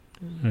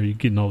Are you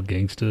getting all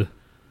gangsta?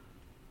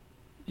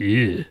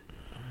 Yeah.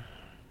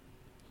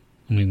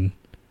 I mean,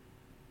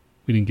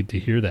 we didn't get to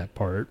hear that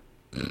part.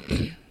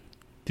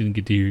 Didn't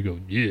get to hear you go,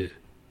 yeah.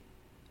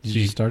 Did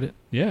you start it?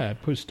 Yeah, I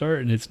pushed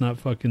start and it's not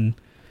fucking...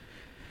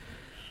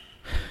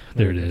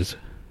 There it is.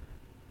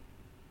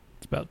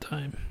 It's about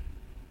time.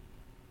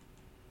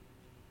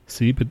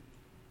 See, but...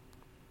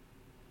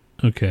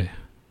 Okay.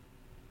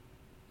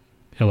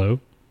 Hello?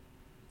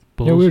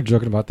 Yeah, we were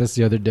joking about this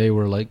the other day.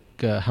 We're like,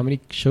 how many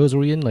shows are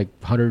we in? Like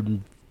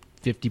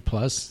 150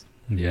 plus?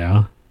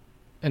 Yeah.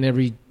 And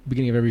every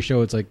beginning of every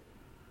show, it's like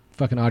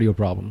fucking audio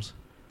problems.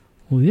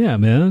 Well, yeah,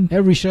 man.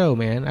 Every show,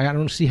 man. I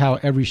don't see how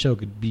every show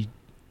could be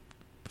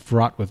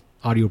fraught with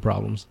audio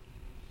problems.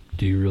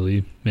 Do you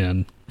really,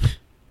 man?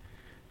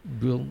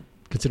 We'll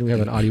consider we have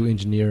an audio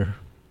engineer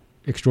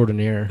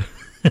extraordinaire.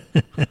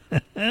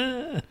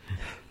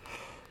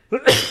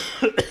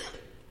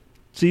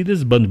 See, this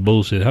is a bunch of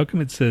bullshit. How come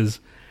it says...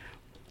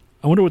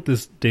 I wonder what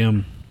this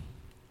damn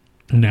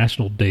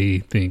National Day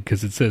thing...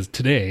 Because it says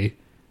today,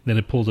 then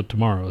it pulls up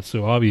tomorrow.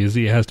 So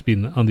obviously it has to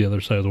be on the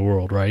other side of the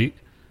world, right?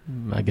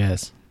 I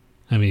guess.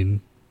 I mean,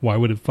 why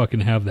would it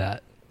fucking have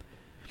that?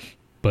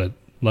 But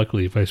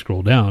luckily, if I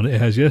scroll down, it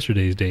has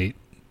yesterday's date,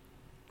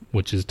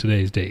 which is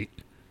today's date.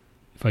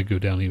 If I go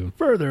down even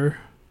further...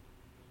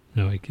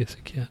 No, I guess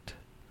I can't.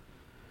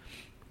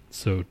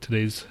 So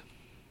today's...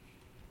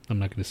 I'm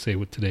not going to say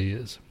what today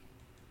is.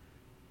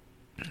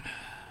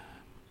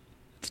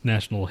 It's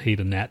National Hate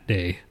a Nat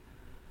Day.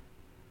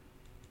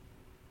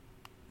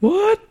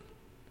 What?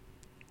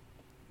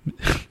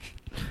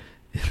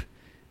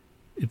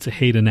 It's a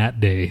Hate a Nat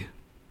Day.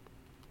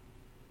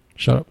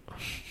 Shut up.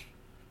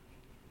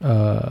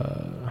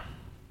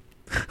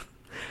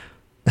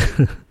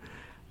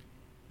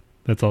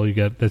 That's all you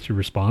got? That's your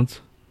response?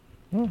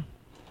 Well,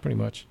 pretty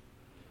much.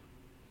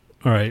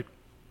 All right.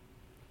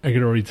 I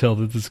can already tell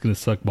that this is going to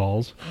suck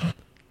balls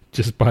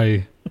just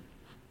by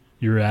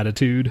your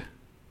attitude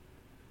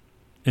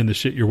and the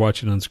shit you're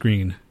watching on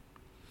screen.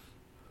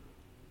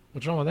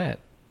 What's wrong with that?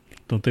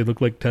 Don't they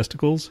look like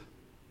testicles?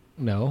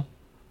 No.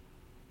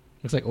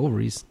 Looks like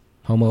ovaries.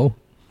 Homo.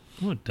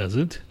 No, it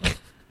doesn't.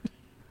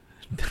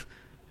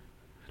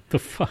 The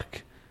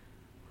fuck?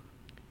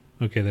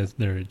 Okay,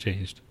 there it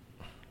changed.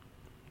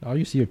 All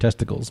you see are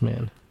testicles,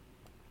 man.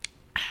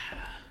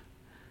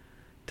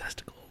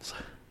 Testicles.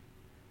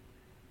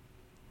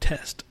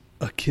 Test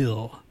a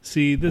kill.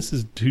 See, this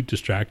is too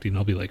distracting.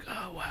 I'll be like,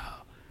 oh,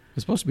 wow.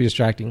 It's supposed to be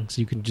distracting so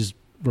you can just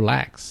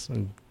relax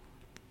and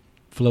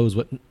flows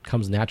what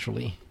comes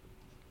naturally.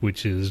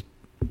 Which is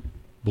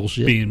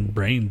bullshit. Being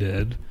brain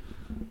dead.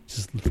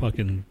 Just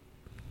fucking...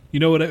 You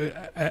know what?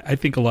 I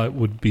think a lot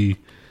would be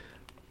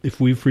if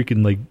we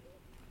freaking like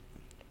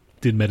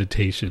did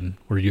meditation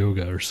or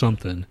yoga or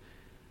something.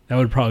 That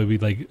would probably be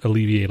like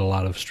alleviate a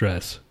lot of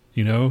stress.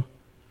 You know?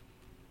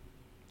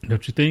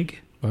 Don't you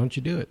think? Why don't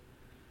you do it?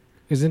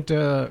 Isn't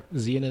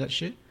Z into that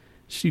shit?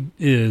 She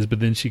is, but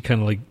then she kind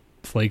of like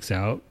flakes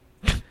out.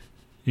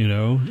 You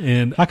know?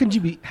 And how can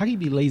you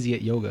be lazy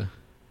at yoga?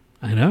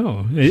 I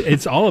know.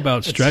 It's all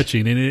about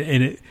stretching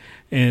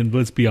and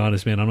let's be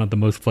honest, man, I'm not the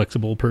most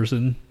flexible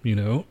person, you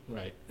know?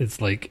 Right.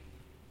 It's like,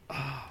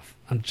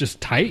 I'm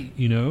just tight,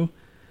 you know?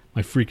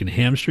 My freaking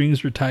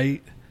hamstrings are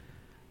tight.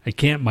 I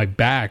can't, my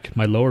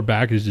lower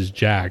back is just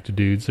jacked,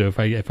 dude. So if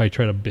I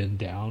try to bend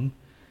down,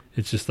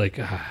 it's just like,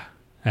 I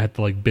have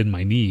to like bend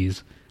my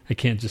knees. I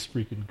can't just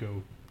freaking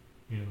go,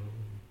 you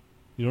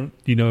know?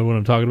 You know what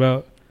I'm talking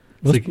about?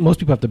 Most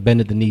people have to bend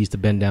at the knees to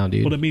bend down,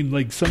 dude. Well, I mean,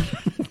 like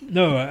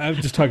no, I'm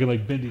just talking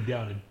like bending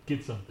down and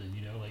get something,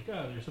 you know? Like,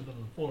 oh, there's something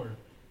on the floor.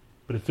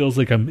 But it feels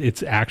like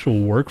it's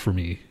actual work for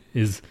me.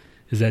 Is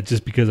that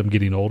just because I'm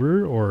getting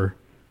older or?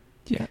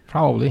 Yeah,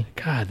 probably.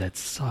 God, that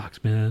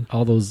sucks, man.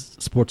 All those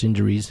sports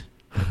injuries.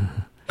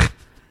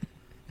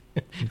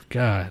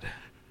 God.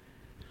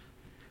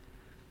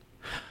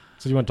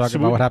 So you want to talk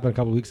about what happened a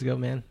couple of weeks ago,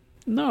 man?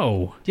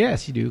 No.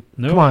 Yes, you do.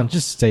 No. Come on,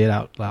 just say it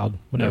out loud.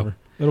 Whatever. No.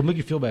 It'll make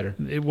you feel better.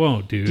 It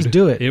won't, dude. Just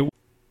do it.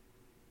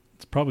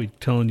 It's probably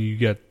telling you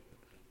got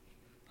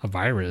a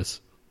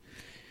virus.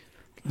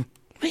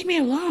 Leave me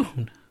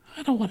alone.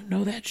 I don't want to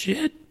know that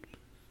shit.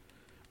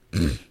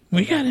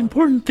 We got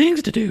important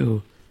things to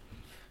do.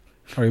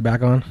 Are you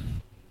back on?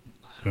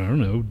 I don't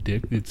know,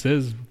 Dick. It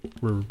says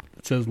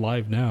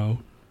live now.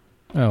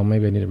 Oh,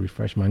 maybe I need to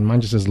refresh mine.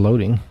 Mine just says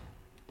loading.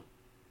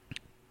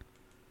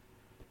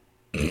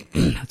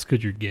 That's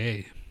because you're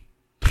gay.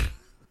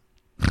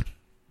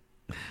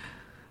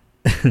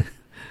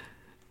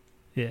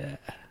 Yeah.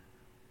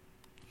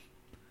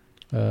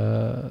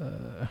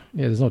 Yeah,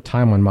 there's no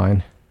time on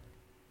mine.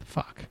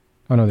 Fuck.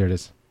 Oh, no, there it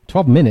is.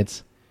 12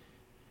 minutes?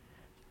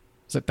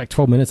 Is it like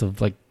 12 minutes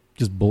of, like,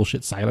 just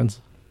bullshit silence?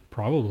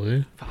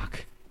 Probably.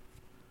 Fuck.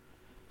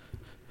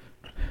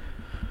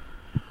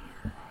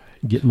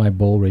 Get my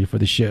bowl ready for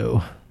the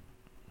show.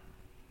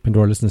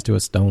 Pandora listens to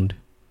us stoned.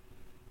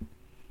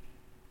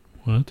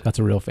 What? That's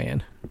a real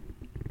fan.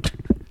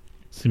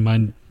 See,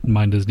 mine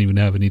doesn't even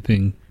have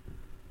anything.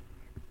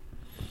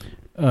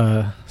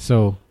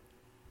 So,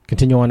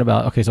 continue on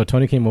about... Okay, so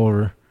Tony came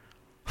over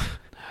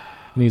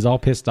and he's all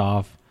pissed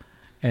off,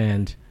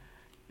 and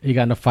he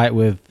got in a fight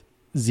with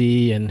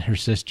Z and her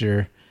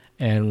sister.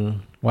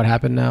 And what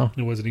happened now?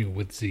 It wasn't even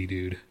with Z,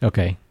 dude.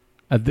 Okay.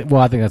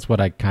 Well, I think that's what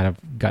I kind of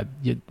got.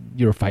 You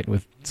were fighting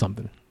with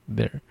something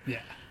there.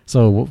 Yeah.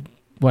 So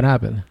what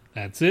happened?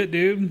 That's it,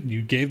 dude.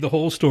 You gave the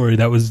whole story.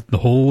 That was the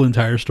whole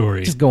entire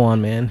story. Just go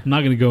on, man. I'm not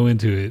going to go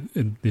into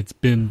it.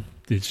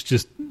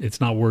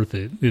 It's not worth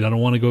it. Dude, I don't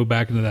want to go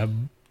back into that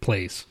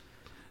place.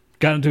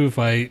 Got into a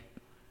fight.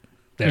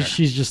 There.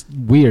 She's just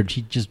weird.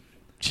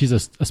 She's a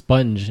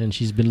sponge, and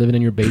she's been living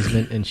in your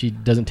basement, and she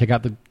doesn't take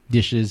out the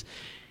dishes.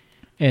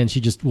 And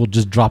she will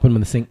just drop him in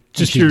the sink.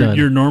 Just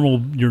your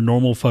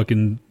normal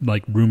fucking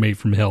like roommate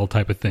from hell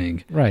type of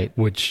thing, right?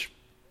 Which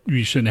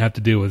you shouldn't have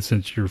to deal with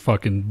since you're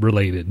fucking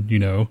related, you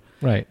know,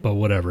 right? But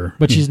whatever.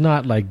 But she's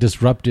not like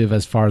disruptive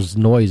as far as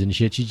noise and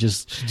shit. She's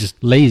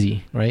just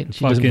lazy, right?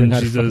 She doesn't bring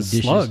out she's a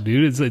slug,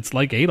 dude. It's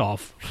like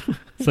Adolf.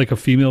 It's like a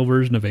female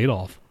version of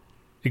Adolf,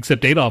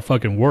 except Adolf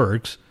fucking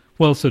works.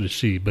 Well, so does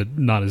she, but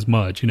not as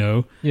much, you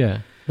know. Yeah,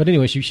 but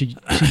anyway, she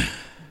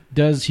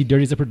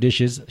dirties up her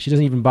dishes. She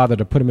doesn't even bother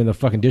to put them in the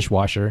fucking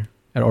dishwasher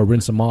or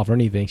rinse them off or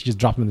anything. She just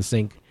dropped them in the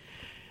sink.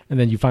 And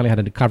then you finally had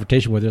a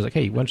confrontation with her. It's like,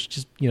 hey, why don't you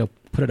just,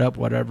 put it up,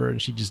 whatever.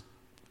 And she just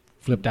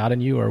flipped out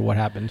on you, or what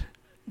happened?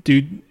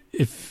 Dude,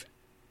 if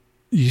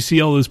you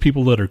see all those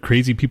people that are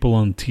crazy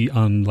people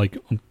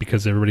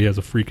because everybody has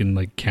a freaking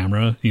like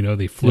camera,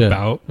 they flip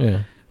out.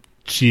 Yeah.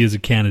 She is a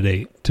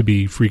candidate to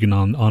be freaking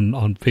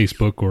on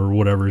Facebook or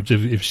whatever.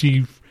 If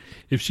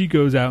she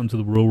goes out into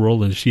the real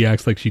world and she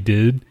acts like she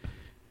did,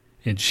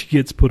 and she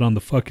gets put on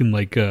the fucking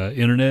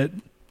internet,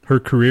 her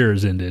career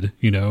is ended,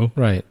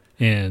 Right.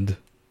 And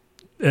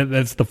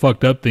that's the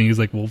fucked up thing. Is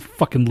like, well,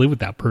 fucking live with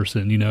that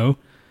person,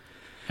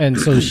 And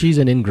so she's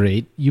an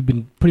ingrate. You've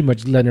been pretty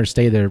much letting her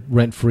stay there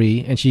rent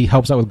free, and she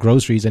helps out with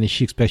groceries, and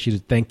she expects you to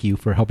thank you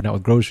for helping out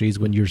with groceries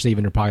when you're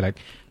saving her probably like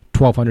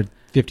 $1,200,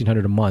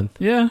 $1,500 a month.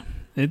 Yeah,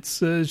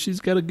 it's she's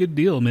got a good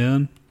deal,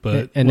 man.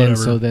 But and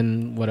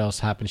then what else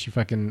happened? She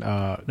fucking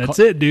that's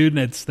it, dude.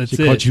 That's she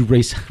called you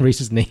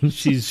racist names.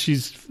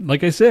 She's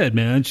like I said,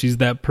 man. She's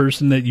that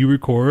person that you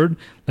record,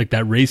 like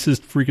that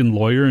racist freaking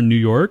lawyer in New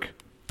York.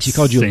 She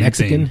called you a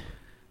Mexican. Thing.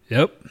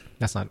 Yep,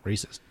 that's not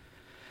racist,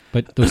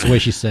 but that's the way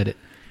she said it.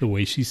 The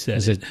way she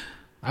said it.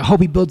 I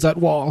hope he builds that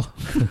wall.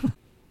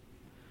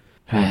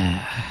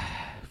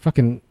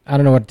 Fucking, I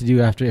don't know what to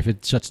do after if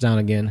it shuts down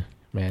again,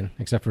 man.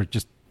 Except for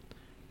just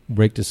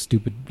break this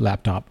stupid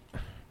laptop.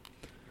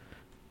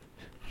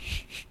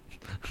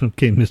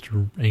 Okay,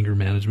 Mr. Anger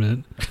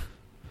Management.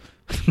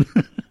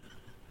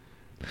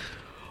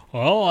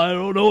 Well, I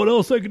don't know what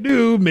else I could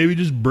do. Maybe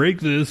just break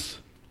this.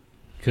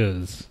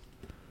 Because...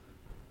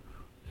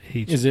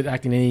 Is it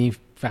acting any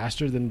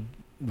faster than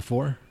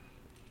before?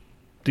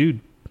 Dude,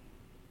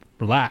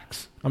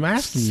 relax. I'm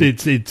asking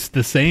you. It's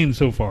the same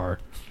so far.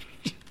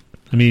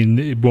 I mean,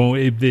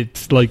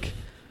 it's like...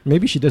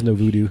 Maybe she does know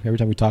voodoo. Every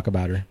time we talk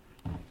about her,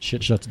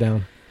 shit shuts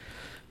down.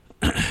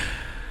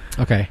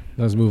 Okay,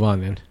 let's move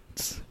on then.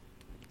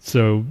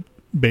 So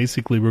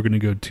basically, we're going to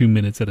go 2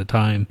 minutes at a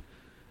time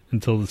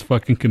until this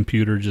fucking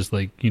computer just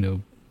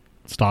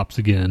stops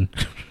again.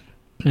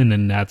 And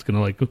then Nat's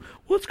going to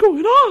what's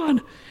going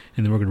on?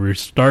 And then we're going to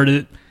restart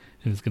it,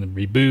 and it's going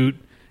to reboot.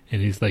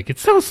 And he's like,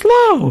 it's so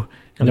slow.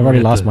 And I've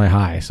already lost my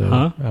high,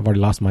 so I've already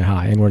lost my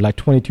high. And we're like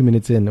 22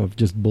 minutes in of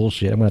just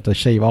bullshit. I'm going to have to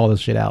shave all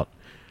this shit out.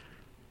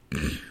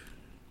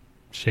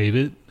 Shave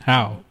it?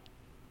 How?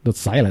 The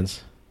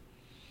silence.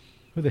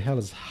 Who the hell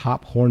is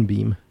Hop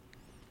Hornbeam?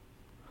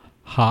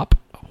 Hop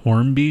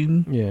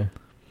Hornbeam? Yeah.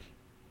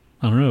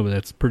 I don't know, but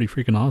that's pretty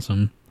freaking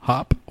awesome.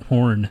 Hop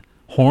Horn.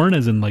 Horn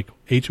as in like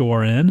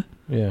Horn?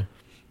 Yeah.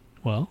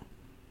 Well,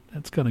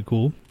 that's kind of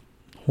cool.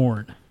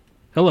 Horn.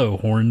 Hello,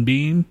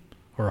 Hornbeam.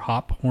 Or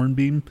Hop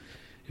Hornbeam,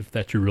 if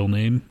that's your real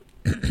name.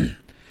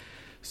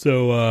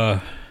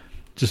 So,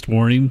 just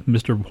warning,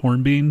 Mr.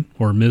 Hornbeam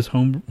or Ms.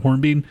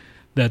 Hornbeam,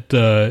 that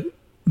the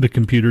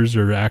computers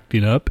are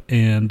acting up,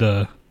 and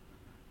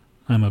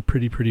I'm a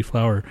pretty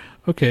flower.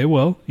 Okay,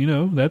 well,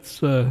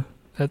 that's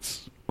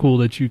cool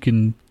that you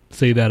can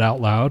say that out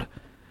loud.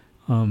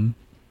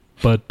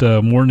 But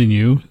I'm warning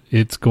you,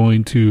 it's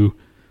going to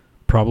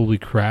probably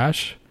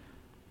crash.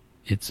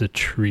 It's a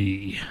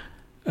tree.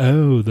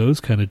 Oh, those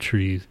kind of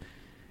trees.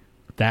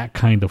 That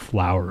kind of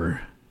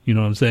flower. You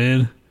know what I'm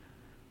saying?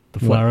 The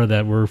flower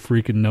that we're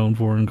freaking known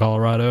for in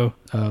Colorado.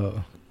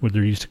 Oh. Where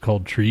they're used to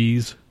called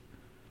trees.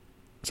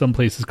 Some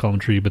places call them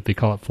tree, but they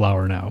call it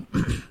flower now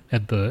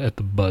at the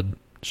bud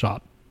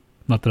shop.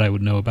 Not that I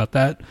would know about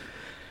that.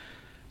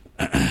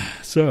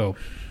 So,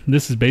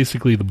 this is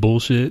basically the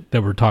bullshit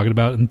that we're talking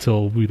about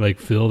until we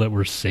feel that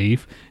we're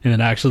safe. And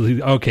then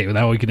actually, okay, well,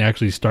 now we can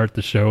actually start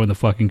the show and the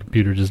fucking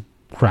computer just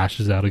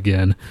crashes out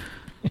again.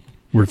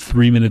 We're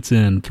 3 minutes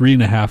in,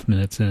 3.5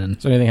 minutes in.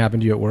 So anything happened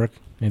to you at work?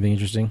 Anything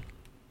interesting?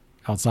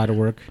 Outside of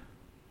work?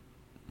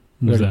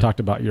 We already talked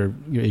about your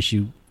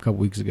issue a couple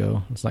weeks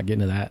ago. Let's not get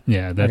into that.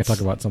 Yeah, I can talk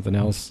about something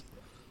else.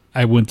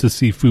 I went to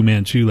see Fu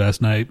Manchu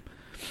last night,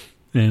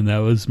 and that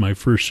was my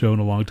first show in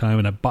a long time,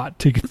 and I bought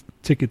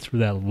tickets for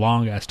that a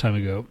long-ass time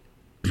ago.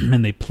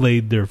 and they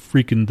played their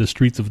freaking the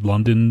streets of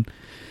London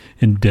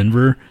and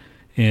Denver,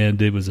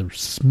 and it was a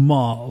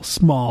small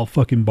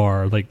fucking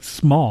bar, like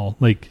small,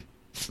 like,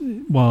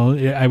 well,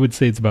 I would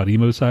say it's about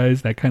emo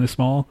size, that kind of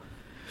small.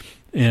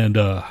 And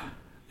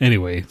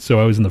anyway, so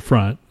I was in the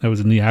front. I was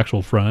in the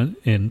actual front,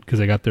 and because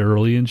I got there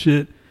early and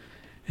shit.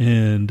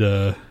 And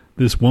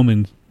this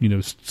woman,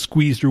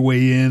 squeezed her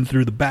way in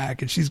through the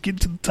back, and she's getting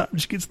to the top.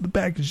 She gets to the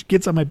back, and she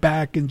gets on my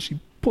back, and she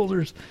pulls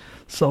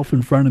herself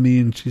in front of me,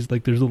 and she's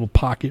like, there's a little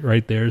pocket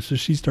right there. So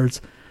she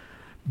starts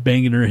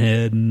banging her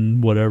head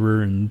and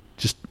whatever, and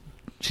just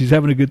she's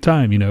having a good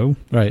time,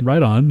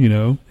 right on,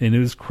 and it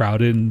was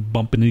crowded and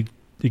bumping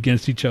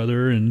against each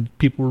other, and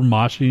people were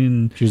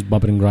moshing. She was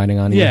bumping and grinding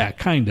on you. Yeah,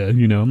 kind of.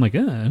 I'm like,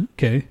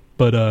 okay,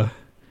 but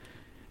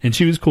and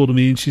she was cool to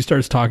me, and she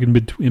starts talking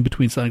in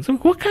between songs.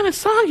 Like, what kind of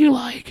song you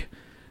like,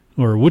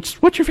 or what's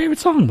your favorite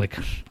song? Like,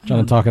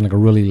 trying to talk in like a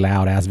really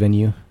loud ass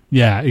venue.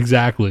 Yeah,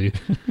 exactly.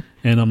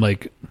 And I'm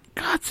like,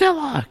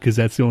 Godzilla, because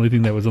that's the only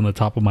thing that was on the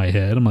top of my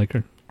head. I'm like,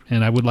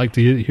 and I would like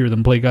to hear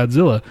them play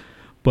Godzilla,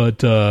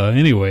 but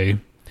anyway.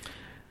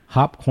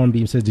 Hop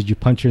Hornbeam says, "Did you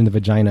punch her in the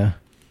vagina?"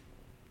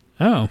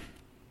 Oh.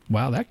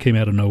 Wow, that came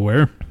out of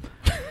nowhere.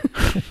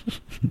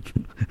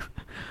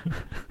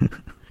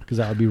 Because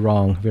that would be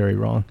wrong, very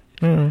wrong.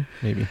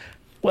 Maybe.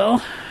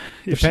 Well,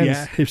 if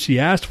she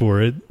asked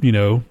for it,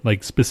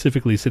 like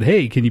specifically said,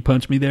 "Hey, can you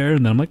punch me there?"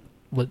 And then I'm like,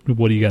 "What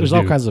do you got to do?" There's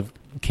all kinds of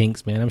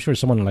kinks, man. I'm sure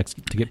someone likes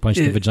to get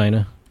punched in the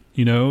vagina.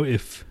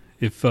 If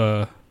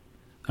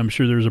I'm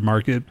sure there's a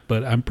market,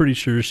 but I'm pretty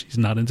sure she's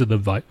not into the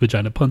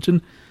vagina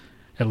punching,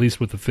 at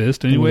least with the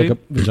fist. Anyway, look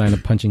up vagina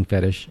punching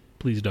fetish.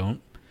 Please don't.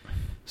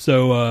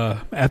 So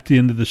at the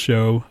end of the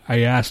show,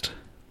 I asked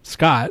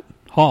Scott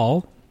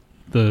Hall,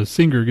 the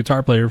singer,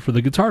 guitar player, for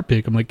the guitar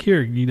pick. I'm like,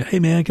 here, hey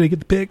man, can I get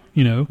the pick?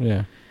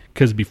 Yeah.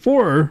 Because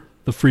before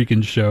the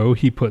freaking show,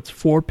 he puts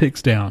 4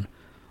 picks down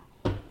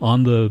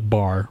on the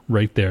bar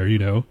right there.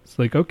 It's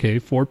like, okay,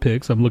 4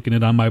 picks. I'm looking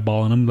at it on my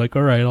ball, and I'm like,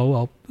 all right,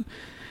 I'll.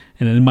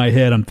 And in my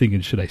head, I'm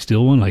thinking, should I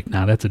steal one? Like,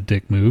 nah, that's a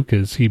dick move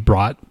because he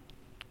brought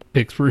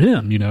picks for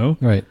him.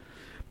 Right.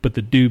 But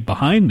the dude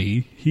behind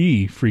me,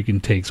 he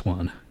freaking takes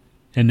one.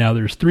 And now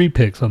there's 3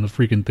 picks on the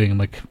freaking thing. I'm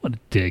like, what a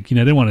dick. I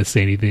didn't want to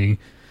say anything.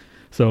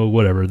 So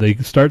whatever. They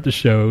start the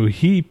show.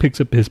 He picks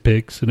up his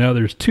picks. So now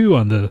there's 2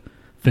 on the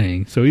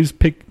thing. So he's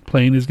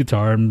playing his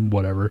guitar and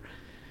whatever.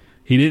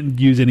 He didn't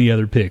use any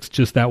other picks.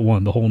 Just that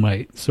one the whole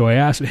night. So I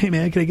asked him, hey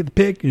man, can I get the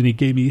pick? And he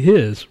gave me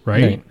his,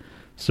 right?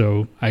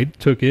 So I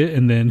took it,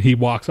 and then he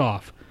walks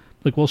off.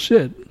 Like, well,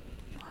 shit.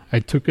 I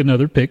took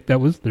another pick.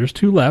 There's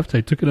 2 left. I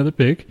took another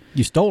pick.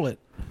 You stole it.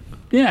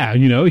 Yeah,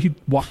 he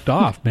walked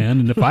off,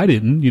 man. And if I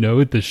didn't,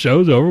 if the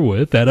show's over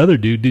with, that other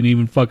dude didn't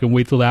even fucking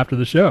wait till after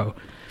the show.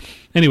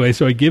 Anyway,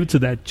 so I give it to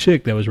that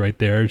chick that was right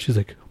there. And she's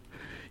like,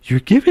 you're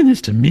giving this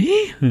to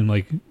me? And I'm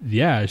like,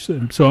 yeah.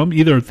 So I'm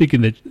either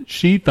thinking that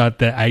she thought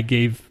that I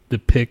gave the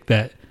pick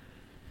that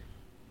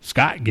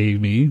Scott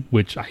gave me,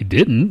 which I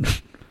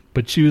didn't.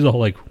 But she was all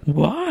like,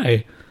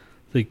 why?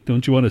 Like,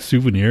 don't you want a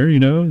souvenir,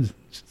 It's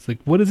like,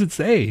 what does it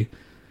say?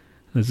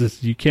 And it's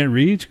just, you can't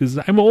reach? Because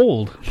I'm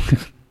old.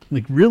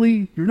 Like,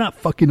 really? You're not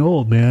fucking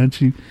old, man.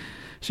 She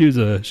was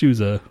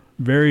a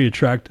very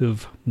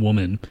attractive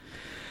woman.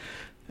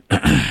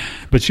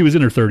 But she was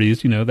in her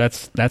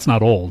 30s, that's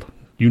not old.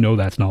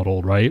 That's not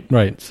old, right?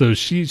 Right. So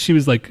she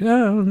was like,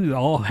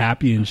 all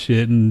happy and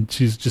shit, and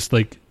she's just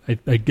like,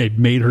 I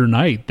made her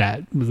night.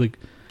 That was like,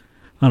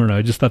 I don't know,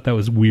 I just thought that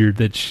was weird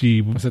that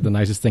she... Was it the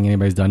nicest thing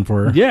anybody's done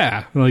for her?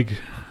 Yeah, like,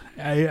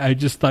 I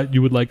just thought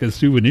you would like a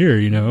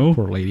souvenir,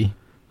 Poor lady.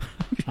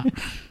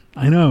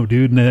 I know,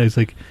 dude, and I was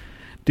like...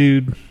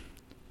 Dude,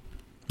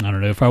 I don't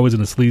know. If I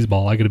wasn't a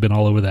sleazeball, I could have been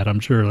all over that, I'm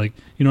sure. Like,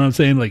 you know what I'm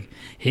saying? Like,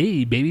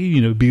 hey, baby,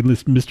 be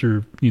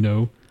Mr.,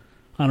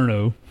 I don't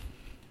know.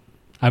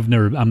 I'm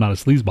not a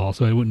sleazeball,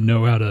 so I wouldn't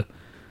know how to,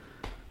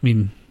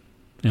 am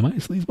I a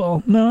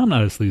sleazeball? No, I'm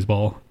not a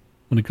sleazeball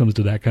when it comes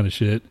to that kind of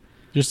shit.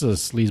 Just a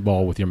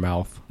sleazeball with your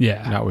mouth.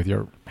 Yeah. Not with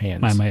your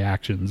hands. My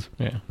actions.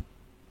 Yeah.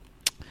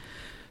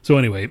 So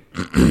anyway,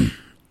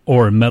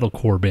 or a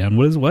metalcore band.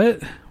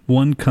 What?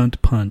 One Cunt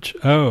Punch.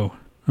 Oh,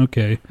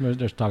 okay.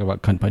 Let's talk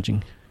about cunt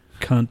punching.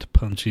 Cunt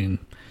punching.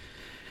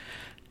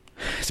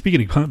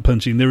 Speaking of cunt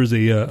punching, there was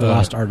the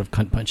lost art of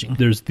cunt punching.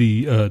 There was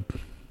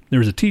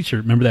a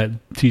T-shirt. Remember that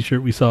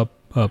T-shirt we saw,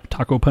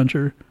 Taco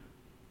Puncher?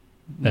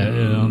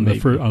 On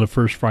the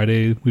first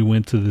Friday, we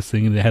went to this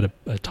thing and they had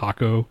a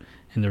taco,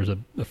 and there was a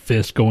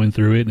fist going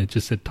through it, and it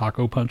just said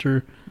Taco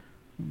Puncher.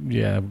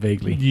 Yeah,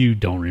 vaguely. You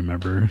don't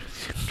remember.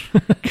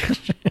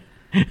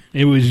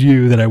 It was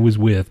you that I was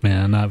with,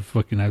 man. I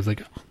was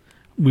like,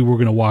 we were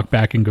going to walk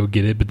back and go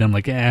get it, but then I'm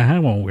like, I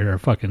won't wear a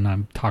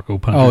fucking Taco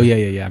Puncher. Oh,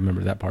 yeah. I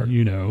remember that part.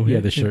 Yeah,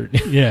 the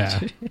shirt. Yeah.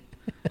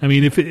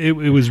 If it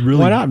was really...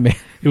 Why not, man?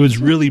 It was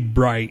really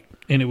bright,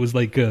 and it was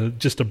like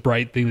just a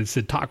bright thing that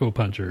said Taco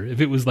Puncher. If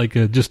it was like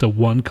just a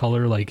one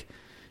color, like,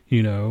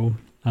 I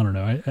don't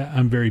know.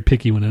 I'm very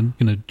picky when I'm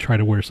going to try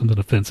to wear something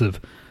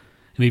offensive.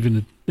 And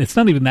even it's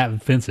not even that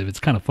offensive. It's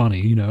kind of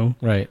funny,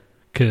 Right.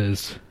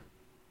 Because...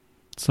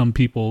 some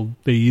people,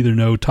 they either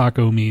know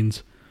taco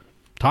means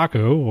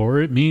taco or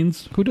it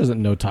means... Who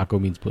doesn't know taco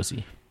means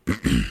pussy?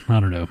 I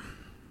don't know.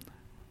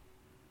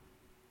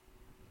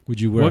 Would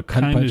you wear what a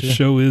cunt kind puncher? of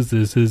show is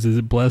this? Is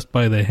it blessed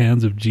by the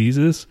hands of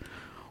Jesus?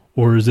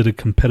 Or is it a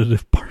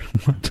competitive part?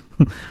 What?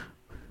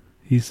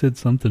 He said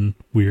something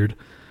weird.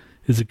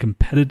 Is it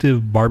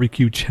competitive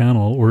barbecue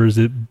channel or is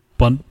it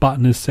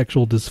botanist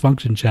sexual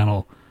dysfunction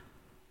channel?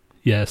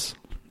 Yes.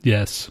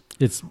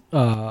 It's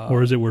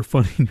Or is it where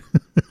funny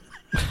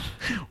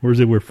or is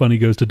it where funny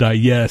goes to die?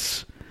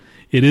 Yes.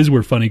 It is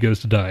where funny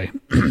goes to die.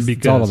 Because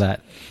it's all of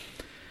that.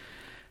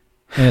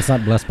 And it's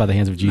not blessed by the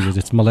hands of Jesus.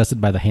 It's molested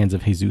by the hands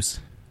of Jesus.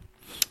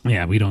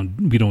 Yeah, we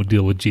don't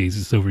deal with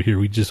Jesus over here.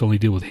 We just only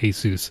deal with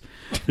Jesus.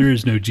 There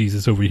is no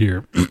Jesus over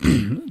here.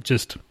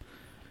 Just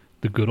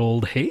the good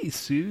old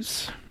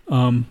Jesus.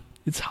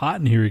 It's hot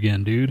in here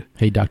again, dude.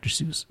 Hey, Dr.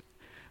 Seuss.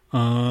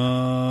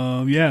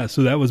 Yeah,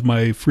 so that was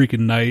my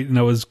freaking night, and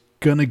I was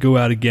gonna go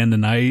out again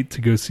tonight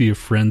to go see a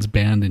friend's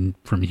band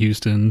from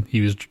Houston.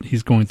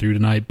 He's going through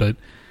tonight, but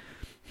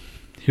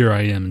here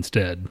I am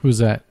instead. Who's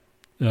that?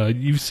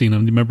 You've seen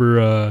him. Do you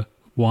remember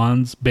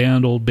Juan's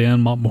band, old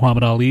band,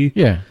 Muhammad Ali?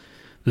 Yeah.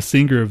 The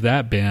singer of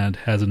that band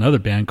has another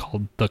band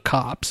called The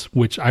Cops,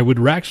 which I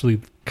would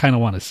actually kind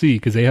of want to see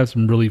because they have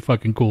some really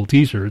fucking cool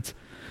T-shirts,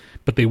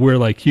 but they wear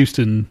like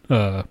Houston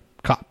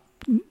cop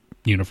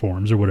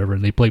uniforms or whatever,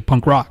 and they play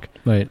punk rock.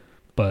 Right.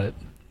 But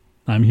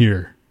I'm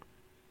here,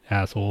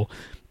 asshole.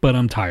 But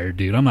I'm tired,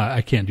 dude.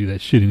 I can't do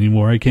that shit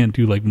anymore. I can't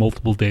do like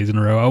multiple days in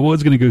a row. I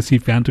was going to go see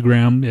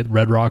Phantogram at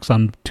Red Rocks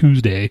on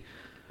Tuesday,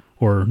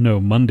 or no,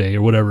 Monday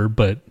or whatever,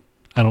 but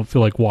I don't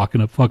feel like walking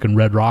up fucking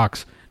Red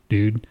Rocks,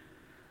 dude.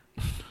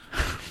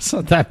 It's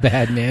not that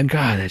bad, man.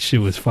 God, that shit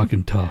was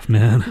fucking tough,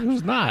 man. It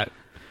was not.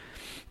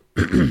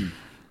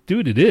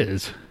 Dude, it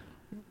is.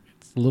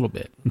 It's a little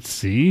bit.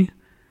 See?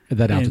 At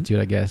that altitude,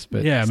 I guess.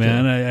 But yeah, still.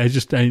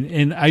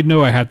 man. I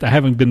know I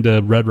haven't been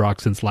to Red Rock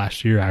since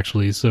last year,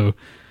 actually, so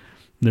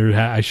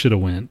I should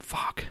have went.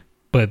 Fuck.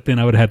 But then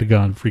I would have had to go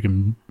on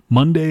freaking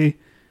Monday,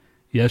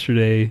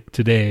 yesterday,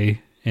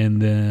 today,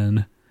 and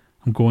then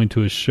I'm going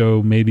to a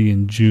show maybe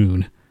in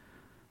June.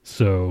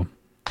 So,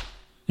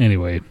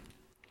 anyway.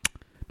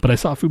 But I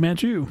saw Fu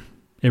Manchu.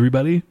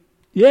 Everybody.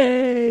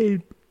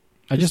 Yay!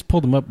 I just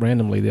pulled them up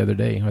randomly the other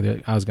day.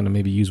 I was going to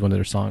maybe use one of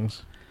their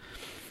songs.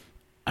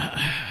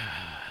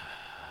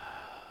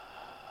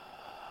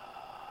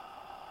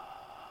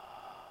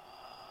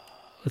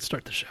 Let's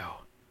start the show.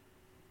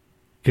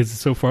 Because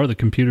so far the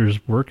computer's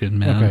working,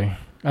 man. Okay.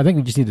 I think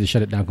we just need to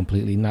shut it down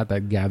completely. Not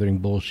that gathering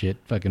bullshit,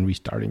 fucking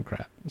restarting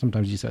crap.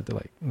 Sometimes you just have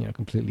to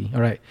completely.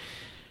 All right.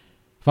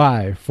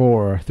 5,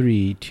 4,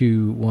 3,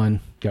 2, 1,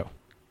 go.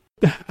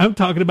 I'm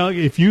talking about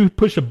if you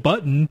push a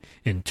button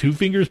and 2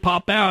 fingers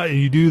pop out and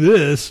you do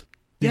this,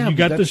 then you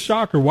got the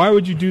shocker. Why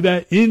would you do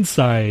that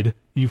inside,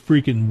 you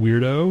freaking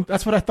weirdo?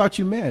 That's what I thought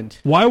you meant.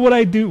 Why would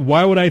I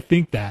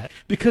think that?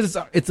 Because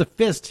it's a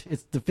fist.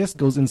 The fist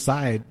goes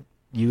inside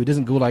you. It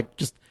doesn't go like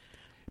just...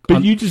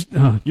 But you just...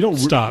 you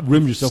don't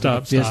rim yourself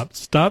Stop, with a fist.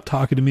 Stop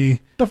talking to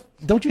me.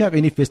 Don't you have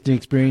any fisting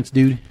experience,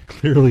 dude?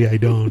 Clearly I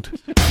don't.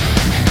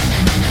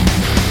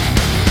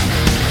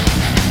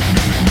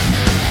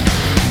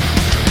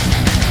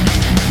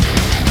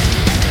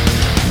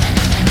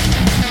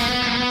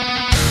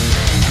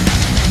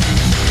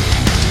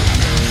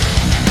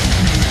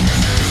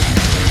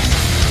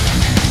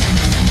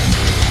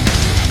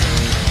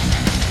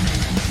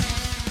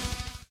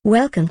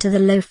 Welcome to the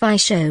Lo-Fi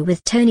Show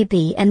with Tony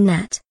B and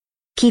Nat.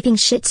 Keeping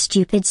shit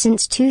stupid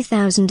since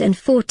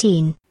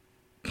 2014.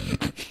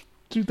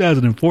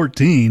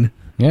 2014?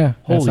 Yeah,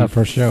 that's Holy our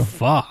first show.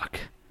 Fuck.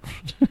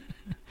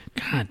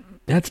 God,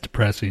 that's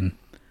depressing.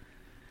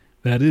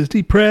 That is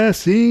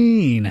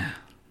depressing.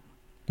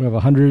 We have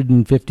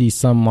 150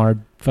 some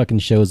odd fucking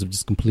shows of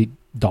just complete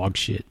dog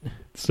shit.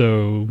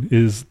 So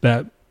is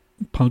that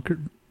puncher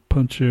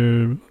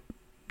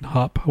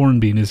Hop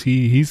Hornbeam? Is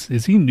he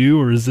new,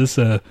 or is this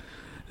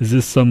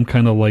some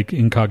kind of like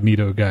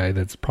incognito guy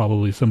that's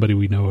probably somebody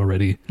we know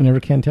already? I never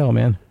can tell,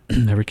 man.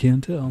 Never can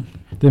tell.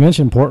 They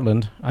mentioned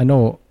Portland. I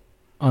know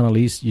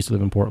Annalise used to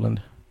live in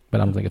Portland, but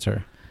I don't think it's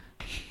her.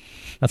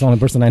 That's the only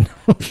person I know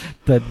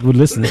that would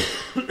listen.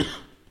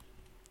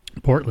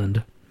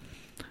 Portland.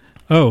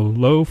 Oh,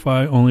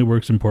 Lo-Fi only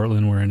works in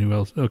Portland where anywhere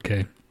else.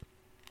 Okay.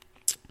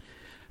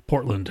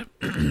 Portland.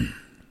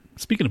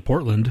 Speaking of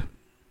Portland,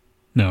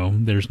 no,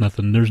 there's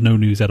nothing. There's no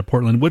news out of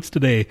Portland. What's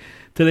today?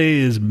 Today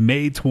is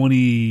May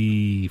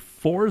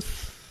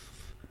 24th,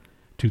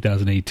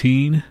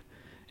 2018.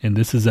 And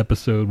this is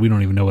episode, we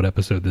don't even know what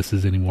episode this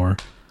is anymore.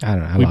 I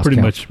don't know. We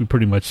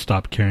pretty much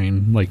stopped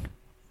carrying like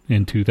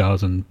in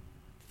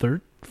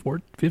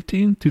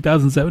 2015,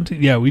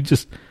 2017. Yeah, we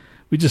just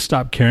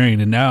stopped carrying,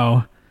 and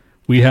now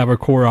we have our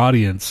core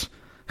audience.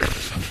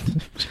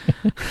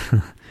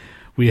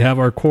 We have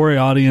our core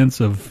audience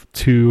of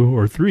 2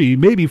 or 3,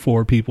 maybe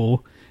 4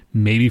 people,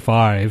 maybe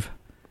 5,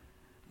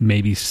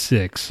 maybe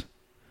 6,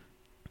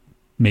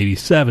 maybe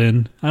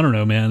 7. I don't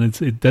know, man.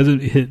 It doesn't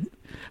hit.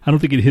 I don't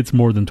think it hits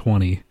more than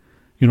 20.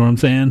 You know what I'm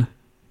saying?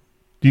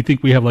 Do you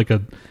think we have like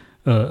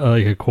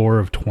a core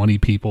of 20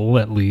 people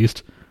at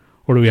least?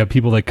 Or do we have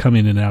people that come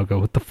in and out go,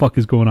 what the fuck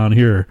is going on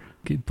here?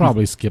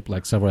 Probably skip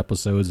like several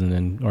episodes and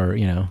then, or,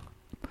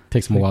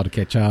 takes them a while to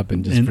catch up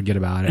and just forget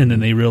about it. And then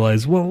they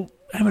realize, well,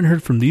 I haven't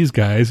heard from these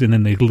guys. And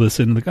then they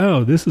listen like,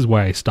 oh, this is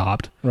why I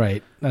stopped.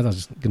 Right. I was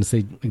just going to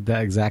say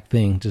that exact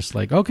thing. Just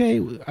like, okay,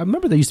 I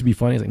remember they used to be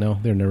funny. It's like, no,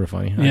 they're never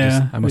funny.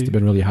 I must have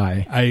been really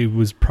high. I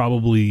was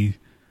probably,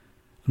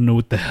 I don't know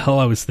what the hell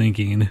I was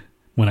thinking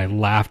when I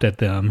laughed at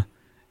them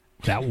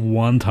that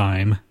one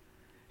time.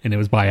 And it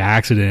was by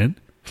accident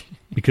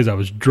because I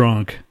was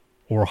drunk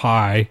or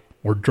high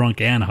or drunk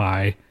and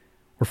high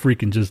or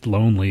freaking just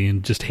lonely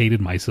and just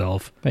hated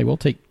myself. Hey, we'll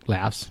take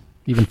laughs,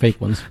 even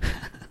fake ones.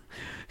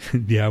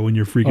 Yeah, when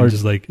you're freaking or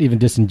just like... even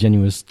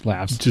disingenuous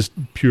laughs. Just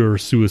pure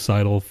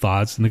suicidal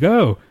thoughts. And like,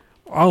 oh,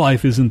 our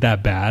life isn't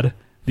that bad.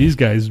 These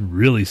guys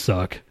really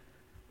suck.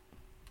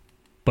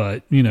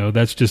 But,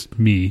 that's just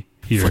me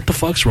here. What the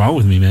fuck's wrong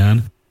with me,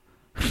 man?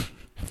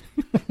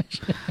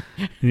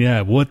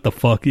 Yeah, what the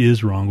fuck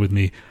is wrong with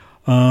me?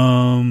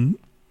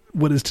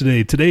 What is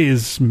today? Today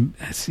is,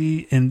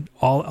 and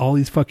all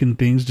these fucking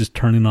things just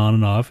turning on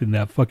and off in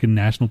that fucking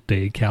National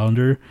Day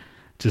calendar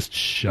just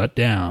shut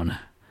down.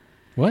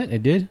 What?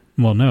 It did?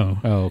 Well, no.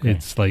 Oh, okay.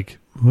 It's like,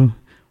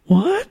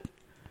 what?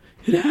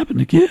 It happened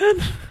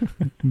again?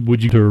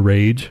 Would you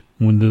rage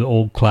when the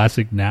old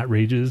classic Nat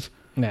rages?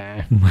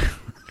 Nah.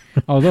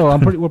 Although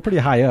we're pretty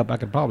high up, I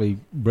could probably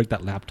break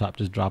that laptop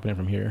just dropping it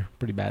from here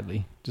pretty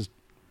badly.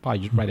 Probably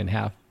just right in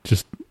half.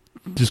 Just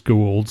go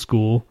old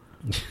school.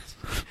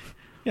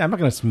 Yeah, I'm not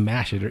gonna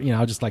smash it, or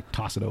I'll just like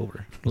toss it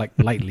over, like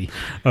lightly.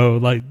 Oh,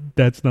 like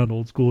that's not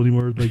old school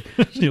anymore. Like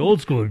the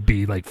old school would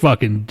be like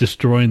fucking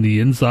destroying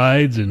the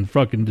insides and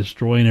fucking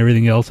destroying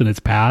everything else in its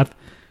path,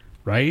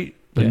 right?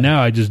 But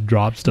now I just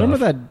drop stuff.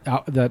 Remember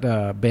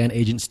that band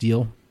Agent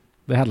Steel?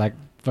 They had like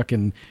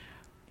fucking,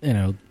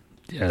 yes.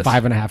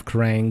 5.5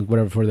 Kerrang,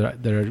 whatever, for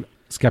their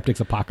Skeptics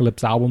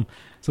Apocalypse album.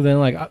 So then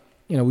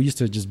we used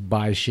to just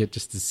buy shit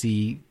just to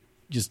see,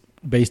 just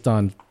based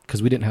on,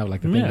 because we didn't have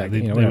like the thing like,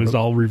 it was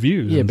all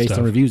reviews. Yeah, based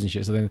on reviews and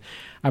shit. So then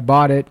I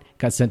bought it,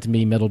 got sent to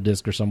me, metal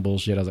disc or some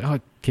bullshit. I was like, oh,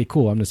 okay,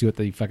 cool. I'm going to see what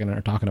they fucking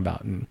are talking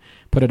about, and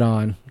put it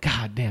on.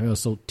 God damn, it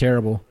was so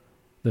terrible.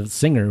 The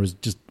singer was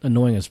just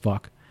annoying as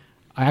fuck.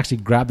 I actually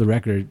grabbed the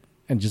record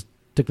and just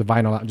took the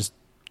vinyl out and just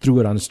threw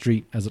it on the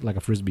street as like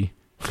a Frisbee.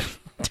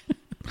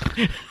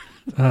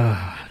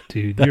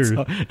 Dude,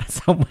 that's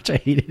how much I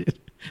hated it.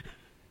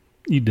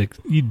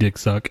 You dick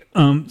suck.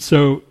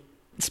 So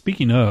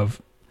speaking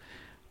of,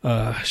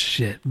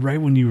 shit,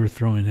 right when you were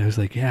throwing it, I was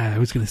like, yeah, I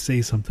was going to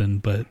say something,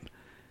 but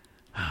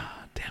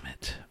damn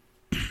it.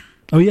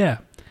 Oh yeah.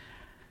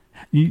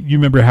 You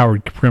remember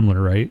Howard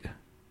Kremler, right?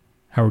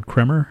 Howard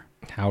Kremer?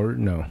 Howard?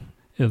 No.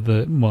 You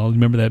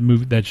remember that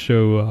movie, that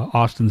show,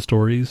 Austin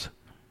Stories?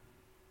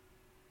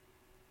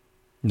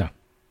 No.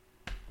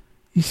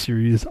 You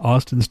serious?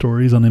 Austin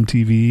Stories on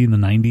MTV in the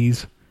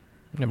 90s?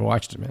 Never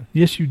watched it, man.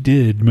 Yes, you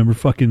did. Remember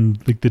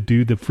fucking like the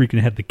dude that freaking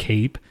had the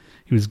cape?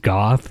 He was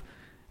goth,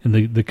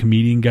 and the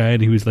comedian guy,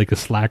 and he was like a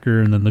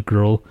slacker, and then the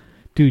girl.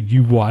 Dude,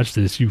 you watched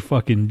this. You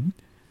fucking.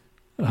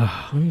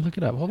 Let me look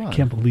it up. Hold on. I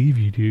can't believe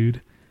you,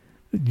 dude.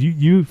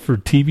 You for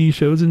TV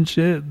shows and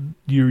shit,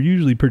 you're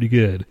usually pretty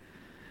good.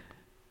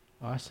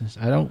 Austin,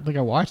 I don't think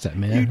I watched that,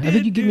 man. Did, I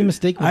think you gave me a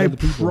mistake with other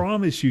people. I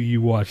promise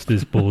you watched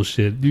this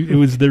bullshit.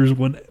 There was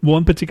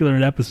one particular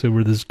episode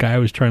where this guy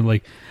was trying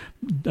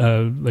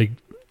to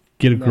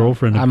get a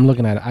girlfriend. I'm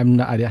looking at it.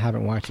 I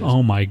haven't watched it.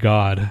 Oh my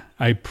god!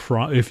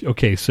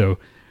 So,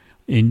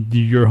 and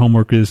your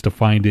homework is to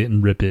find it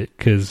and rip it,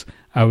 because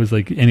I was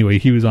like, anyway,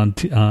 he was on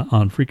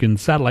freaking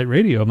satellite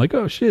radio. I'm like,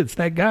 oh shit, it's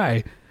that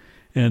guy,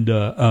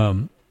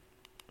 and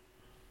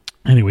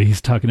anyway, he's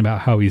talking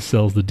about how he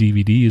sells the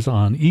DVDs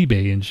on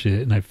eBay and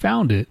shit, and I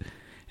found it,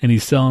 and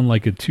he's selling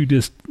like a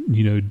 2-disc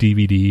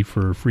DVD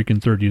for freaking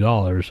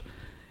 $30.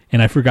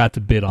 And I forgot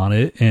to bid on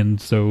it, and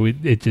so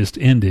it just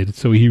ended.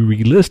 So he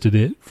relisted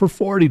it for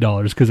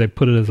 $40 because I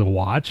put it as a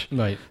watch.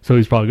 Right. So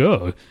he's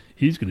probably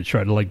he's going to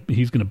try to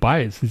he's going to buy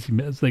it. Since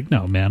it's like,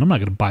 no, man, I'm not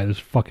going to buy this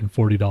fucking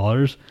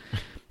 $40.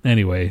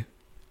 Anyway,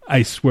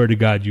 I swear to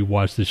God, you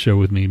watch this show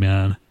with me,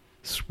 man.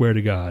 Swear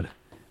to God.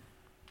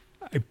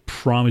 I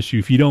promise you,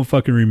 if you don't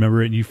fucking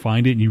remember it and you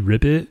find it and you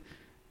rip it,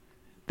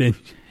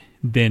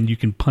 then you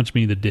can punch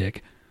me in the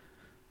dick.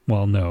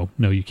 Well, no,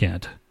 you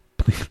can't.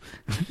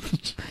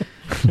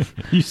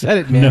 You said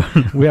it, man.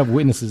 No. We have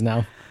witnesses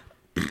now.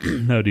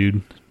 No,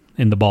 dude.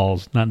 In the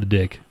balls, not in the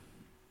dick.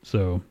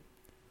 So,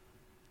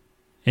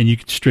 and you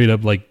could straight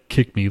up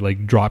kick me,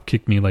 drop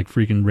kick me like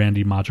freaking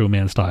Randy Macho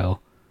Man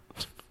style.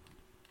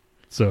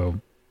 So.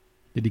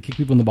 Did he kick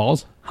people in the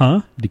balls?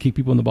 Huh? Did he kick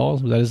people in the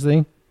balls? Was that his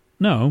thing?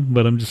 No,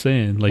 but I'm just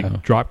saying,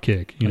 drop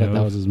kick. You know,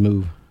 that was his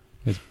move.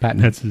 His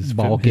patent. That's his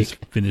ball kick. His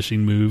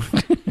finishing move.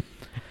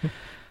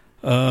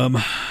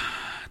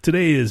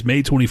 Today is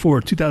May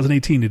 24th,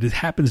 2018. It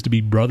happens to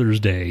be Brother's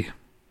Day.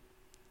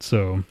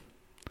 So,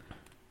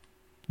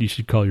 you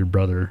should call your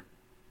brother,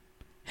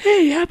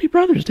 hey, happy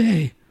Brother's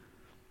Day.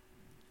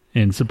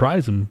 And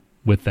surprise him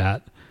with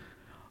that.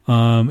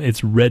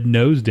 It's Red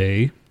Nose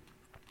Day.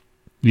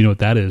 You know what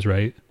that is,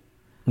 right?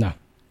 No.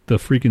 The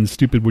freaking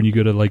stupid when you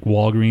go to like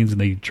Walgreens and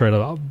they try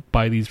to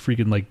buy these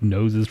freaking like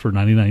noses for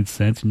 99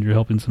 cents and you're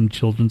helping some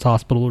children's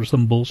hospital or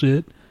some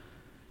bullshit.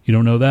 You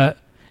don't know that?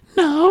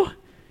 No.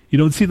 You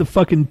don't see the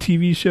fucking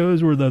TV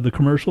shows where the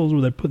commercials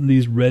where they're putting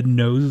these red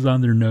noses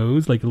on their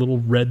nose, like a little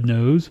red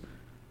nose?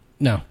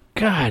 No.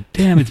 God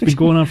damn, it's been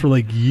going on for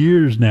like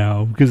years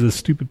now because of the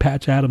stupid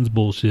Patch Adams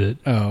bullshit.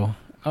 Oh,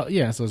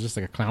 yeah, so it's just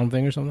like a clown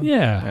thing or something?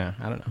 Yeah.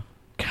 I don't know.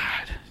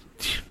 God.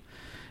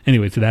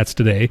 Anyway, so that's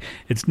today.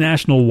 It's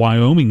National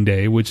Wyoming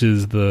Day, which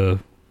is the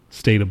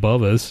state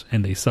above us,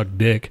 and they suck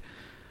dick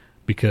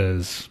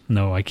because,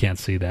 no, I can't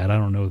say that. I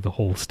don't know if the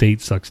whole state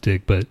sucks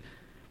dick, but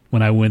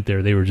when I went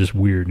there, they were just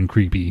weird and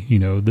creepy. You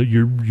know,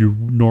 your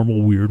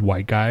normal weird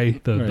white guy,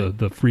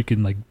 the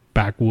freaking like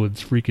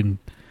backwoods freaking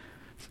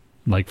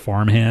like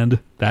farmhand.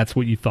 That's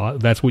what you thought.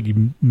 That's what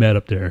you met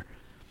up there.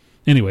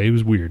 Anyway, it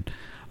was weird.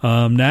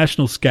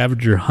 National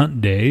Scavenger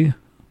Hunt Day.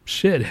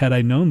 Shit, had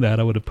I known that,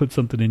 I would have put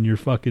something in your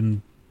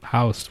fucking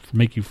house to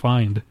make you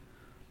find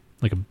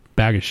like a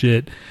bag of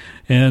shit.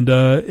 And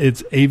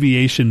it's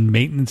Aviation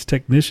Maintenance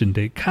Technician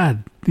Day.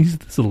 God, this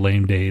is a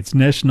lame day. It's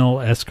National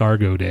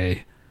Escargot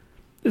Day.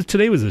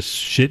 Today was a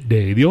shit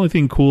day. The only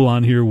thing cool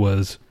on here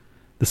was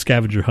the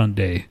Scavenger Hunt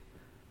Day.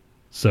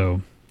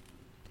 So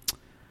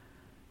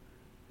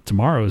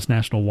tomorrow is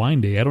National Wine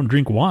Day. I don't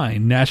drink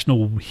wine.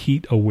 National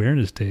Heat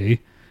Awareness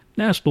Day.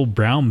 National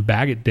Brown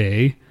Baguette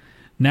Day.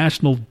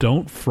 National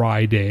Don't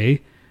Fry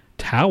Day.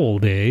 Towel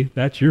Day.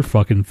 That's your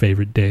fucking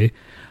favorite day.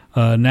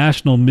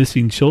 National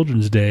Missing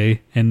Children's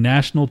Day. And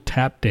National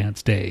Tap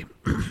Dance Day.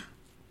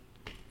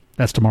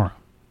 That's tomorrow.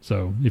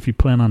 So if you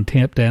plan on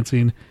tap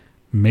dancing,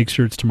 make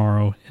sure it's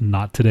tomorrow and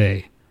not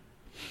today.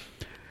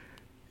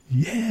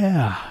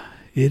 Yeah,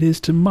 it is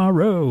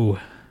tomorrow.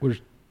 We're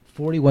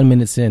 41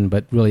 minutes in,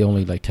 but really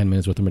only like 10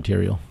 minutes worth of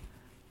material.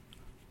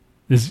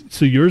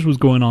 So yours was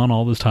going on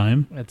all this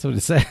time? That's what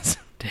it says.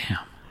 Damn.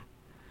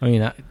 I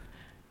mean,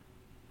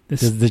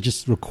 does they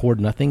just record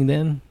nothing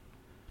then?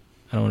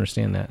 I don't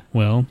understand that.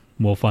 Well,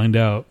 we'll find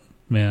out,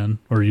 man.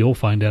 Or you'll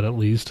find out at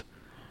least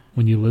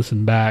when you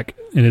listen back.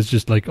 And it's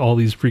just like all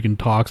these freaking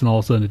talks and all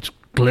of a sudden it's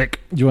click.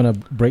 Do you want a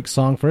break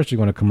song first or do you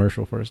want a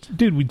commercial first?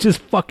 Dude, we just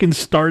fucking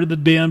started the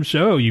damn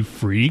show, you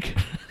freak.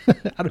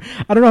 I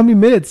don't know how many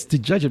minutes to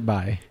judge it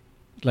by.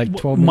 Like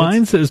 12 minutes?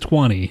 Mine says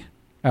 20.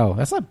 Oh,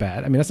 that's not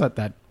bad. I mean, that's not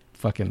that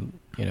fucking,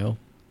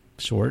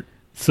 short.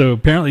 So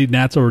apparently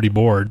Nat's already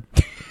bored.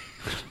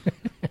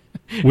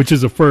 Which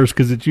is a first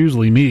because it's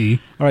usually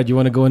me. All right, do you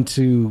want to go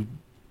into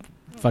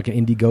fucking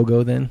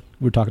Indiegogo then?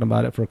 We're talking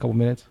about it for a couple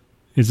minutes.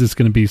 Is this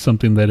going to be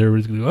something that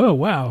everybody's going to go, oh,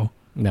 wow?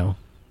 No,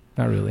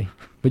 not really.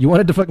 But you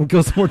wanted to fucking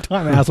kill some more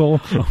time, asshole.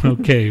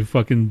 Okay,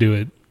 fucking do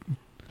it.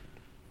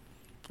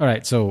 All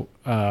right, so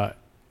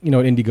you know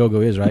what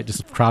Indiegogo is, right?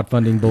 Just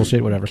crowdfunding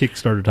bullshit, whatever.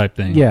 Kickstarter type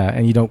thing. Yeah,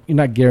 and you're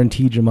not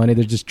guaranteed your money.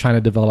 They're just trying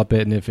to develop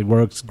it, and if it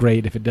works,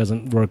 great. If it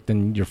doesn't work,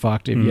 then you're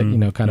fucked. If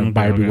you kind of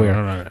buyer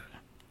beware.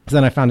 So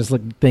then I found this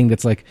thing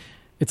that's like,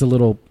 it's a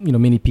little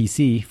mini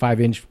PC,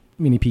 5-inch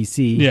mini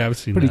PC. Yeah, I've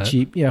seen pretty that.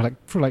 cheap. Yeah, like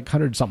for like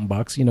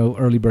 $100-something,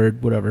 early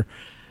bird, whatever.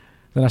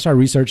 Then I started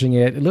researching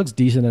it. It looks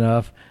decent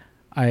enough.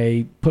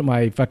 I put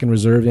my fucking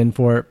reserve in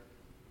for it.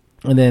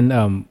 And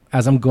then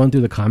as I'm going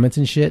through the comments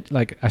and shit,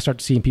 like I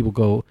start seeing people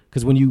go,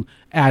 because when you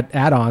add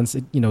add-ons,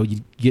 you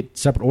get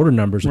separate order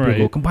numbers. And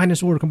people go, combine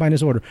this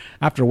order.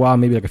 After a while,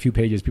 maybe like a few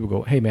pages, people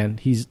go, hey man,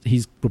 he's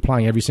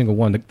replying every single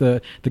one.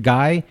 The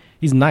guy,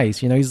 he's nice,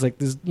 he's like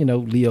this,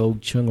 Leo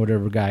Chung or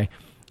whatever guy.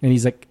 And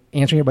he's like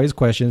answering everybody's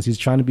questions. He's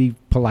trying to be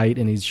polite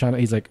and he's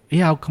like,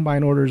 yeah, I'll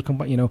combine orders,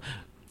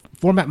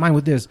 format mine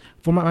with this,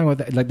 format mine with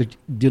that. Like they're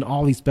doing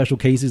all these special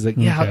cases. Like,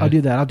 yeah, I'll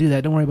do that.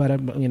 Don't worry about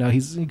it.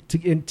 He's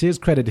to his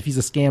credit, if he's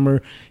a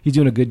scammer, he's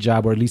doing a good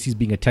job, or at least he's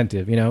being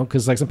attentive.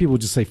 Because like some people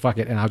just say fuck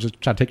it, and I'll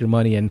just try to take your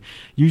money. And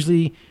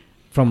usually,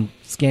 from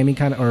scamming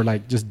kind of or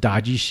like just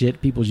dodgy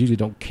shit, people usually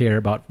don't care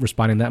about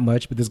responding that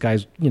much. But this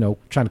guy's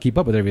trying to keep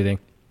up with everything.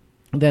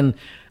 And then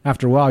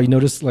after a while, you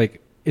notice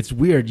like it's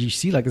weird. You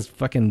see like this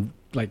fucking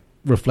like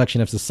reflection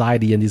of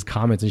society in these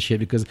comments and shit,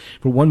 because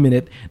for 1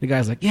 minute the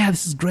guy's like, yeah,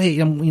 this is great,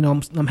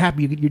 I'm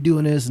happy you're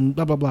doing this and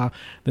blah blah blah.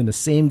 Then the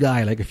same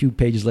guy like a few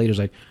pages later is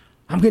like,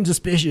 I'm getting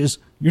suspicious,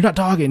 you're not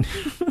talking.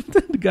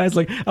 The guy's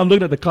like, I'm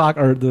looking at the clock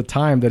or the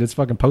time that it's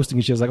fucking posting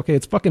and shit. It's like, okay,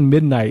 it's fucking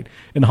midnight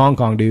in Hong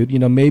Kong, dude,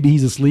 maybe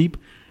he's asleep.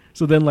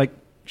 So then like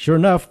sure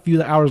enough, a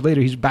few hours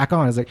later he's back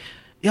on. It's like,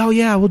 oh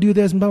yeah, we'll do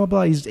this and blah blah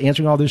blah. He's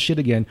answering all this shit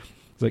again.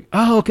 It's like,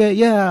 oh, okay,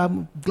 yeah,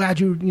 I'm glad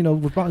you're,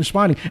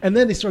 responding. And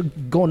then they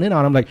start going in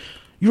on him like,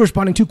 you're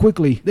responding too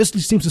quickly. This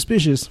seems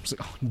suspicious. It's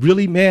like, oh,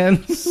 really,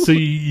 man? So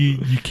you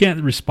can't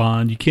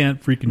respond. You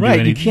can't freaking do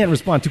anything. You can't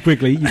respond too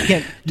quickly. You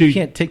can't. Dude, you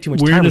can't take too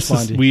much time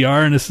responding. We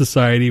are in a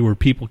society where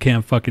people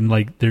can't fucking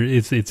like.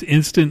 It's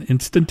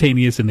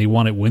instantaneous, and they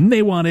want it when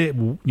they want it.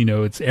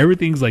 It's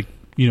everything's like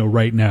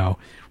right now.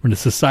 We're in a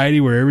society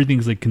where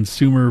everything's like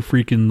consumer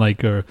freaking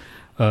like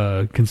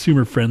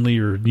consumer friendly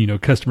or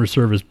customer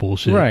service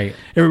bullshit. Right.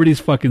 Everybody's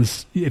fucking.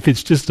 If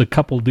it's just a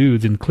couple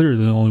dudes and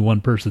clearly only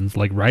one person's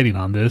like writing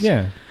on this.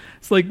 Yeah.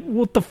 It's like,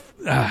 what the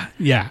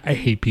yeah, I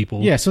hate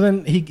people. Yeah, so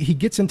then he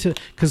gets into,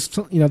 because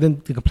then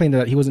they complained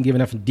that he wasn't giving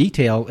enough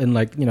detail in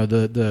like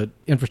the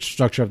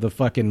infrastructure of the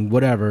fucking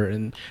whatever,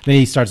 and then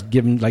he starts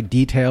giving like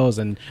details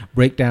and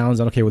breakdowns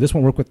on, okay, well, this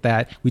won't work with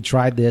that, we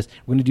tried this,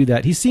 we're gonna do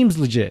that. He seems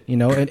legit,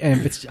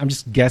 and it's, I'm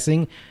just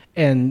guessing,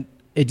 and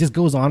it just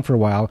goes on for a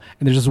while,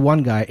 and there's this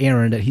one guy,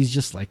 Aaron, that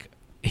he's like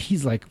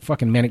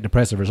fucking manic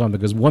depressive or something,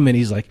 because one minute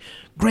he's like,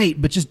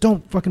 great, but just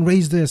don't fucking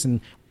raise this,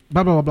 and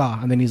blah, blah, blah, blah.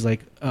 And then he's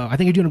like, I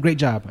think you're doing a great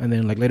job. And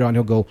then like later on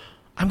he'll go,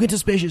 I'm getting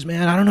suspicious,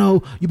 man. I don't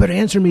know. You better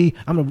answer me.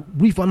 I'm going to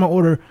refund my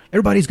order.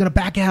 Everybody's going to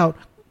back out.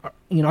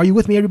 Are you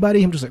with me,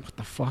 everybody? I'm just like, what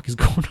the fuck is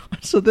going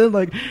on? So then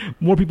like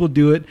more people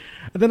do it.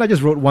 And then I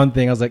just wrote one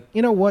thing. I was like,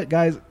 you know what,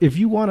 guys? If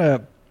you want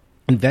to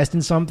invest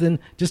in something,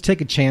 just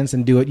take a chance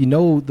and do it.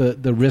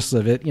 The risks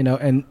of it,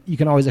 and you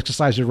can always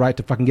exercise your right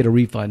to fucking get a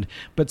refund.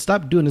 But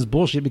stop doing this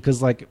bullshit,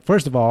 because like,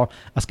 first of all,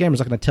 a scammer's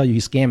not going to tell you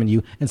he's scamming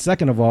you, and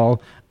second of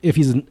all, if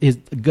he's a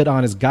good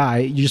honest guy,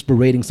 you're just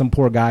berating some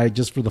poor guy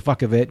just for the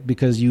fuck of it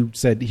because you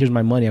said, here's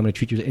my money, I'm going to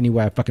treat you any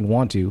way I fucking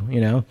want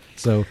to,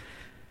 so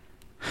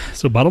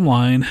bottom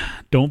line,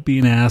 don't be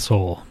an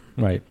asshole.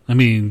 Right. I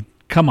mean,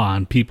 come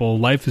on, people.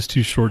 Life is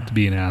too short to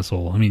be an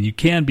asshole. I mean, you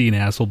can be an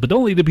asshole, but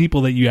only to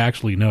people that you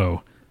actually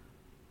know.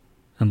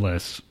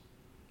 Unless,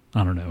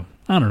 I don't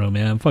know,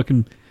 man.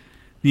 Fucking,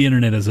 the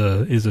internet is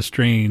a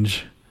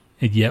strange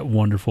and yet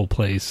wonderful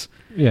place.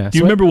 Yeah. Do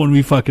you remember when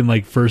we fucking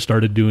like first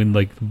started doing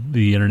like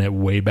the internet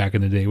way back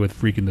in the day with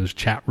freaking those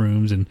chat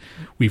rooms, and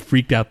we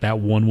freaked out that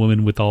one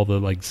woman with all the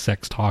like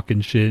sex talk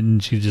and shit,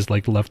 and she just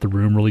like left the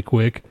room really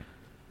quick?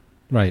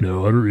 Right.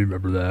 No, I don't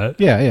remember that.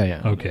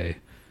 Yeah. Okay.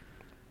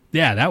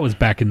 Yeah, that was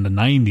back in the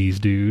 90s,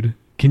 dude.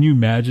 Can you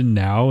imagine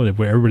now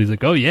where everybody's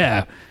like, oh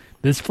yeah,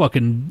 let's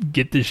fucking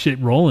get this shit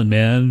rolling,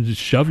 man.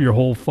 Just shove your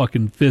whole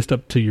fucking fist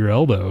up to your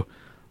elbow.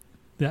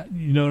 That,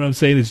 you know what I'm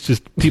saying? It's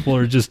just, people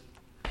are just,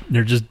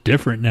 they're just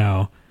different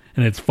now.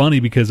 And it's funny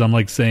because I'm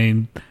like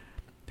saying,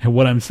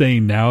 what I'm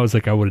saying now is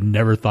like, I would have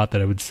never thought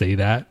that I would say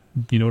that.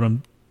 You know what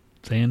I'm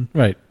saying?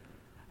 Right.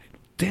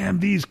 Damn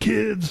these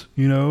kids,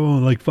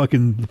 like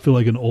fucking feel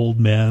like an old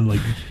man,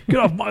 like,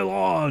 get off my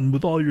lawn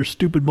with all your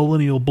stupid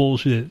millennial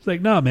bullshit. It's like,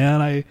 no,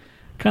 man, I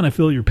kind of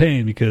feel your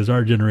pain because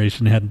our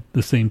generation had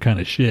the same kind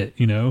of shit,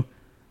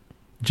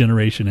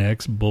 Generation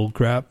X bull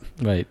crap.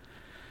 Right.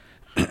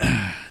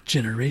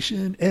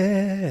 Generation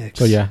X.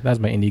 So yeah, that's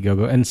my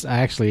Indiegogo. And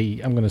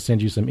I'm going to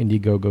send you some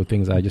Indiegogo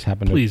things I just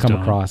happened to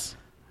come across.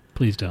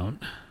 Please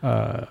don't.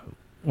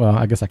 Well,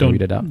 I guess I can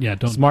read it out. Yeah,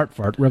 don't. Smart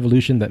fart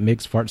revolution that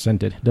makes fart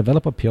scented.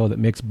 Develop a pill that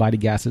makes body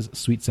gases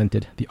sweet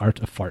scented. The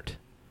art of fart.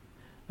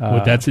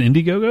 That's an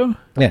Indiegogo?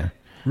 Yeah.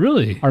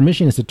 Really? Our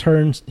mission is to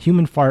turn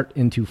human fart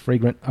into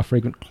a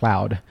fragrant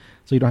cloud.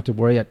 So you don't have to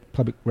worry at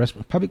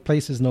public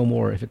places no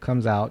more. If it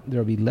comes out,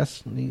 there'll be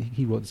less.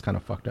 He wrote this kind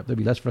of fucked up. There'll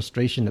be less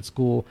frustration at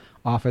school,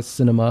 office,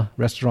 cinema,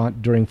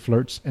 restaurant during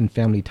flirts and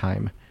family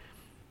time.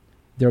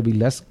 There'll be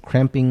less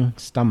cramping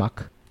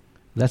stomach,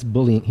 less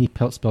bullying. He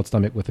spelled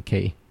stomach with a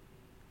K.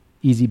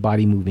 Easy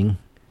body moving,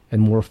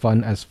 and more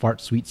fun as fart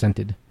sweet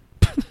scented.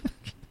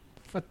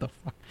 What the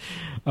fuck?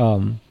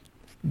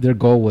 Their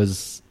goal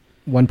was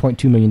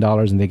 $1.2 million,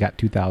 and they got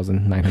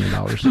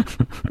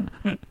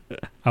 $2,900.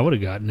 I would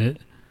have gotten it.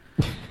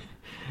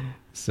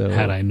 So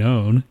had I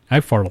known. I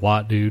fart a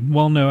lot, dude.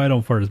 Well, no, I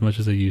don't fart as much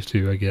as I used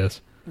to, I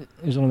guess.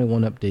 There's only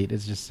one update. It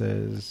just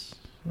says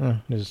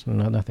there's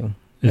nothing.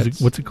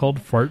 What's it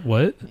called? Fart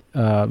what?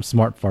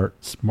 Smart fart.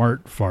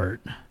 Smart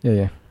fart.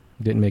 Yeah.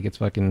 Didn't make its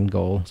fucking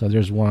goal. So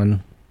there's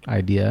one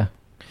idea.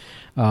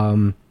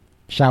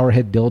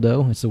 Showerhead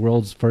dildo. It's the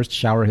world's first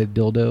showerhead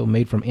dildo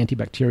made from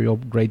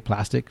antibacterial grade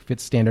plastic.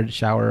 Fits standard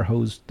shower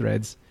hose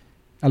threads.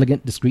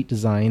 Elegant, discreet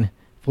design.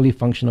 Fully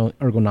functional,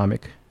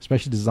 ergonomic.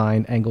 Specially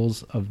designed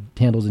angles of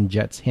handles and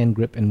jets, hand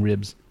grip, and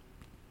ribs.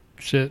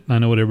 Shit, I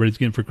know what everybody's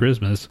getting for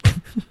Christmas.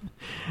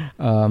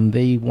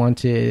 They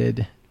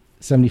wanted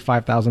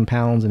 75,000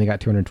 pounds, and they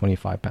got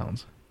 225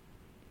 pounds.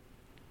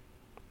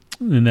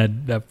 And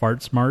that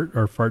smart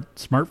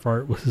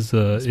fart was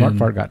smart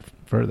fart got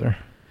further.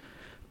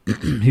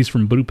 He's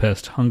from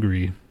Budapest,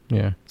 Hungary.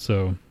 Yeah.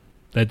 So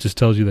that just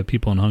tells you that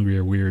people in Hungary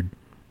are weird.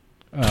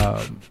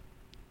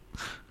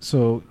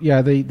 So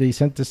yeah, they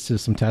sent this to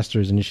some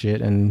testers and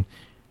shit, and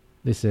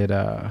they said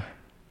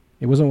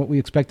it wasn't what we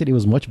expected. It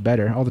was much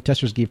better. All the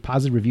testers gave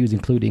positive reviews,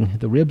 including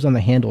the ribs on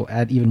the handle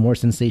add even more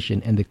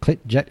sensation, and the clit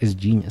jet is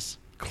genius.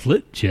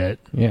 Clit jet?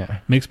 Yeah.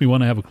 Makes me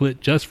want to have a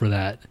clit just for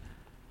that.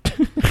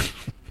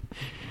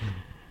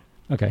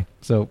 Okay,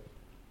 so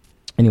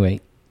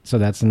anyway, so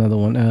that's another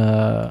one.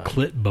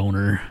 Clit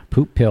boner.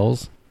 Poop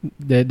pills.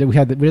 We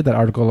read that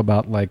article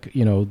about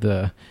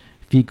the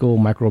fecal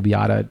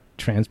microbiota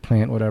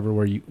transplant, whatever,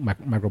 where you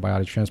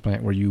microbiota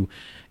transplant where you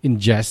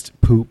ingest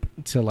poop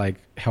to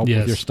help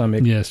with your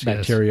stomach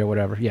bacteria,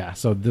 whatever. Yeah.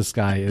 So this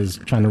guy is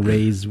trying to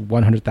raise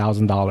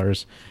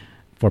 $100,000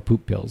 for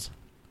poop pills.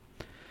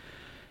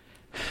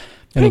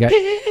 And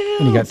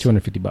you got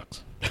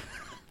 $250.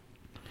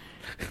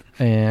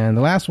 And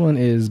the last one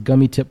is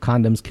gummy tip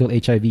condoms kill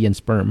HIV and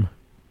sperm.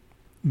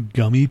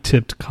 Gummy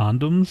tipped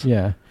condoms?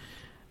 Yeah.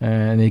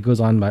 And it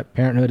goes on by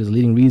parenthood is a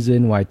leading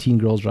reason why teen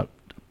girls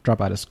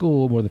drop out of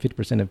school. More than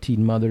 50% of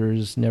teen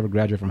mothers never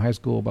graduate from high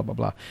school, blah, blah,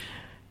 blah.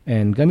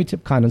 And gummy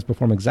tip condoms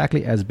perform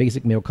exactly as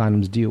basic male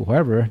condoms do.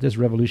 However, this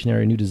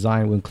revolutionary new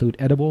design will include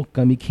edible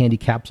gummy candy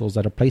capsules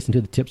that are placed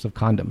into the tips of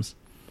condoms.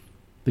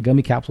 The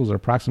gummy capsules are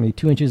approximately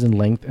 2 inches in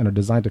length and are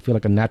designed to feel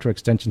like a natural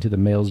extension to the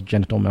male's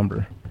genital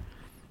member.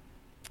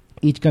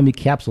 Each gummy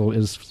capsule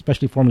is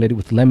specially formulated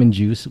with lemon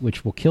juice,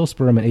 which will kill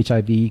sperm and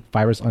HIV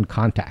virus on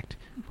contact.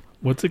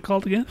 What's it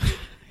called again?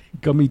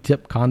 Gummy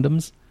tip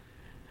condoms.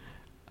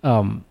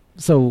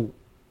 So,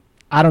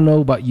 I don't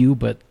know about you,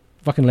 but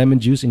fucking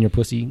lemon juice in your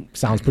pussy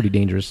sounds pretty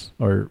dangerous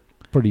or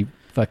pretty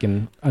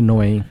fucking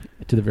annoying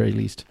to the very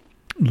least.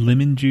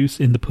 Lemon juice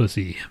in the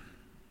pussy.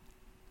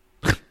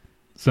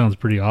 Sounds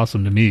pretty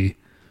awesome to me.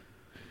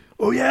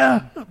 Oh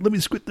yeah, let me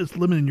squid this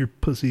lemon in your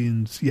pussy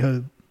and see how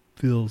it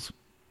feels.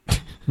 I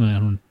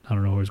don't know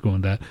where I was going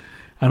with that.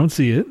 I don't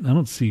see it. I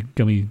don't see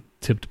gummy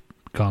tipped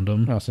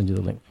condom. I'll send you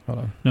the link. Hold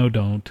on. No,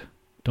 don't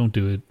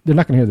do it. They're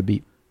not going to hear the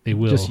beep. They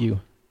will. Just you.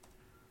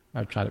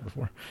 I've tried it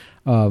before.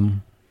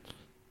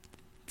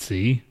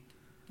 See?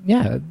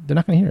 Yeah, they're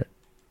not going to hear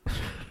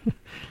it.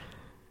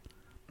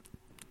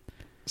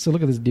 So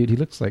look at this dude. He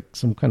looks like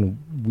some kind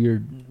of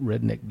weird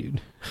redneck dude.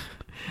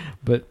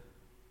 But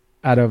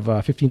out of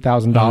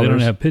 $15,000... Oh, they don't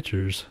have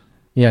pictures.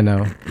 Yeah,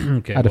 no.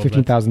 Okay. Out of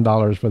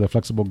 $15,000 for the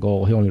flexible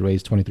goal, he only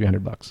raised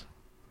 $2,300.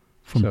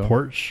 From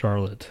Port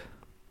Charlotte.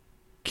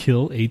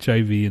 Kill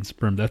HIV and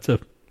sperm. That's a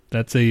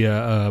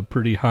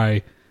pretty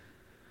high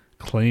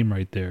claim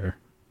right there.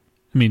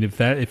 I mean,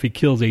 if it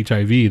kills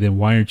HIV, then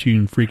why aren't you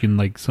in freaking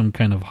like some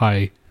kind of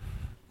high,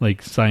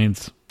 like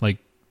science, like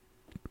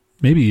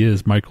maybe he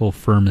is Michael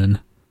Furman.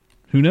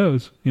 Who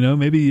knows? You know,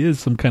 maybe he is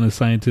some kind of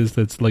scientist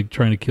that's like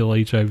trying to kill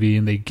HIV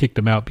and they kicked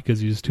him out because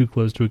he was too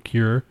close to a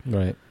cure.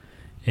 Right.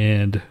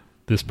 And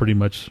this pretty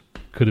much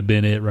could have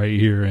been it right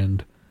here,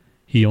 and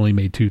he only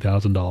made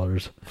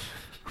 $2,000.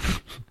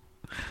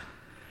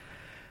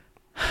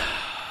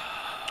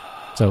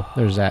 So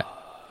there's that.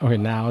 Okay,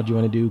 now do you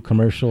want to do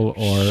commercial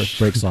or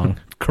break song?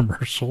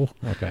 Commercial.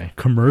 Okay.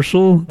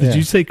 Commercial? Did Yeah.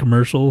 you say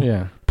commercial?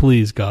 Yeah.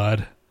 Please,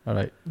 God. All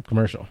right,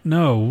 commercial.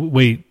 No,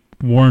 wait.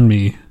 Warn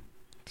me.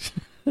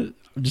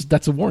 Just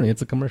that's a warning.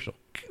 It's a commercial.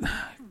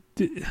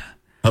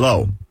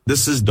 Hello,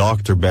 this is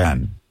Dr.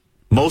 Ben.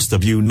 Most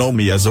of you know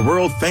me as a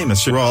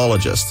world-famous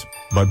urologist,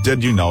 but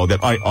did you know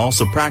that I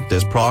also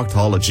practice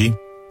proctology?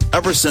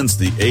 Ever since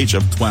the age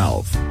of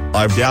 12,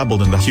 I've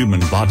dabbled in the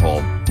human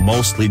butthole,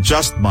 mostly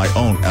just my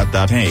own at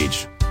that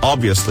age,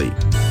 obviously.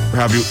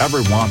 Have you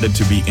ever wanted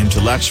to be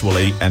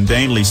intellectually and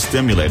anally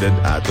stimulated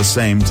at the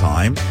same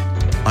time?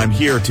 I'm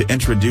here to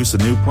introduce a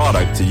new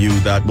product to you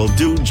that will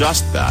do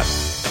just that.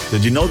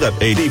 Did you know that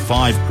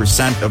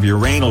 85% of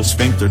your anal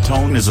sphincter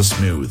tone is a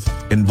smooth,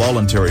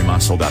 involuntary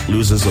muscle that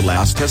loses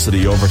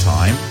elasticity over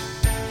time?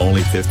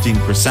 Only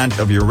 15%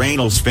 of your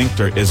anal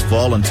sphincter is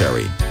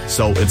voluntary,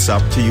 so it's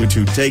up to you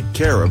to take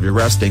care of your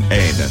resting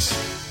anus.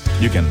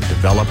 You can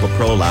develop a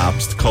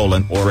prolapsed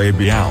colon or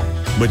ABL,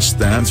 which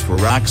stands for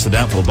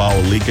accidental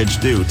bowel leakage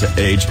due to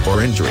age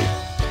or injury.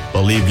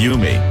 Believe you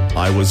me,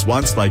 I was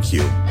once like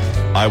you.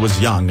 I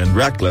was young and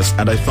reckless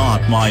and I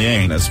thought my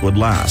anus would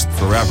last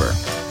forever.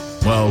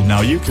 Well, now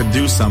you can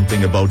do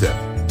something about it.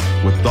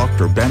 With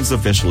Dr. Ben's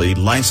officially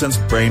licensed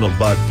brainal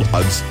butt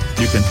plugs,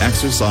 you can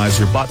exercise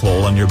your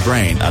butthole and your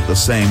brain at the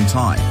same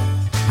time.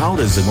 How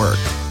does it work?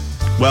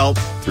 Well,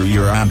 through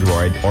your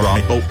Android or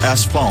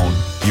iOS phone,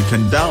 you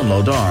can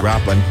download our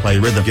app and play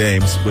rhythm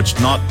games which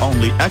not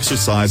only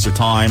exercise your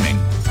timing,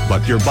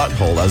 but your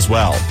butthole as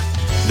well.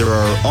 There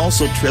are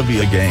also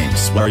trivia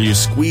games where you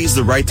squeeze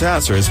the right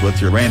answers with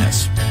your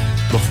anus.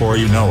 Before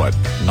you know it,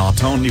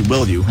 not only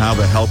will you have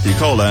a healthy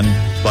colon,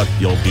 but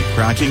you'll be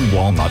cracking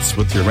walnuts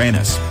with your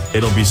anus.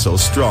 It'll be so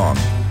strong.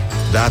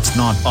 That's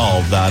not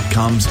all that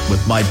comes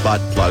with my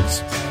butt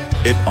plugs.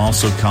 It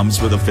also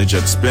comes with a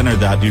fidget spinner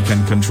that you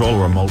can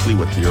control remotely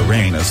with your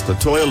anus to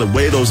toil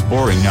away those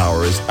boring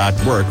hours at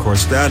work or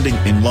standing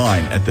in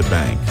line at the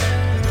bank.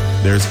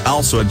 There's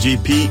also a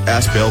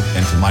GPS built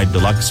into my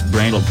deluxe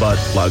brainal butt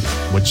plug,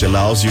 which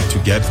allows you to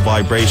get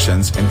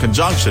vibrations in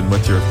conjunction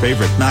with your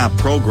favorite map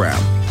program.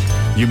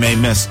 You may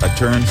miss a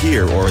turn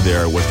here or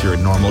there with your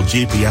normal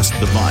GPS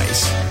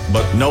device,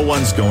 but no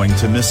one's going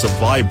to miss a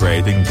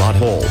vibrating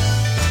butthole.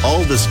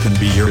 All this can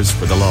be yours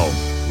for the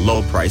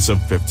low price of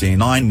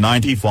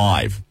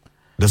 $59.95.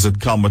 Does it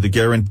come with a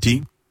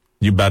guarantee?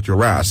 You bet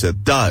your ass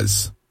it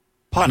does.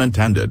 Pun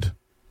intended.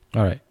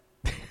 All right.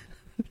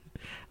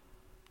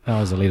 That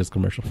was the latest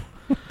commercial.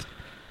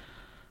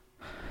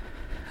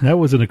 That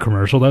wasn't a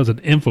commercial. That was an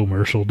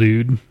infomercial,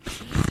 dude.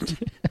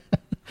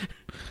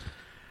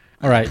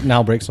 All right,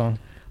 now break song.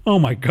 Oh,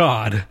 my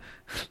God.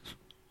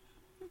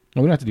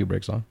 No, we don't have to do a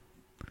break song.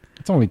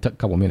 It's only a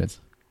couple minutes.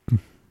 All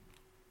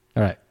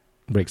right,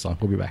 break song.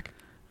 We'll be back.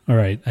 All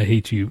right, I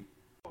hate you.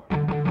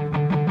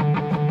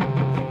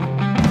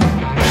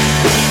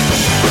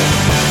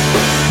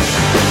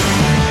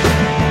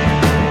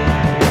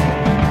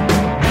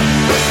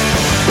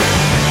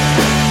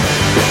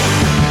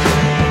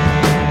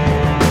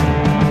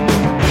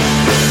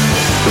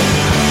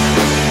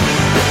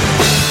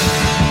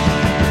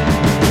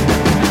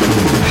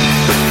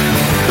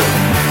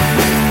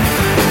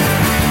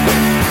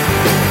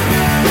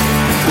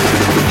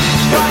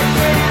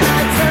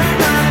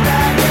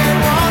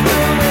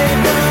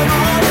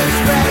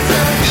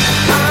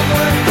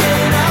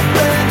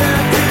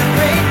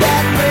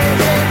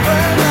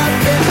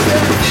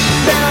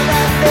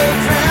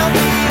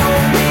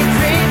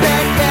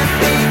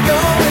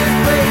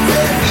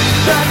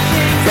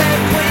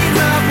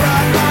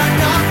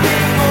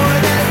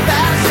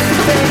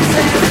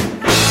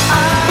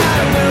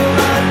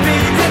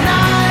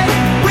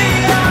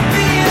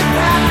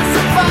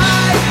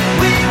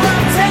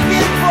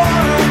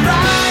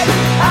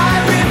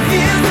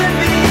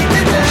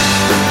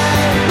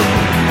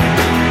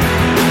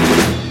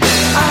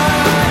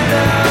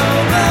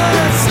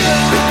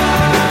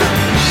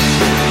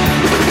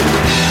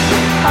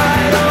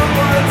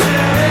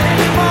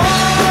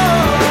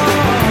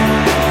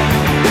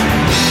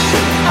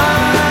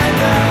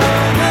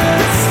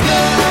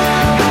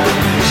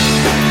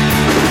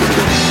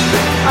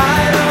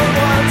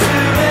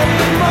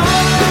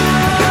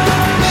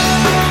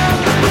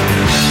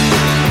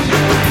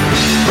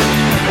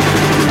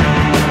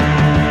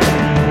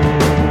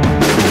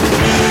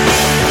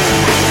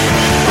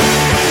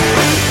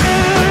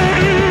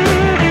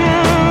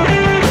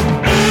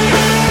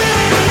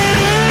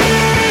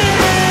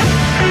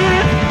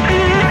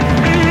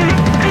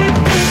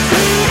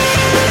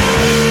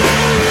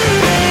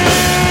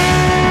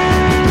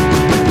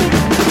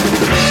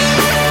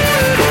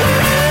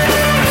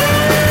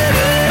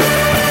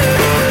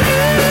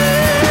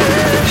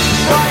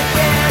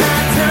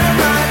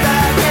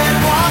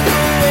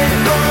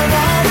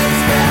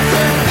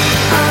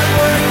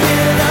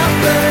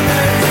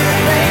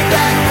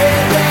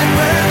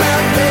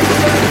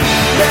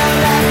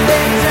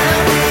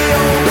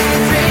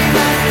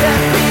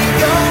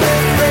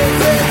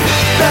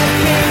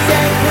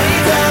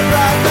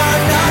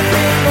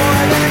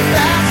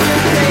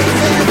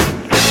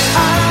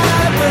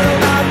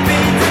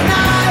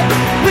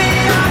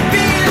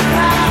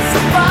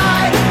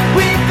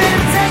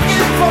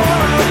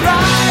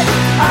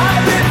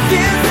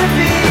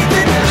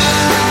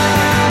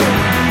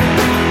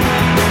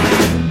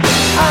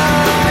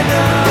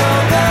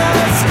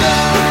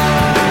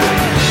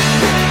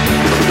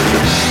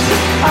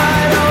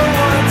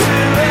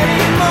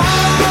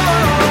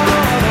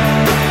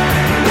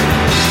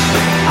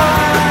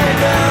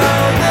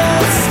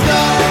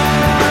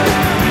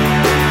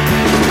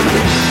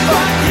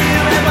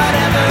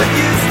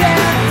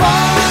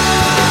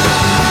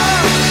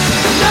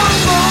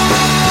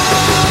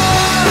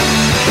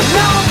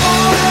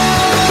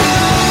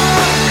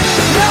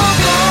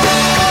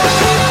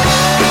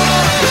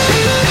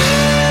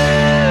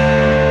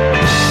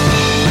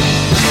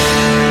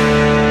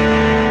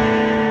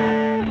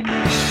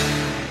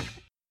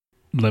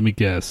 Let me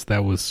guess.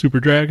 That was Super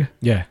Drag?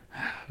 Yeah.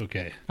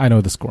 Okay. I know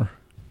the score.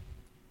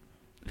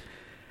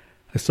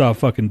 I saw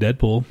fucking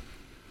Deadpool.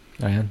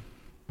 Ryan,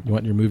 you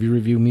want your movie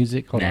review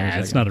music? Hold on a Nah,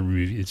 second. it's not a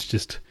review. It's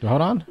just...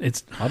 Hold on.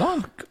 Hold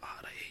on. God,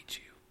 I hate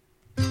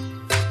you.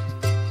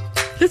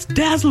 Let's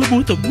dazzle them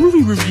with a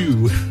movie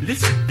review.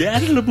 Let's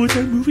dazzle them with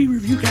our movie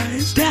review,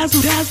 guys.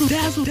 Dazzle, dazzle,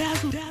 dazzle,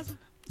 dazzle, dazzle.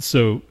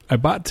 So I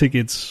bought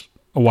tickets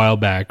a while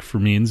back for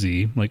me and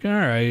Z. I'm like, all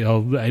right,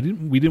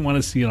 we didn't want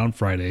to see it on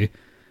Friday.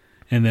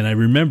 And then I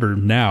remember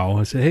now,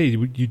 I said, hey,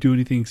 would you do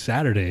anything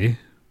Saturday?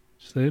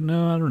 She said,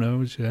 no, I don't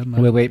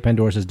know. Wait,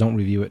 Pandora says don't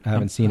review it. I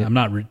haven't seen it. I'm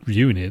not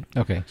reviewing it.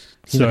 Okay.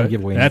 So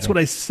that's what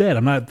I said.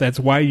 I'm not. That's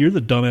why you're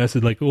the dumbass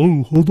that's like,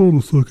 oh, hold on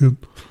a second.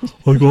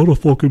 I gotta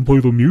fucking play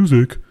the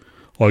music.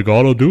 I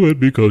gotta do it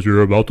because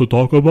you're about to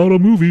talk about a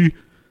movie.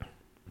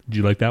 Did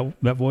you like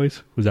that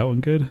voice? Was that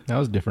one good? That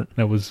was different.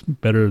 That was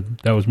better.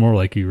 That was more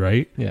like you,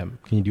 right? Yeah.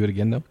 Can you do it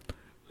again, though?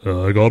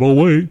 I gotta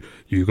wait.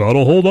 You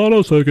gotta hold on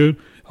a second.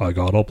 I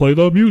gotta play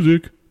the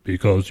music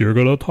because you're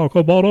gonna talk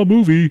about a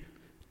movie.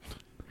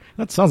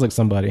 That sounds like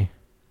somebody.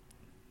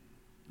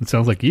 It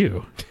sounds like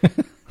you.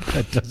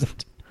 That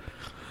doesn't.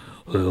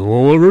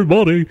 Hello,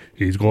 everybody.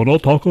 He's gonna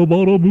talk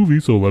about a movie,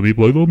 so let me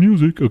play the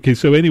music. Okay,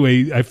 so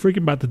anyway, I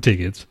freaking bought the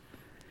tickets.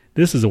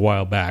 This is a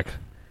while back,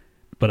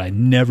 but I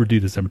never do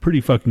this. I'm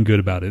pretty fucking good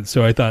about it.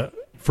 So I thought,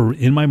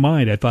 in my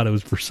mind, I thought it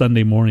was for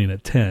Sunday morning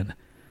at 10.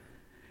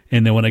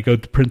 And then when I go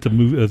to print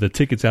the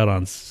tickets out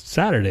on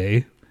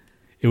Saturday,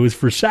 it was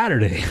for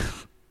Saturday.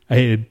 I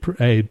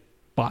had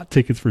bought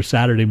tickets for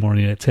Saturday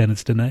morning at 10.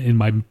 It's in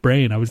my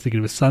brain. I was thinking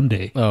it was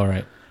Sunday. Oh,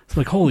 right. It's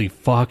like, holy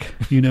fuck,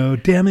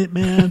 damn it,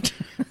 man.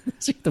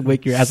 So you have to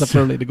wake your ass up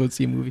early to go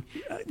see a movie.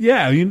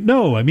 Yeah,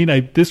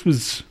 this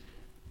was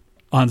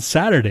on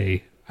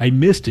Saturday. I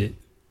missed it.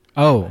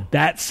 Oh.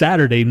 That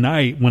Saturday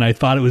night when I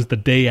thought it was the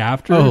day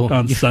after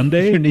on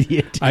Sunday. You're an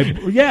idiot.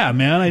 Yeah,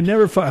 man,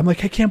 I'm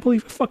like, I can't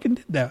believe I fucking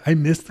did that. I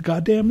missed the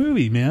goddamn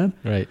movie, man.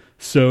 Right.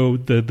 So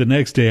the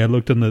next day I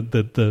looked on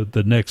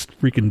the next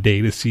freaking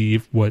day to see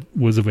what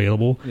was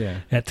available. Yeah.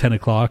 At 10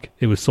 o'clock,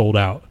 it was sold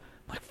out.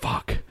 I'm like,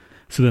 fuck.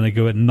 So then I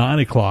go at 9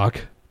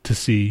 o'clock to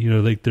see,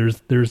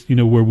 there's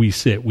where we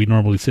sit. We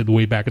normally sit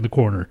way back in the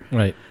corner.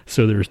 Right.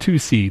 So there's 2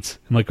 seats.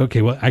 I'm like,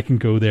 okay, well, I can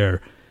go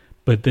there.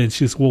 But then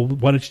she's, well,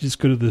 why don't you just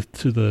go to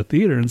the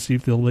theater and see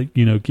if they'll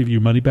give you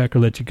your money back or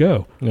let you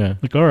go? Yeah.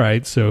 Like, all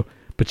right. So,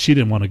 but she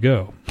didn't want to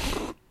go.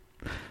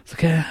 It's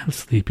like, I'm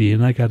sleepy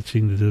and I got to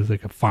do this.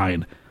 Like,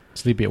 fine.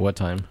 Sleepy at what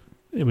time?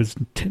 It was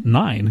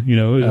 9.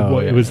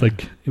 It was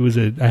like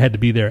I had to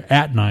be there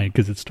at 9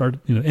 because it started.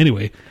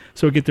 Anyway.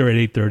 So I get there at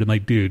 8:30. I'm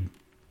like, dude,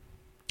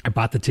 I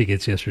bought the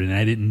tickets yesterday and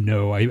I didn't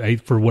know. I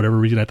for whatever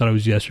reason I thought it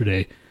was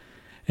yesterday.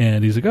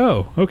 And he's like,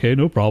 oh, okay,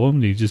 no problem.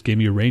 And he just gave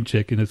me a rain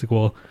check and it's like,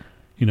 well,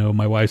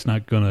 my wife's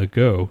not gonna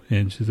go.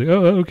 And she's like,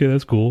 oh, okay,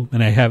 that's cool.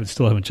 And I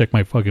still haven't checked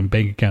my fucking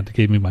bank account to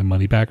give me my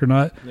money back or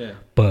not. Yeah.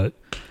 But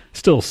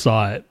still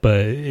saw it.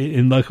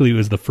 And luckily it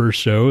was the first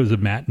show. It was a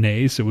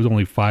matinee, so it was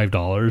only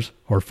 $5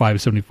 or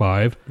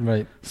 $5.75.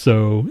 Right.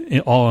 So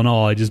all in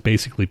all, I just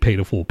basically paid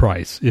a full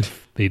price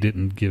if they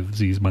didn't give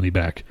Z's money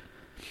back.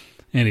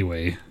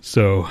 Anyway,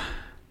 so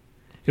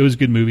it was a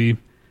good movie.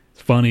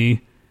 It's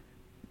funny,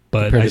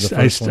 but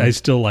I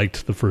still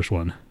liked the first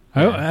one.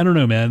 I don't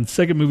know, man.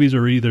 Second movies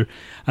are either,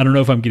 I don't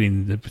know if I'm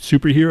getting the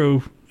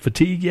superhero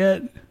fatigue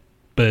yet,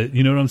 but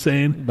you know what I'm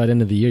saying? By the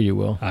end of the year, you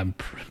will. I'm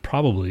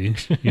probably,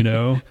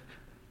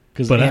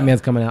 Because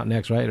Ant-Man's coming out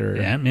next, right? Or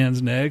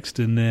Ant-Man's next,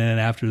 and then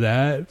after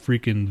that,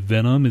 freaking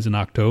Venom is in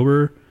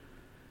October,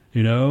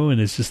 and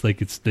it's just like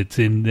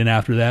then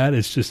after that,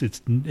 it's just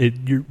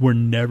we're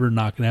never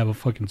not going to have a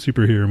fucking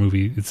superhero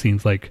movie. It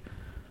seems like,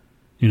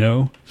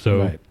 so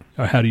right.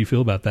 How do you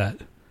feel about that?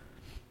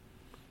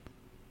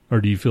 Or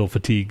do you feel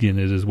fatigued in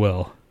it as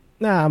well?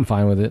 Nah, I'm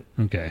fine with it.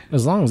 Okay.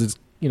 As long as it's,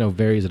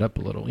 varies it up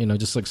a little.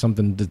 Just like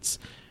something that's...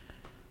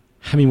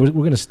 I mean, we're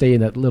going to stay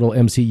in that little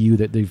MCU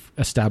that they've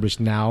established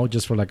now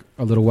just for like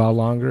a little while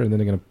longer, and then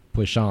they're going to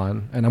push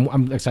on. And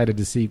I'm excited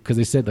to see, because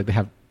they said like they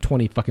have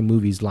 20 fucking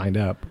movies lined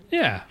up.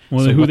 Yeah.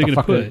 Well, so who are they going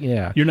to put?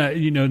 Yeah. You're not,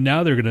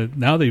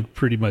 now they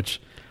pretty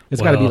much...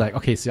 It's got to be like,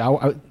 okay, see,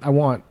 I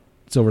want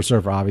Silver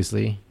Surfer,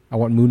 obviously. I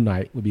want Moon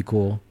Knight would be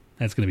cool.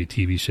 That's going to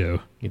be a TV show.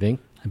 You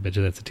think? I bet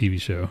you that's a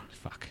TV show.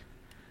 Fuck.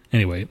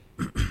 Anyway.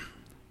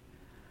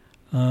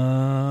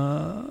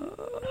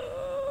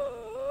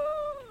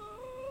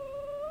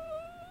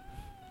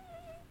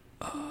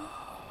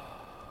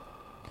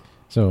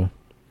 So.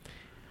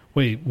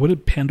 Wait, what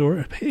did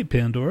Pandora... Hey,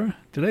 Pandora.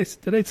 Did I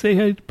say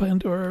hi to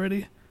Pandora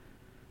already?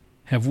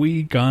 Have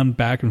we gone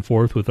back and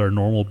forth with our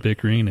normal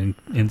bickering and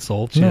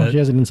insults yet? No, she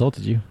hasn't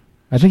insulted you.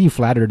 I think you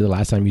flattered her the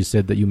last time you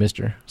said that you missed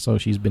her, so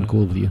she's been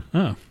cool with you.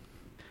 Oh.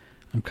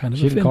 I'm kind of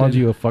She offended. called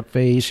you a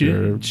fuckface?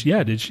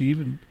 Did she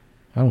even...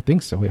 I don't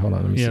think so. Wait, hold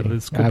on. Let me see. Yeah,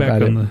 let's go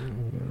back on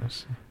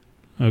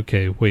the...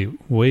 Okay,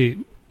 wait.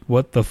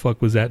 What the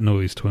fuck was that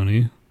noise,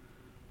 Tony?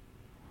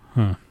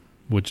 Huh.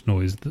 Which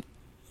noise?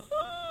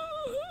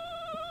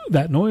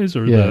 that noise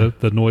or Yeah.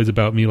 the noise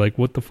about me like,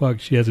 what the fuck?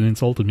 She hasn't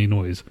insulted me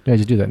noise. Yeah,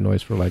 just do that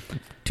noise for like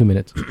 2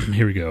 minutes.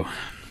 Here we go.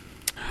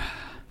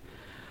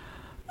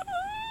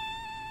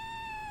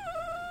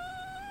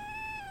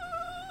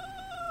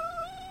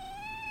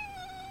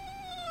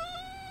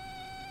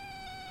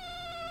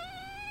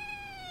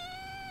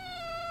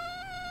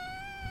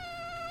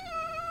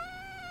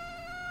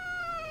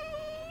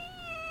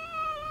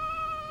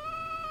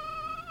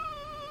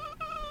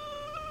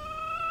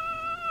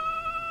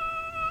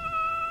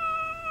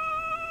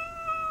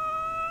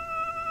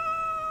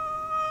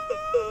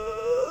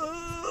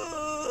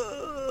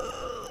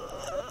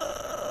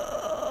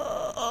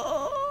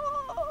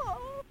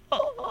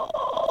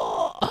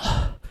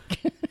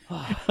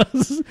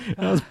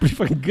 That was pretty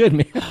fucking good,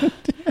 man.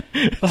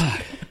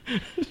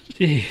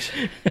 Jeez.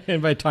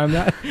 Anybody time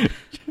that?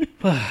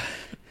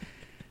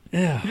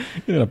 Yeah.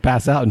 You're gonna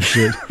pass out and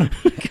shit.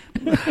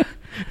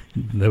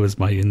 That was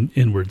my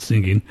inward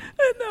singing.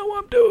 And now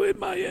I'm doing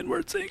my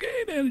inward singing.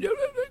 And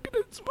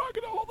it's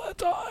rocking all the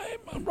time.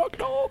 I'm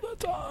rocking all the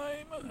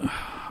time.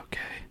 Okay.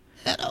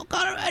 Hello,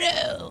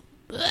 Colorado.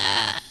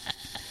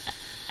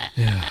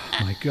 Yeah,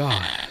 my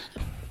God.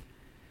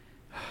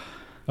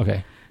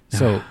 Okay.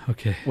 So,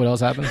 Okay. what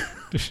else happened?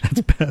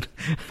 That's bad.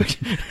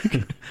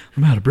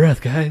 I'm out of breath,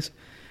 guys.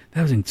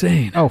 That was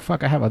insane. Oh,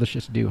 fuck. I have other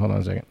shit to do. Hold on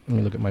a second. Let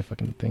me look at my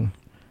fucking thing.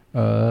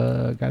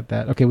 Got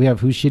that. Okay, we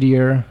have Who's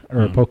Shittier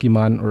or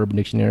Pokemon Urban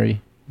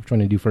Dictionary. Which one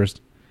to do first?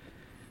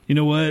 You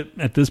know what?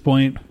 At this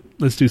point,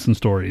 let's do some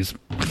stories.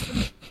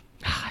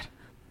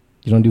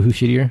 You don't do Who's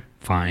Shittier?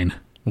 Fine.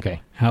 Okay.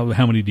 How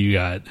many do you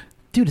got?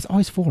 Dude, it's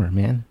always 4,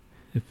 man.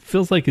 It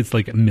feels like it's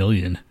like 1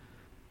 million.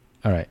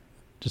 All right.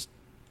 Just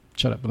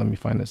shut up and let me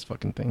find this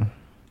fucking thing.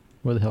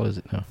 Where the hell is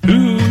it now?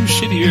 Who's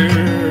shittier?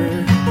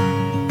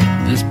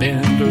 This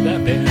band or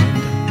that band?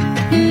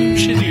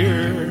 Who's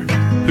shittier?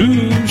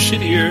 Who's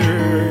shittier?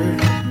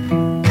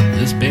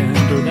 This band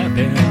or that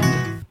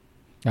band?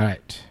 All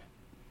right.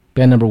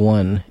 Band number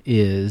 1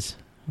 is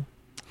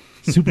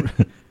Super...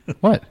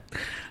 What?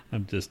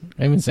 I'm just...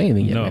 I haven't said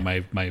anything yet. No,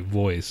 man. my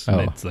voice. Oh.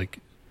 And it's like...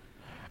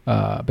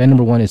 Band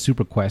number 1 is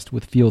Super Quest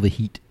with Feel the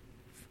Heat.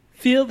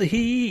 Feel the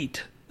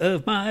heat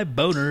of my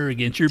boner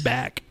against your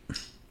back.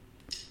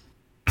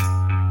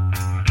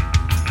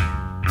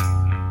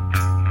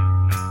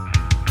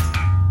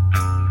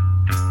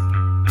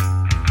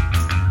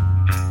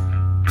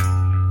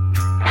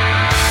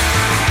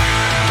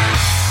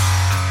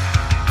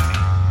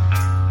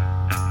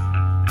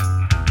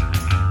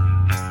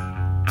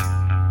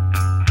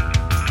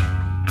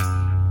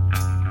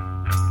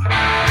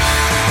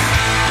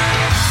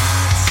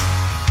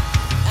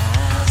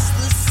 As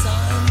the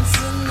sun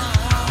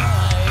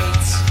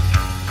tonight,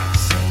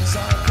 things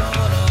are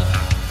gonna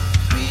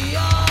be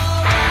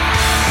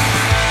alright.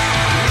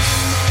 When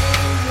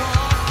they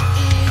walk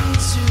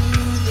into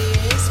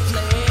this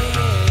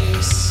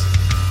place,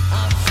 I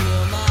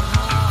feel my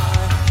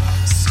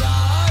heart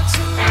start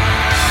to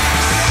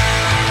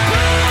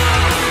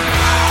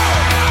race.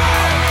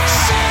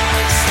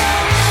 Shake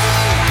slowly,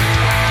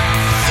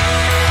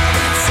 feel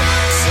the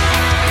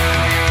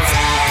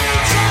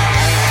tension,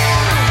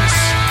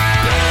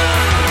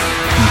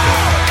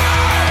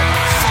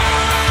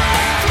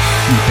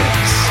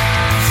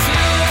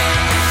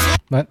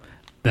 What?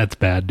 That's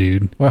bad,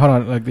 dude. Wait, hold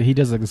on. Like he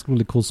does like this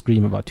really cool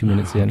scream about 2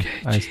 minutes in. Okay,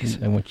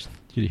 jeez. I want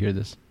you to hear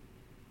this.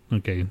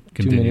 Okay, 2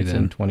 continue minutes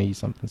then. and 20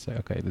 something. Say,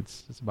 okay,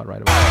 that's about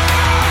right.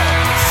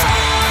 About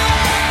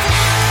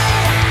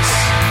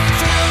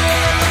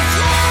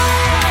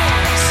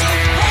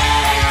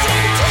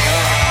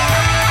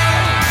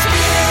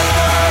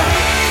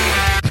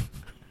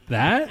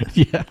That?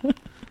 yeah.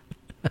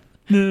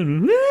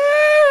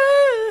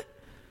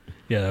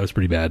 Yeah, that was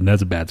pretty bad.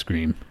 That's a bad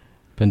scream.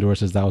 Pandora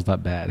says that was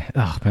not bad.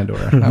 Oh,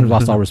 Pandora, I've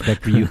lost all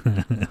respect for you.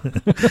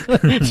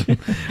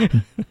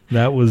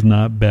 That was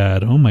not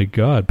bad. Oh my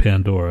God,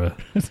 Pandora.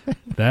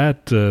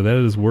 That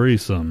is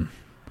worrisome.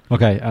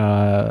 Okay.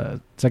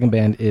 Second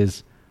band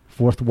is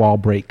Fourth Wall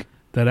Break,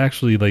 That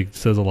actually like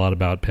says a lot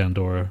about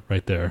Pandora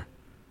right there.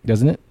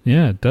 doesn't it?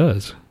 Yeah, it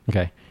does.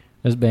 Okay.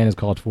 This band is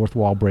called Fourth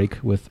Wall Break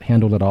with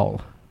Handle It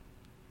All.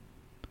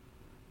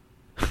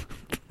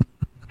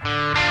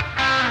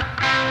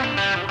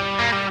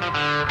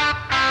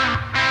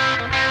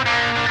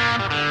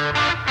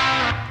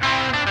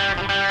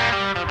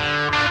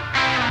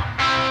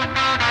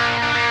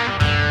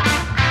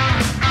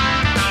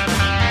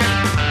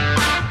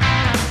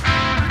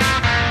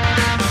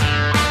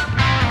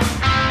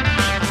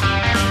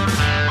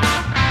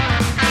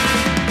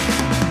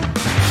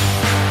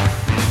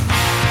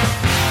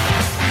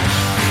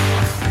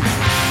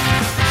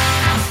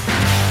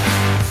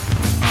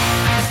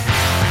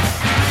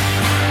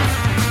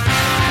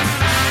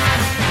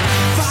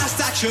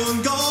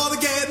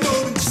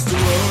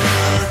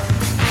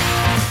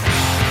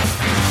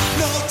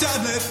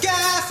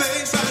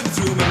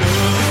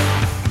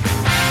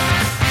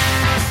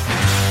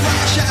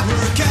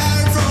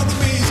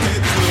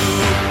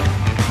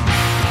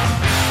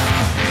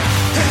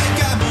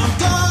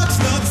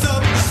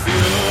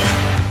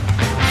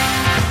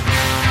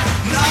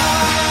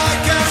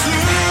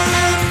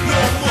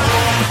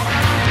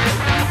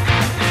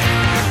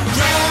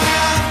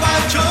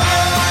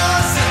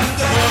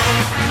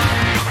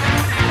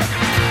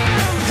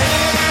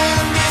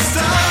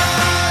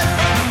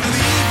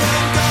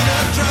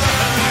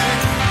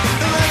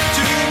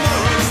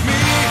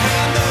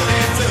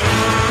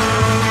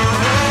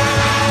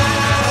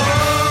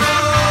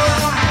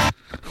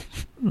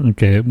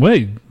 Okay,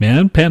 wait,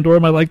 man, Pandora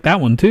might like that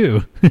one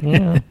too.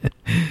 Yeah.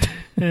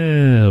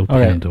 Oh, Okay.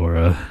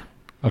 Pandora.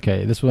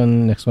 Okay, next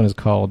one is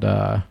called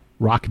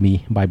Rock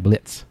Me by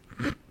Blitz.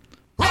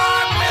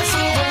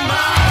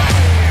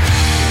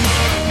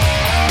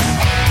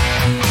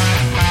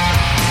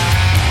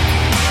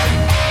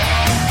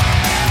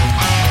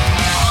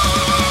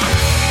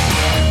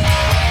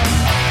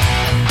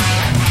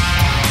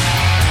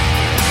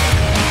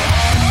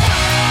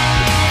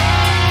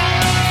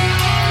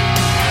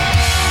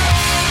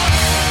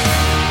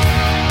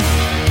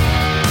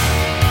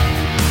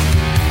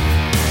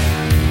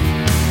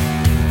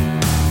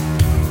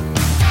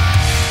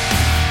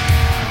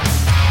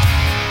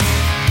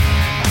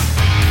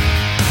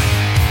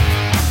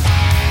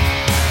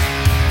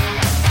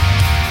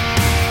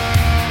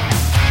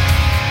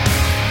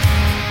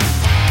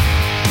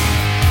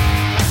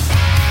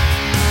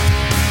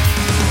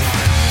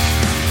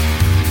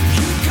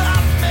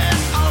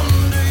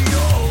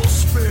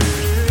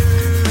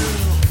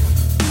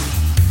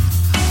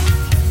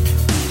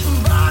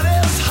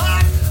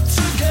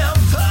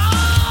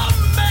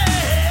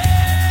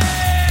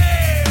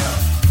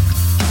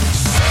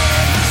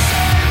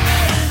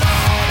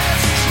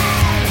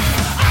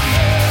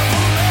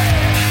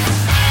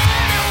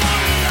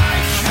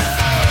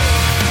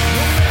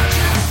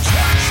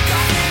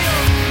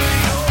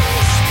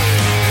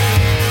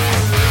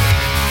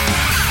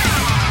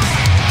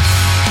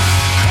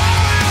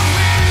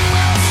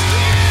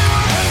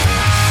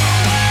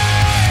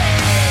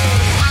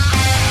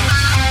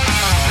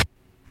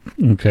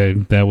 Okay,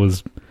 that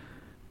was.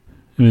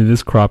 I mean,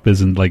 this crop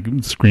isn't like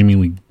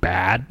screamingly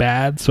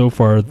bad so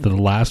far. The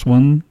last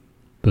one,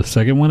 the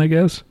second one, I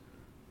guess.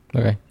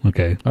 Okay.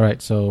 Okay. All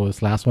right, so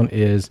this last one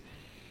is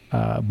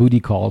Booty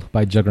Call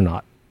by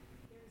Juggernaut.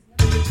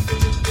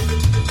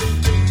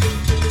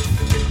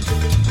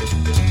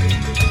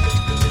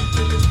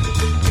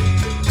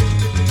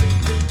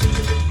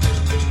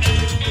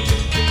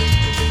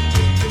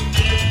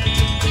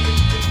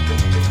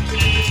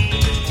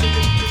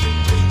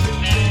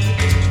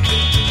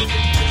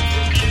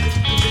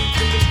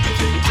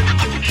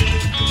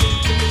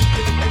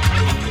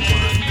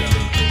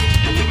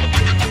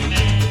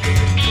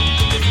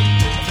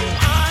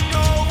 I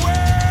know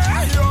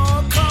where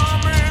you're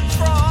coming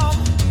from.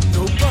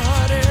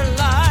 Nobody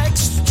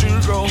likes to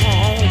go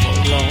home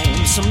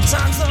alone.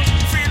 Sometimes the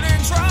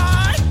feeling's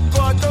right,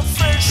 but the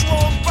fish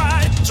won't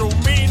bite. Don't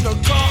mean the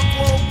cock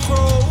won't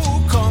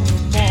crow come the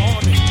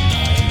morning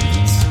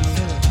light.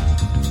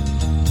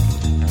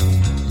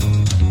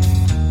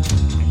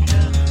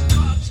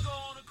 Cock's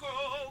gonna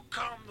crow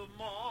come the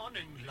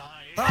morning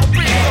light. I'll be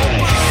your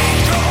booty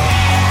call.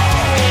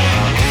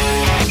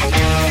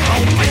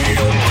 I'll be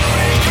your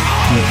booty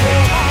call.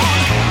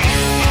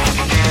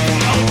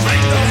 I'll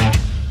bring the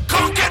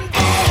cock and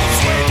balls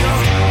when you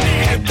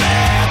need it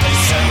bad. They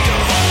say a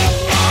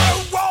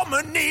whole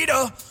woman need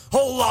a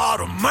whole lot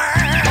of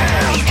man.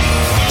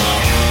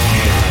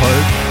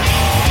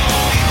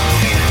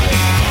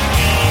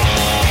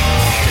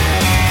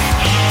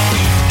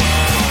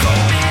 Go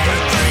be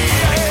at 3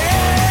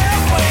 a.m.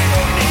 when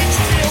your needs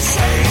feel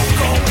safe.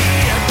 Go be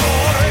at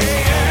 4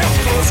 a.m.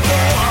 'cause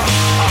girl,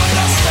 I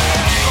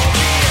understand. Go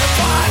be at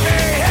 5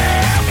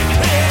 a.m.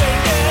 It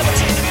ain't never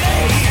too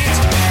late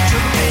to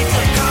make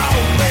the call,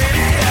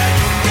 baby, and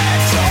you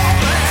get your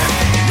man.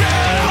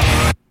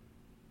 Yeah.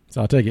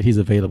 So I'll take it. He's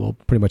available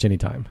pretty much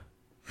anytime.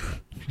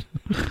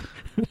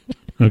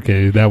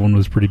 Okay, that one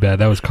was pretty bad.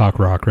 That was cock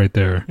rock right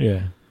there.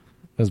 Yeah.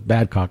 That's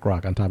bad cock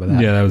rock on top of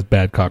that. Yeah, that was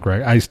bad cock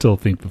rock. I still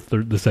think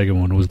the second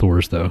one was the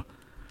worst though.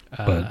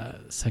 The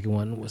second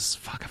one was...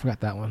 Fuck, I forgot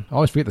that one. I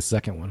always forget the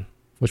second one.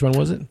 Which one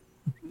was it?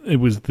 It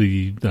was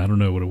I don't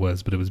know what it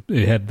was, but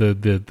it had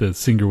the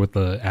singer with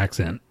the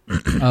accent.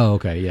 Oh,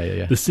 okay.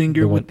 Yeah. The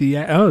singer The one-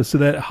 with so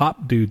that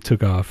hop dude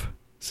took off.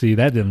 See,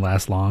 that didn't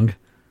last long.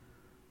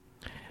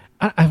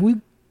 We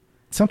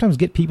sometimes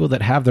get people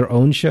that have their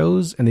own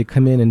shows and they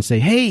come in and say,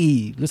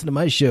 "Hey, listen to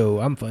my show.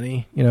 I'm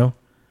funny," you know?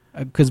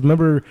 Because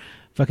remember,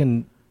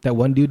 fucking that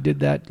one dude did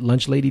that,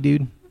 Lunch Lady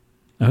dude.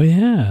 Oh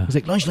yeah. He's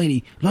like, Lunch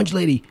Lady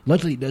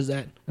does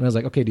that, and I was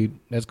like, okay, dude,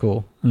 that's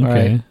cool.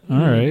 Okay.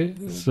 All All right.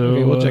 So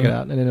okay, we'll check it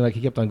out. And then like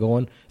he kept on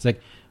going. It's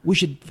like, we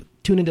should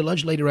tune into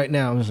Lunch Lady right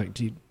now. I was like,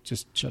 dude,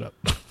 just shut up.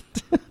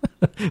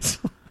 So,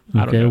 I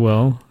don't Okay, know.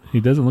 well, he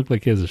doesn't look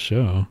like he has a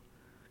show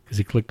because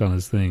he clicked on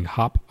his thing,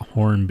 Hop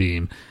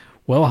Hornbeam.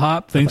 Well,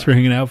 Hop, thanks for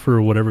hanging out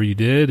for whatever you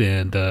did,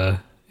 and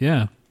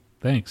yeah,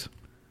 thanks.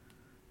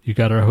 You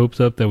got our hopes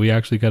up that we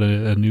actually got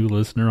a new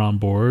listener on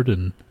board,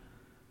 and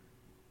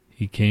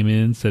he came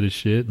in, said his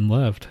shit, and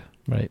left.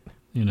 Right.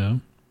 You know,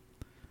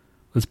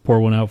 let's pour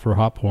one out for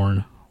Hop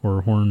Horn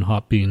or Horn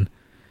Hop Bean,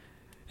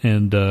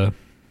 and Oh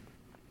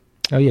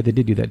yeah, they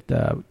did do that.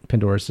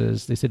 Pandora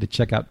says they said to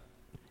check out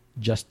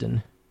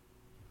Justin.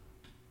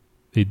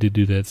 they did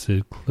do that.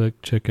 Said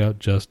check out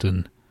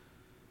Justin.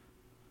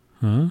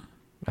 Huh?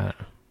 I don't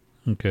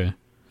know. Okay.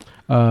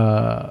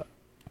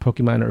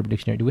 Pokemon Urban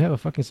Dictionary. Do we have a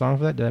fucking song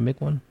for that? Did I make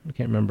one? I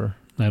can't remember.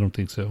 I don't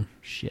think so.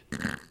 Shit.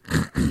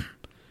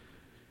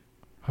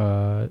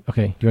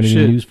 Okay. Do you want to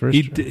do news first?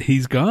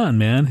 He's gone,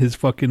 man. His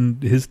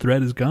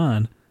thread is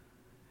gone.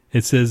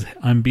 It says,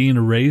 I'm being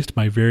erased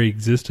my very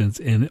existence,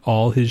 and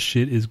all his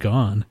shit is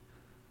gone.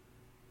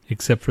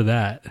 Except for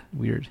that.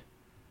 Weird.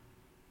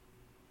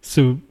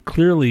 So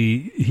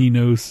clearly he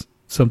knows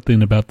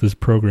something about this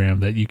program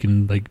that you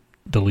can like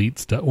delete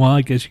stuff. Well,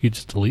 I guess you could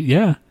just delete.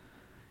 Yeah.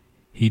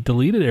 He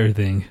deleted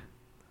everything.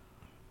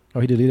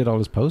 Oh, he deleted all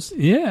his posts?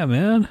 Yeah,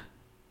 man.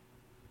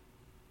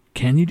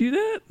 Can you do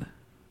that?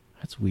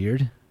 That's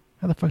weird.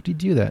 How the fuck do you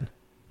do that?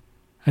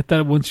 I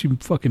thought once you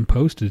fucking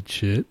posted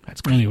shit.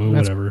 That's creepy. Anyway,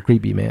 whatever. That's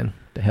creepy, man.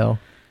 The hell?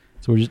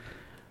 So we're just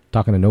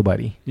talking to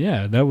nobody.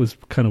 Yeah, that was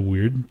kind of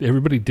weird.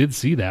 Everybody did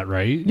see that,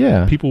 right?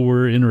 Yeah. People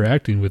were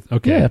interacting with...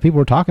 Okay. Yeah, people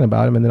were talking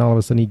about him, and then all of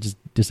a sudden he just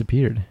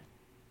disappeared.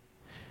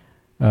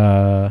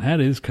 That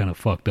is kind of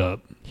fucked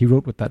up. He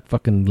wrote with that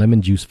fucking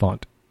lemon juice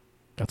font.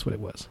 That's what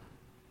it was.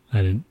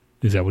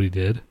 Is that what he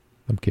did?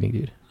 I'm kidding,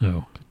 dude.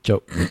 Oh.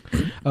 Joke.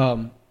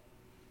 You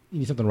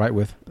need something to write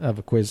with. I have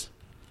a quiz.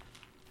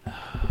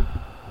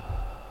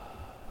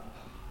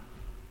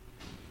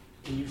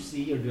 Can you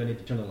see, or do I need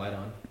to turn the light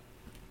on?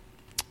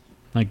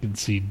 I can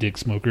see Dick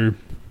Smoker.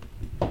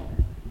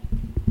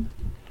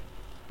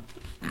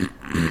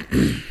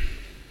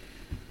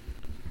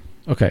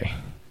 Okay.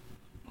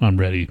 I'm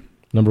ready.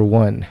 Number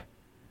 1.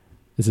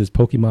 This is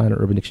Pokemon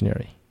or Urban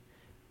Dictionary.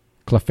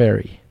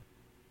 Clefairy.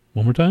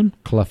 One more time?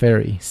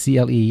 Clefairy.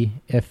 Clefairy.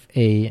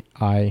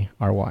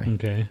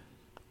 Okay.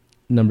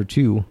 Number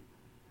 2.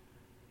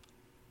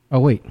 Oh,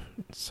 wait.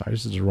 Sorry,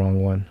 this is the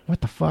wrong one.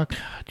 What the fuck?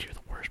 God, you're the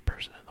worst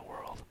person in the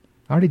world.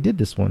 I already did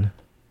this one.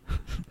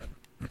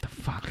 What the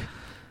fuck?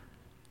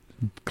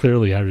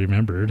 Clearly, I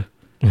remembered.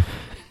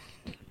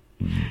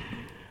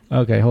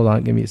 Okay, hold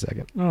on. Give me a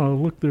second. Oh,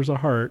 look, there's a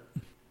heart.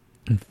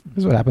 This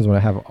is what happens when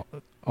I have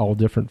all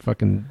different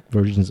fucking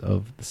versions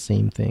of the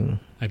same thing.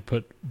 I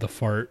put the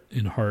fart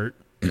in heart.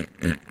 All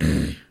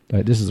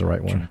right, this is the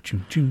right one. That's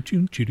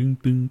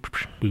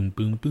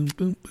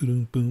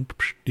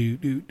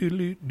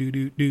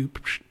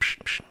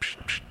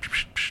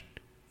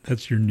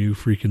your new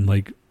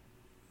freaking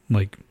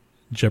like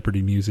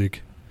Jeopardy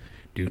music.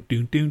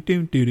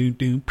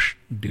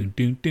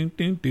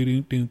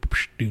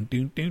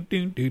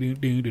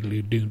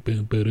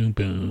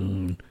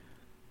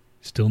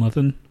 Still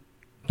nothing?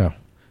 No.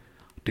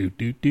 Okay,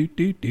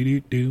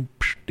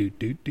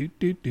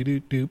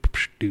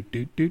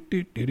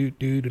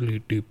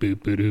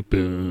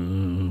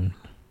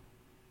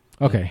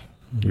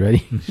 you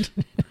ready?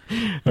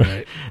 All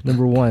right.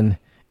 Number 1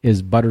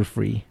 is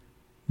Butterfree.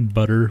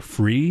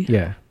 Butterfree?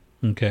 Yeah.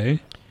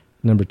 Okay.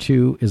 Number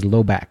 2 is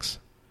Lobax.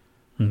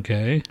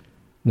 Okay.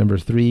 Number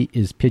 3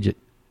 is Pidgeot.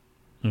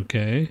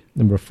 Okay.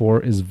 Number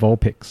 4 is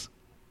Vulpix.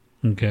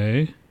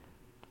 Okay.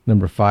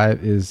 Number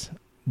 5 is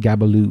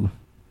Gabaloo.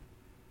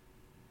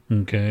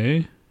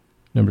 Okay.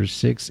 Number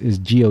 6 is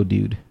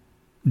Geodude.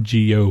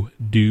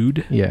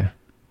 Geodude. Yeah.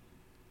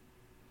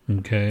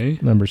 Okay.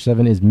 Number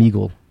 7 is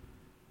Meagle.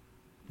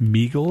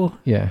 Meagle.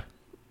 Yeah.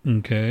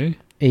 Okay.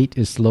 8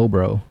 is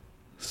Slowbro.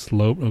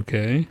 Slope.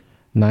 Okay.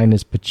 9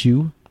 is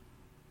Pachu.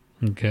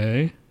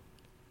 Okay.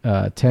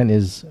 10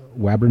 is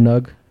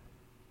Wabbernug.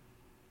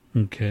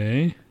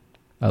 Okay.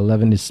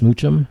 11 is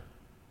Smoochum.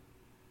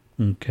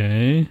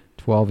 Okay.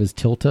 12 is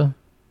Tilta.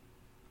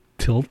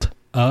 Tilt.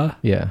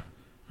 Yeah.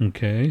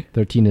 Okay.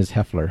 13 is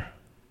Heffler.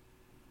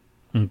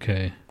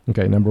 Okay.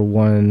 Okay, number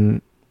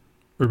 1,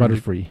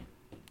 Butterfree.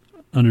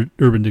 Under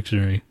Urban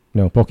Dictionary.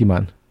 No,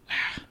 Pokemon.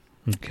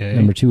 Okay.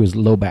 Number 2 is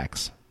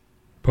Lobax.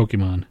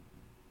 Pokemon.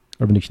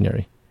 Urban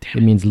Dictionary. Damn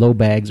it means low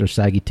bags or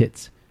saggy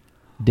tits.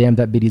 Damn,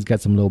 that bitty's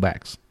got some low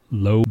backs.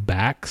 Low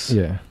backs?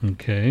 Yeah.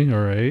 Okay,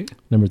 all right.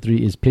 Number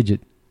 3 is Pidgeot.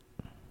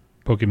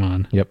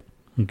 Pokemon. Yep.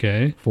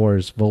 Okay. 4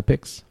 is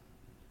Vulpix.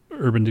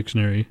 Urban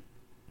Dictionary.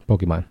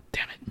 Pokemon.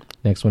 Damn it.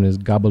 Next one is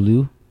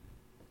Gabaloo.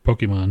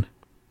 Pokemon.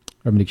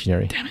 Urban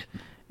Dictionary. Damn it.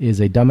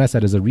 Is a dumbass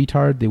that is a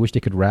retard. They wish they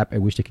could rap. I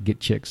wish they could get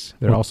chicks.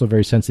 They're also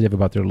very sensitive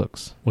about their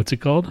looks. What's it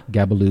called?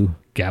 Gabaloo.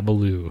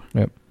 Gabaloo.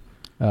 Yep.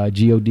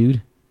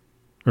 Geodude.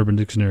 Urban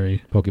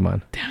Dictionary.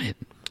 Pokemon. Damn it.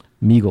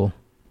 Meagle.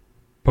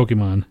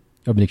 Pokemon.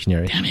 Urban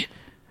Dictionary. Damn it.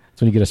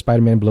 So when you get a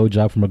Spider-Man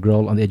blowjob from a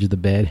girl on the edge of the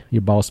bed,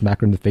 your ball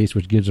smack her in the face,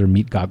 which gives her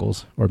meat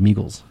goggles or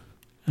meagles.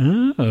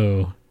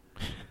 Oh.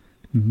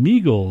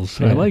 Meagles.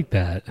 Yeah. I like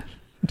that.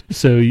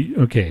 So,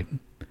 okay.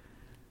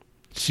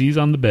 She's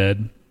on the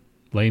bed,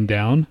 laying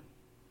down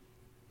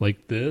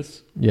like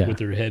this, Yeah. with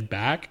her head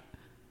back,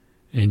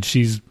 and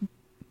she's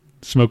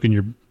smoking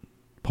your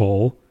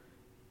pole,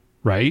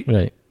 right?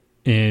 Right.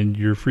 And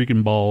your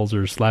freaking balls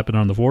are slapping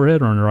on the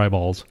forehead or on her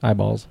eyeballs?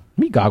 Eyeballs.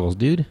 Meat goggles,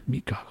 dude.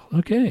 Meat goggle.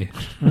 Okay.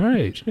 All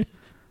right. I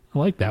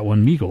like that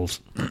one. Meagles.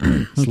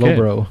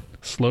 Slowbro.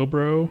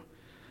 Slowbro.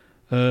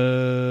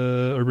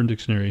 Urban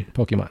Dictionary.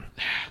 Pokemon.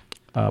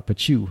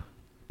 Pachu.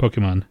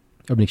 Pokemon.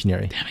 Urban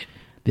Dictionary. Damn it.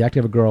 The act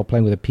of a girl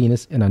playing with a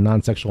penis in a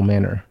non-sexual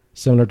manner,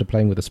 similar to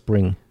playing with a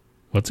spring.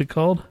 What's it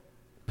called?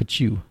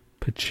 Pachu.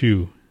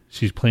 Pachu.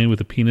 She's playing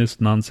with a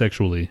penis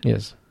non-sexually.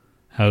 Yes.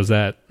 How's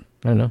that?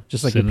 I don't know.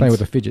 Just like you're playing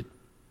with a fidget.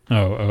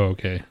 Oh,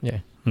 okay.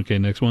 Yeah. Okay,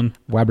 next one.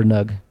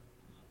 Wabbernug.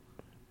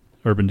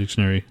 Urban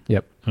Dictionary.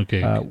 Yep.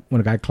 Okay.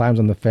 When a guy climbs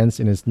on the fence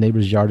in his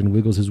neighbor's yard and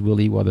wiggles his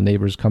willy while the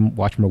neighbors come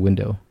watch from a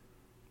window.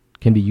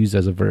 Can be used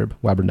as a verb.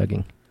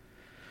 Wabbernugging.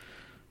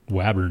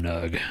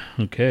 Wabbernug.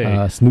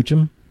 Okay. Smooch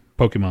 'em.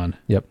 Pokemon.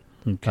 Yep.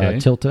 Okay.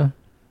 Tilta.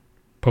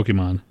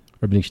 Pokemon.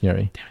 Urban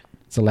Dictionary.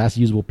 It's the last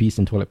usable piece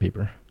in toilet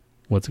paper.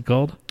 What's it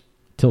called?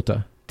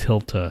 Tilta.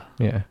 Tilta.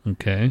 Yeah.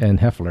 Okay. And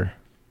Heffler.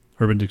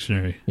 Urban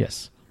Dictionary.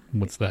 Yes.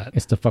 What's that?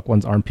 It's to fuck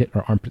one's armpit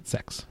or armpit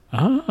sex.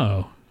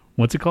 Oh.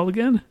 What's it called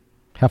again?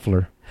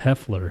 Heffler.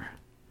 Heffler.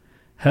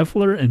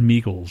 Heffler and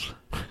Meagles.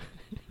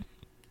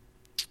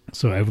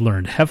 So I've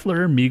learned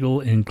Heffler,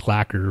 Meagle, and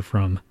Clacker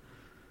from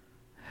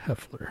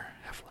Heffler.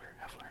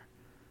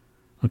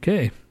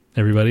 Okay,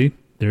 everybody,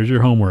 there's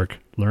your homework.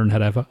 Learn how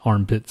to have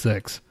armpit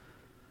sex.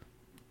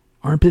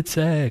 Armpit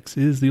sex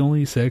is the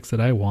only sex that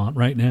I want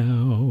right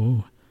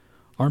now.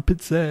 Armpit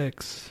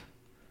sex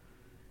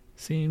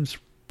seems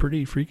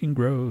pretty freaking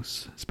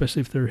gross,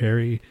 especially if they're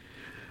hairy.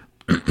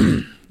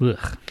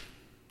 Ugh.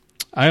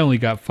 I only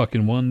got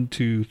fucking 1,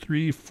 2,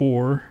 3,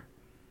 4,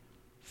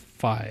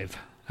 5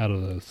 out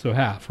of those. So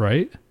half,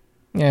 right?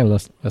 Yeah,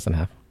 less than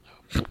half.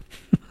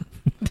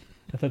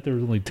 I thought there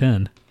was only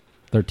 10.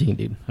 13,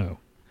 dude. Oh.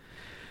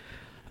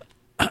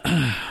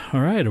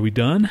 All right, are we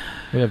done?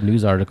 We have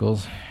news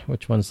articles.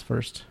 Which one's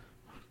first?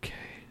 Okay.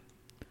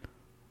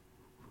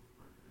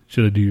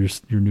 Should I do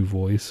your new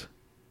voice?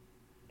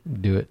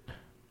 Do it.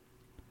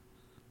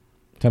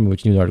 Tell me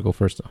which news article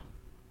first,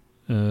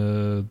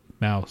 though.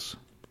 Mouse.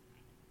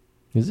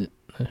 Is it?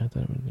 I thought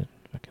it was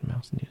fucking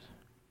mouse news.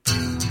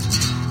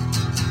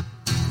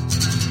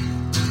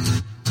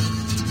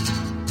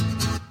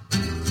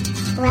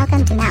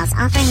 Welcome to Mouse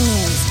Offering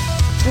News.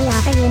 We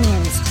offer you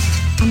news,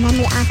 and then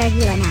we offer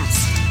you a mouse.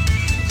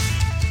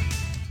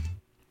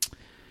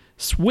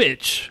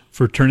 Switch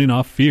for turning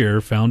off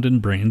fear found in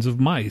brains of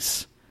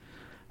mice.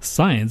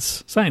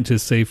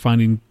 Scientists say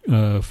finding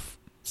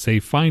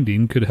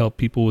could help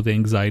people with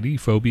anxiety,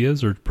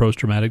 phobias, or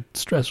post-traumatic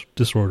stress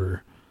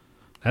disorder.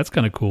 That's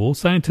kind of cool.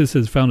 Scientists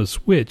have found a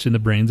switch in the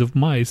brains of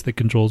mice that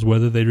controls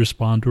whether they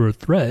respond to a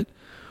threat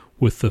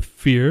with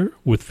fear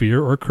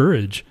or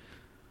courage.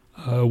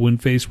 When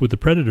faced with a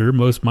predator,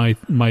 most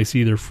mice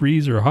either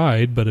freeze or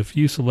hide, but a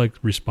few select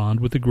respond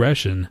with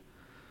aggression.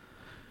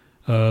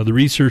 The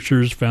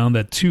researchers found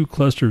that 2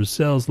 clusters of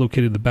cells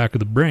located in the back of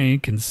the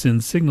brain can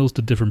send signals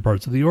to different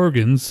parts of the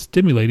organs,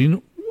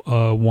 stimulating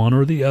one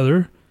or the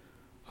other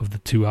of the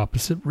 2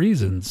 opposite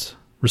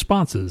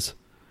responses.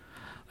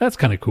 That's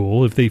kind of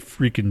cool if they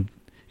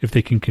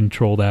can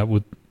control that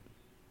with,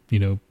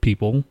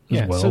 people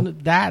as well. So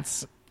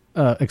that's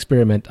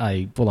experiment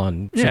I full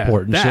on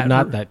support and shit.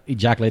 Not that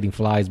ejaculating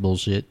flies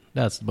bullshit.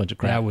 That's a bunch of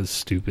crap. That was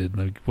stupid.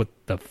 Like, what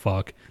the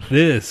fuck?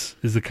 This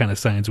is the kind of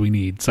science we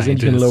need.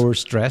 Scientists. You can lower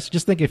stress.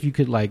 Just think if you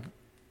could like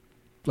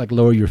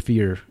lower your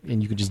fear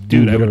and you could just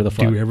do whatever the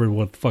fuck. Do whatever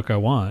what the fuck I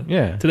want.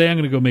 Yeah. Today I'm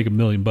going to go make $1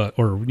 million,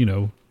 or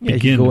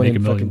begin to make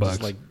 $1 million.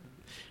 Just, like,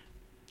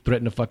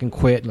 threaten to fucking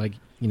quit. Like,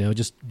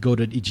 just go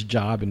to each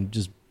job and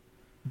just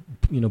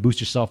boost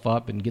yourself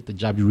up and get the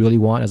job you really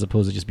want, as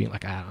opposed to just being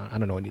like, I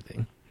don't know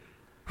anything.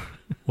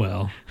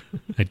 Well,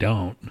 I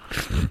don't.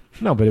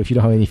 No, but if you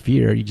don't have any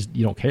fear, you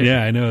don't care.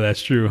 Yeah, I know.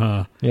 That's true,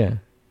 huh? Yeah.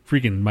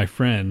 Freaking my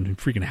friend,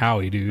 freaking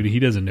Howie, dude. He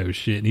doesn't know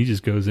shit, and he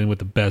just goes in with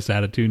the best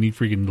attitude, and he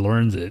freaking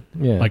learns it,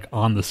 like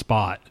on the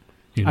spot.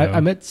 I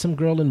met some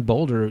girl in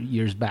Boulder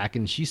years back,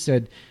 and she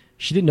said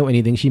she didn't know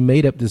anything. She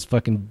made up this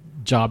fucking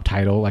job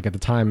title. Like at the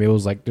time, it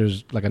was like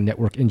there's like a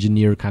network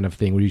engineer kind of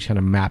thing where you just kind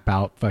of map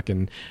out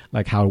fucking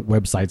like how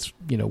websites,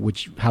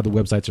 how the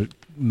websites are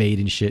made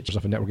and shit. She's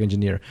a network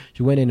engineer.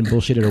 She went in and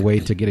bullshitted her way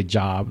to get a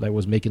job that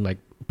was making like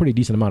a pretty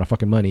decent amount of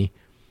fucking money,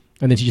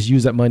 and then she just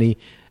used that money.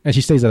 And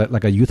she stays at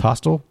like a youth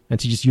hostel, and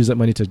she just used that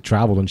money to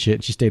travel and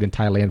shit. She stayed in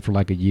Thailand for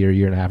like a year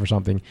and a half or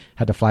something.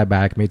 Had to fly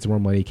back, made some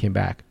more money, came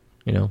back.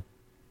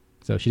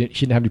 So she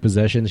didn't have any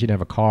possessions. She didn't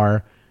have a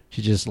car.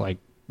 She just like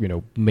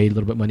made a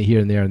little bit of money here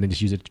and there, and then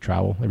just used it to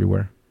travel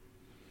everywhere.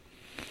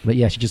 But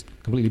yeah, she just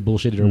completely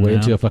bullshitted her way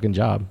into a fucking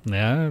job.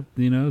 Yeah,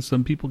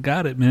 some people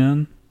got it,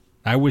 man.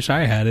 I wish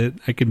I had it.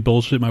 I can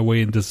bullshit my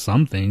way into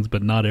some things,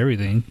 but not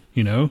everything,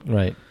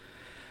 Right.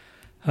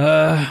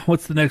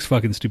 What's the next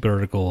fucking stupid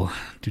article?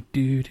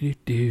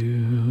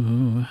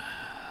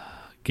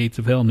 Gates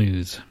of Hell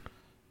news.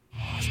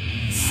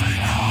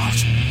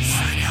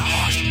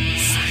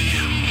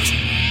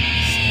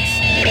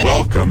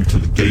 Welcome to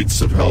the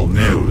Gates of Hell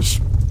news,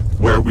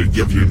 where we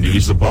give you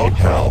news about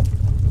hell,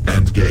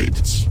 and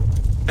gates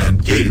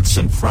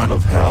in front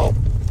of hell,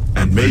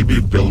 and maybe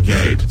Bill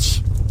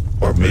Gates,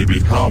 or maybe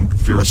Helm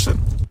McPherson.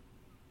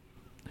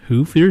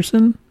 Who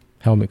Pearson?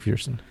 Helm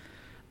McPherson.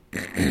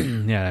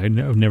 Yeah,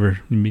 I've never.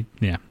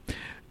 Yeah.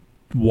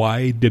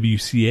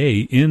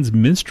 YWCA ends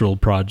minstrel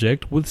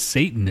project with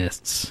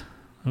Satanists.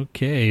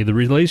 Okay, the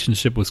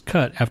relationship was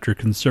cut after a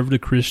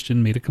conservative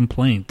Christian made a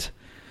complaint.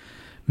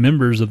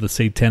 Members of the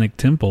Satanic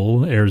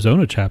Temple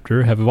Arizona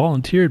chapter have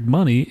volunteered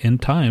money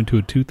and time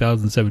in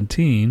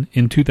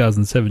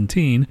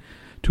 2017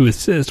 to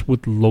assist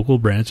with the local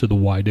branch of the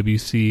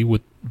YWCA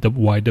with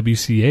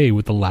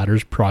the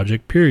latter's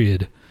project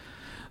period.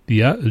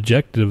 The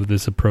objective of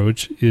this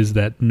approach is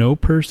that no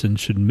person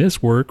should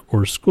miss work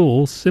or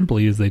school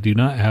simply as they do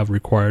not have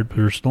required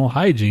personal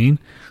hygiene,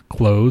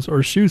 clothes,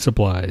 or shoe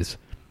supplies.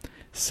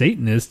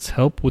 Satanists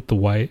helped the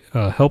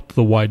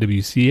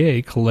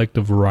YWCA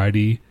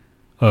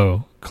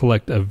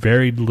collect a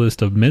varied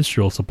list of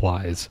menstrual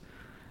supplies.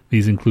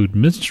 These include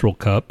menstrual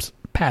cups,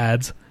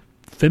 pads,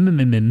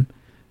 feminine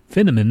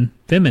wipes,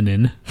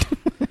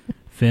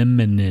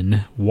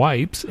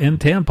 and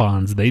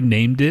tampons. They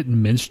named it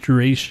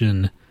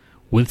Menstruation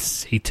with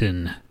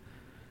Satan.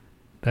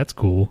 That's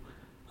cool.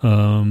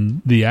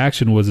 The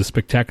action was a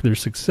spectacular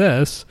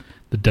success.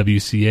 The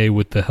WCA,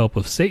 with the help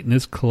of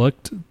Satanists,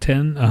 collect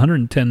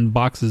 110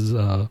 boxes,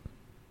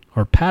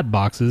 or pad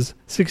boxes,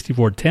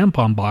 64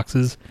 tampon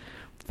boxes,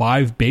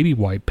 5 baby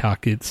wipe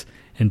packets,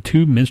 and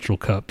 2 menstrual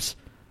cups.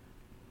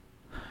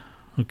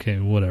 Okay,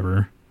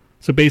 whatever.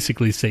 So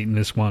basically,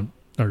 Satanists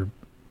are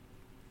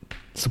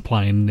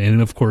supplying,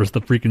 and of course,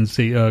 the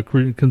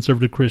freaking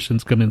conservative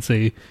Christians come and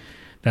say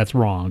that's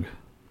wrong.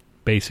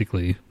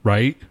 Basically,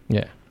 right?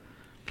 Yeah.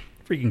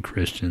 Freaking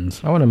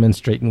Christians. I want a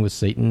menstruating with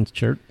Satan's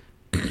shirt.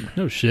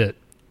 No shit.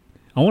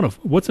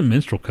 What's a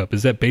menstrual cup?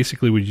 Is that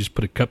basically where you just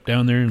put a cup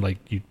down there and like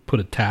you put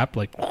a tap,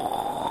 like,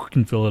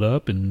 and fill it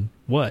up, and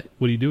what?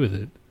 What do you do with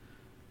it?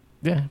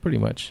 Yeah, pretty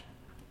much.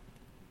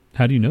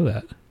 How do you know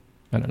that?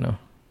 I don't know.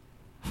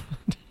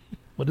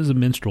 What is a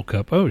menstrual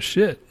cup? Oh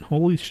shit.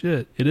 Holy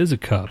shit. It is a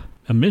cup.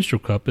 A menstrual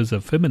cup is a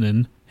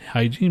feminine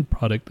hygiene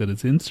product that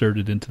is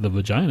inserted into the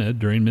vagina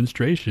during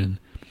menstruation.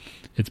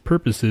 Its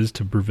purpose is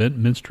to prevent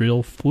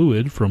menstrual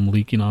fluid from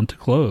leaking onto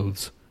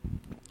clothes.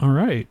 All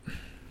right.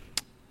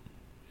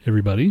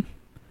 Everybody.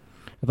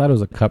 I thought it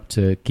was a cup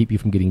to keep you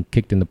from getting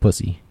kicked in the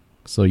pussy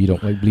so you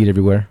don't bleed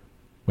everywhere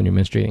when you're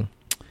menstruating.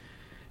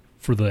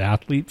 For the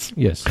athletes?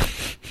 Yes.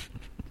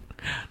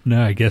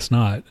 No, I guess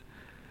not.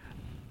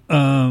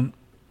 Yeah,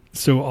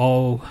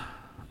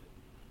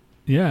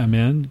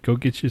 man, go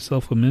get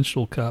yourself a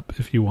menstrual cup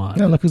if you want.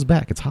 Yeah, look who's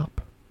back. It's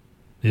Hop.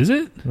 Is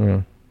it?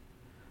 Yeah.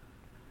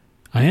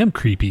 I am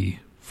creepy.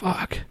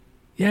 Fuck.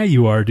 Yeah,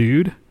 you are,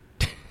 dude.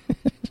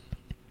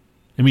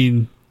 I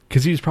mean,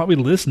 because he's probably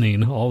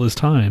listening all this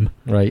time.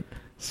 Right.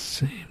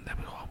 Same.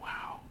 Oh,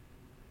 wow.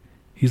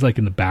 He's like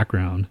in the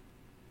background.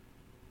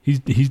 He's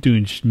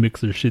doing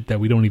Mixler shit that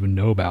we don't even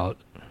know about.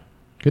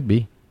 Could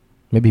be.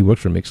 Maybe he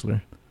worked for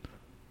Mixler.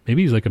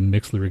 Maybe he's like a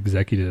Mixler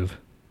executive.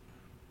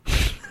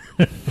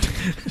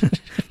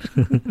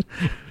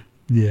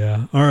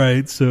 Yeah. All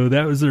right. So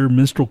that was their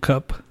menstrual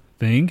cup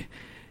thing.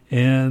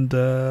 And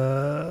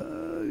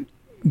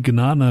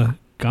Ghana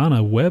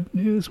web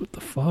news. What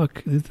the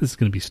fuck? This is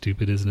going to be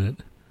stupid, isn't it?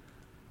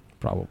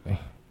 Probably.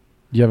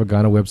 Do you have a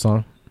Ghana web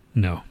song?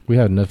 No. We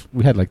had enough.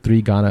 We had like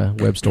 3 Ghana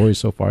web stories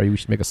so far. We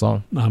should make a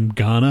song. I'm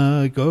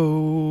gonna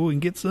go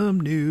and get some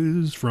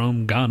news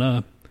from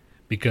Ghana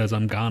because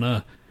I'm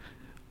gonna.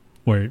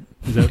 Where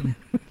is that?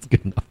 That's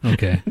good enough.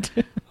 Okay.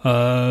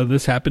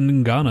 This happened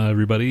in Ghana,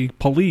 everybody.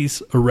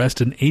 Police arrest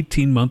an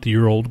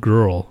 18-month-old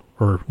girl.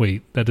 Or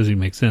wait, that doesn't even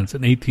make sense.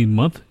 An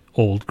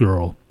 18-month-old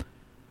girl.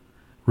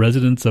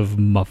 Residents of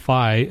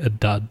Mafai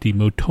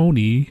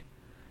Adadimotoni,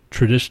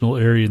 traditional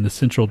area in the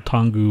central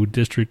Tongu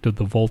district of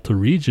the Volta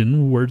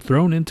region, were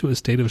thrown into a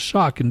state of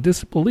shock and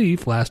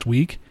disbelief last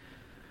week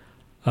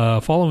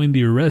following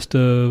the arrest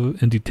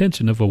and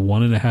detention of a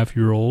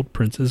 1.5-year-old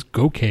Princess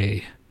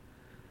Goke.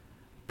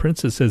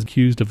 Princess is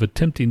accused of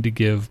attempting to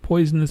give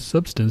poisonous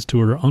substance to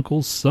her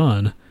uncle's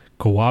son,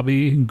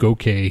 Kawabi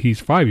Goke. He's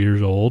 5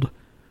 years old,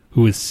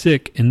 who is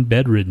sick and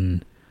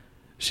bedridden.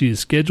 She is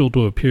scheduled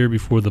to appear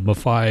before the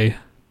Mafai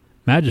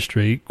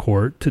Magistrate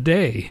Court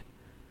today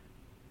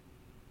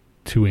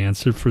to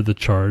answer for the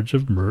charge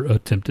of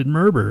attempted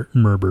murder.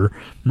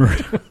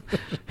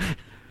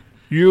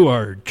 You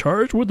are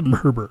charged with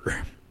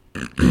murder.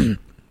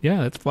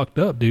 Yeah, that's fucked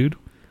up, dude.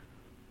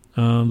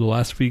 The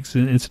last week's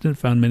incident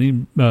found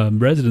many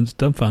residents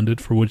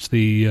dumbfounded, for which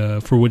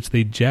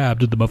they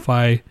jabbed the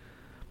Mafai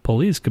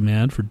Police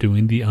Command for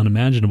doing the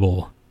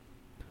unimaginable.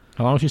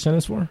 How long was she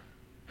sentenced for?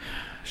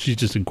 She's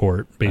just in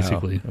court,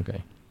 basically. Oh,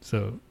 okay.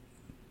 So,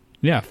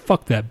 yeah,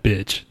 fuck that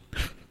bitch.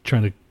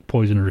 Trying to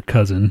poison her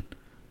cousin.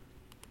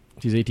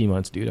 She's 18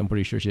 months, dude. I'm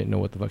pretty sure she didn't know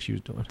what the fuck she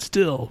was doing.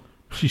 Still,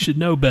 she should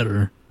know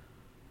better.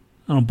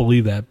 I don't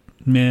believe that.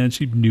 Man,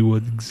 she knew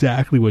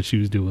exactly what she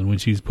was doing when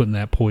she was putting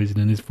that poison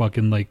in his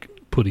fucking, like,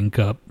 pudding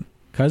cup.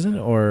 Cousin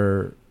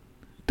or?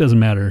 Doesn't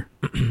matter.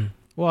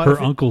 Well, her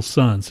uncle's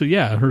son. So,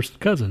 yeah, her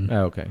cousin.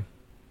 Oh, okay.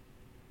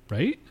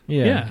 Right?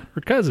 Yeah. Yeah,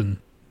 her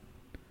cousin.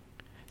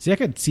 See, I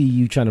could see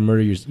you trying to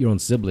murder your own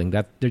sibling.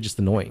 They're just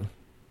annoying.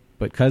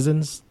 But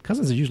cousins are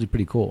usually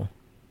pretty cool.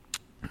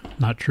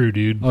 Not true,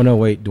 dude. Oh, no,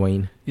 wait,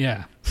 Dwayne.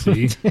 Yeah,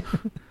 see?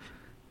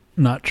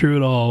 Not true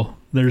at all.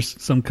 There's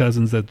some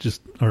cousins that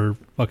just are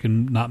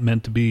fucking not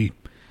meant to be.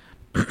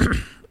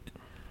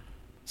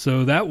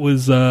 So that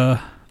was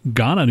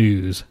Ghana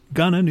news.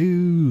 Ghana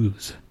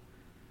news.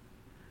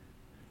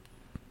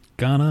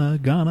 Ghana.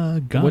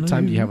 What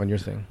time do you have on your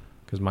thing?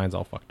 because mine's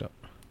all fucked up.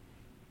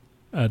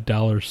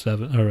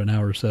 $1.07 or an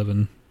hour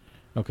 7.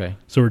 Okay.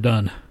 So we're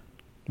done.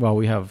 Well,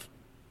 we have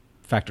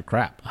Factor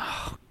Crap.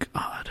 Oh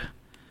God,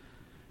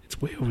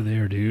 it's way over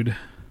there, dude.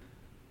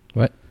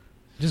 What?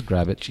 Just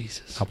grab it.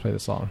 Jesus. I'll play the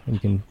song, and you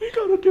can. We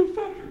gotta do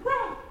Factor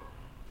Crap.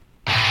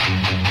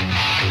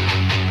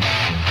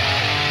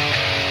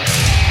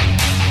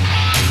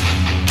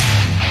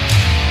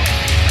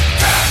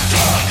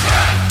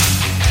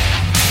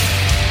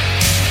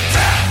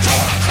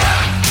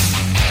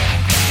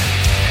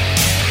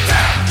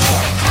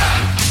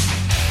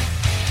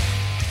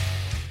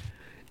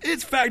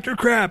 It's Factor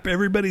Crap,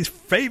 everybody's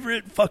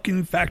favorite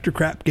fucking Factor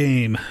Crap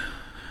game.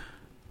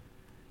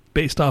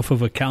 Based off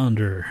of a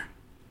calendar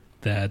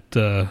that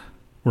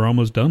we're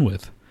almost done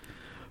with.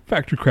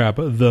 Factor Crap,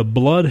 the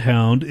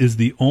bloodhound is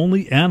the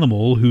only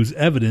animal whose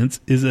evidence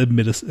is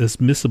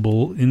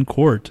admissible in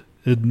court.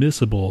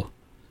 Admissible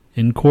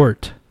in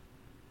court.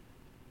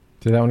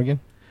 Say that one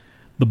again?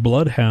 The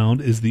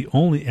bloodhound is the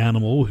only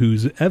animal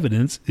whose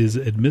evidence is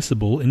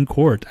admissible in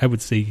court. I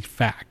would say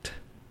fact.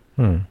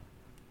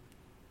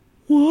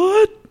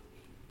 What?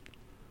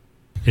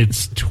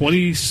 It's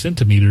 20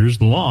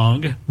 centimeters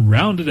long,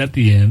 rounded at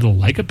the end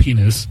like a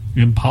penis,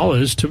 and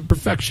polished to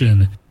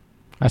perfection.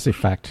 I say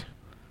fact.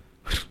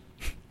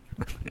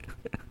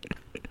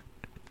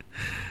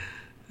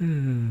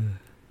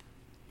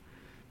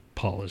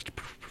 Polished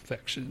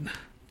perfection.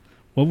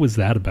 What was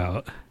that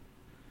about?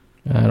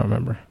 I don't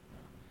remember.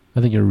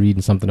 I think you're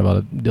reading something about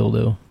a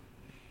dildo.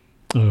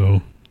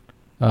 Oh.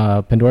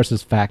 Pandora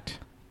says fact.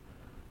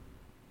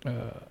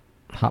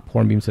 Hop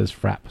Hornbeam says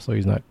frap, so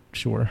he's not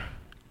sure.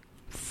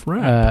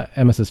 Frap.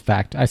 Emma says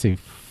fact. I say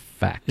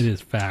fact. It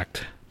is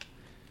fact.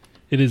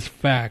 It is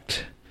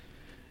fact.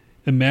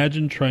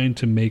 Imagine trying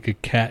to make a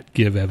cat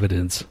give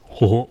evidence.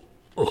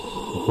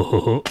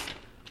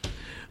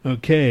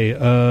 Okay,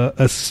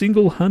 a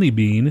single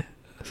honeybee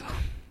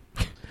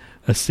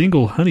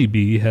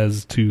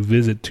has to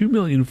visit 2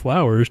 million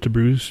flowers to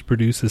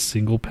produce a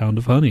single pound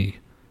of honey.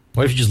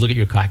 What if you just look at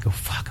your car and go,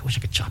 fuck, I wish I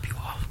could chop you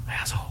off,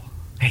 asshole.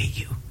 I hate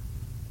you.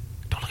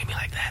 Don't look at me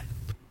like that.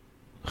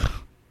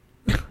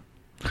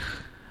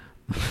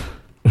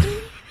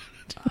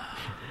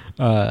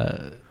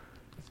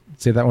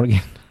 Say that one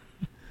again.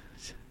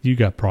 You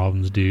got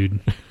problems, dude.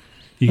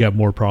 You got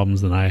more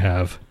problems than I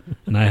have,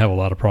 and I have a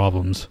lot of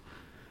problems.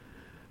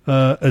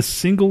 A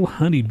single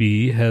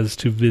honeybee has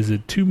to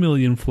visit 2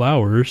 million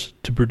flowers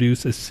to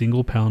produce a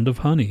single pound of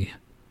honey.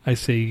 I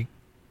say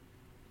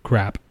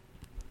crap.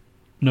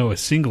 No, I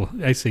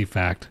say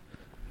fact.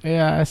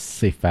 Yeah, I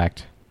say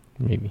fact.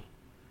 Maybe.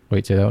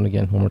 Wait, say that one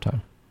again. One more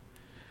time.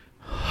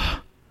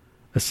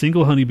 A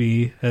single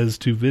honeybee has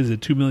to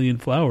visit 2 million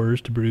flowers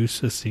to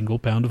produce a single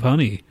pound of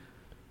honey.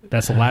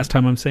 That's the last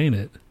time I'm saying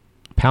it.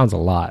 Pound's a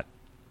lot.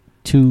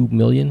 2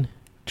 million?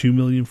 2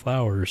 million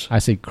flowers. I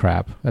say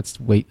crap. That's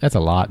a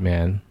lot,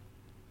 man.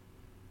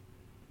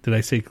 Did I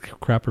say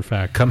crap or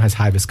fact? Cum has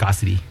high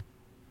viscosity.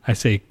 I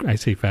say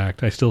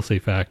fact. I still say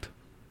fact.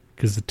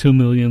 Because the 2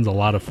 million's a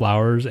lot of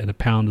flowers, and a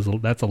pound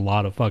that's a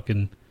lot of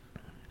fucking,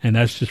 and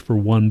that's just for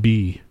one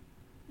bee.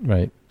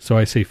 Right. So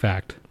I say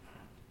fact.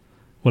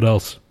 What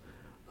else?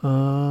 What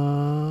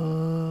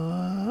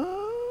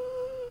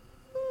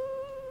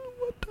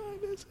time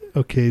is it?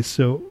 Okay,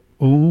 so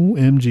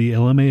OMG,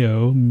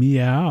 LMAO,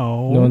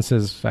 meow. No one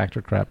says fact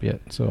or crap yet,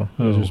 so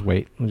we'll just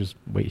wait. We'll just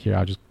wait here.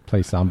 I'll just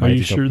play sound Are bites.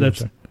 you sure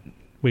that's...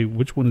 Wait,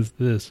 which one is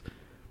this?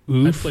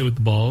 I play with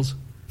the balls.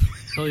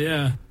 Hell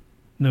yeah.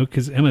 No,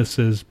 because Emma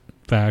says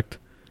fact.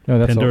 No,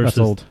 that's Pandora old. That's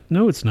says, old.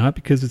 No, it's not,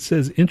 because it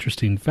says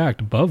interesting fact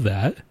above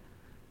that.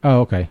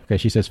 Oh, okay. Okay,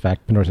 she says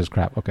fact. Pandora says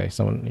crap. Okay,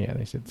 someone... Yeah,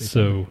 they said...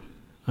 So,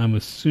 I'm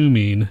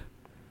assuming...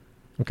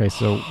 Okay,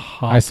 so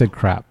Hop, I said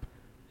crap.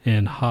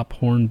 And Hop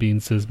Hornbeam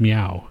says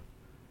meow.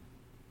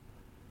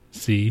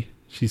 See?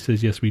 She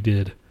says, yes, we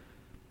did.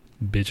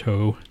 Bitch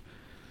ho.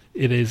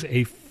 It is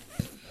a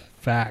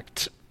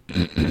fact.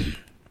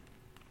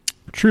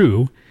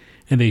 True.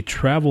 And they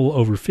travel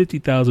over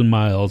 50,000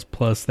 miles,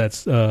 plus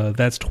that's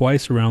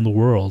twice around the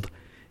world.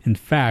 In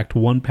fact,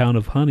 1 pound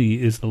of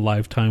honey is the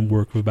lifetime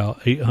work of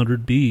about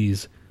 800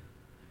 bees.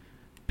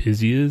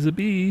 Busy as a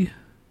bee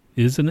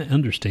is an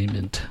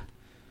understatement.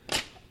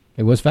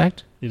 It was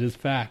fact? It is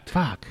fact.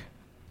 Fuck.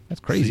 That's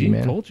crazy, See?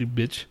 man. Told you,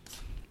 bitch.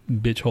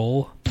 Bitch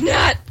hole.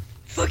 Nat!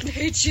 Fucking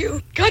hate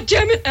you. God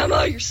damn it,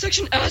 Emma, you're such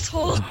an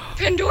asshole.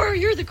 Pandora,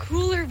 you're the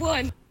cooler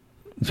one.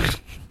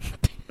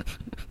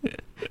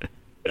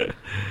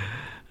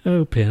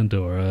 Oh,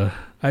 Pandora.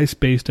 I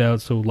spaced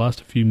out, so lost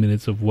a few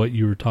minutes of what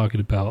you were talking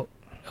about.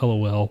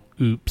 LOL.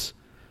 Oops.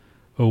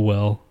 Oh,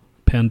 well.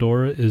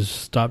 Pandora is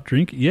stop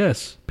drinking?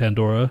 Yes,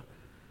 Pandora.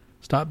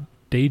 Stop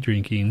day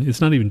drinking.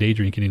 It's not even day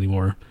drinking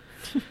anymore.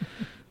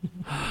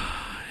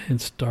 And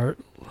start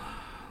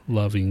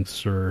loving,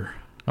 sir.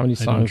 How many I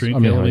don't songs? drink how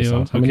many LMAO.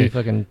 songs? How many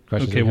fucking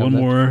questions? Okay, do we have one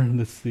left? more.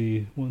 Let's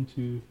see. 1,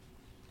 2.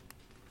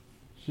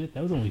 Shit,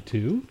 that was only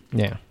 2?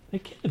 Yeah.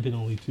 It can't have been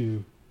only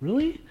 2.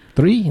 Really?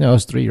 3? No,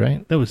 it's 3,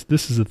 right?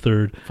 This is a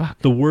third. Fuck.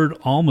 The word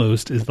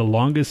almost is the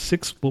longest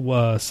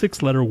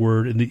six-letter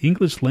word in the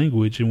English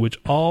language in which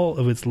all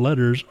of its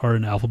letters are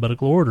in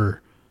alphabetical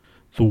order.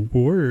 The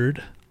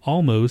word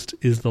almost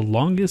is the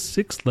longest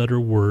six-letter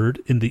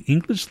word in the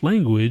English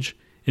language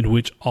in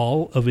which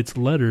all of its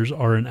letters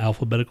are in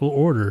alphabetical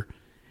order.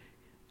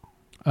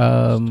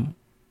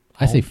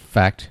 I say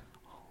fact.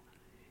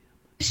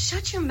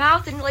 Shut your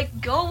mouth and,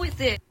 go with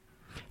it.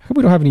 How come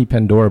we don't have any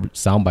Pandora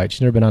soundbites?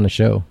 She's never been on the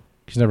show.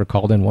 She's never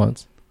called in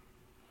once.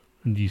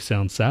 And you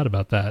sound sad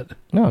about that.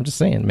 No, I'm just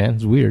saying, man.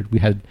 It's weird. We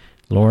had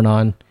Lauren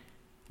on.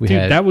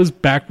 That was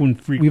back when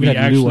we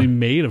actually Lou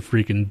made a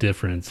freaking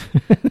difference.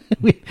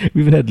 we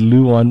even had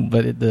Lou on,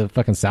 but the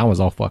fucking sound was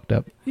all fucked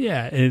up.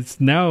 Yeah, it's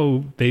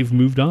now they've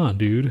moved on,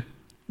 dude.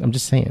 I'm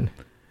just saying.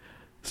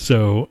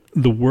 So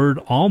the word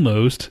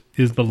almost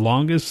is the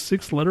longest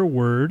six-letter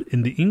word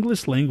in the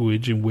English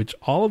language in which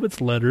all of its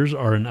letters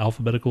are in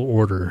alphabetical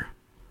order.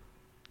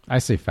 I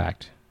say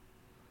fact.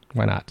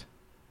 Why not?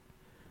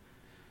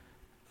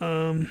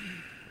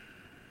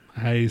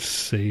 I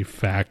say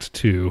fact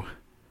too.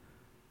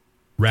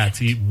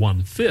 Rats eat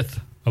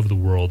 1/5 of the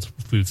world's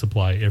food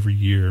supply every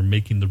year,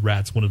 making the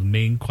rats one of the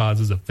main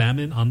causes of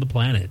famine on the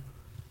planet.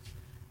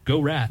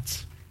 Go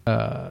rats.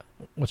 What's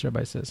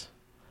everybody says?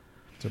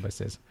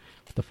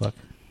 What the fuck?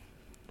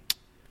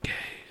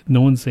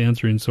 No one's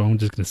answering, so I'm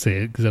just going to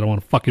say it because I don't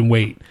want to fucking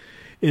wait.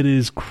 It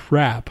is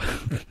crap.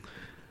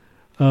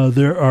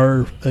 There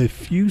are a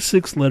few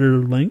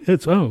six-letter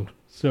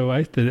so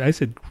I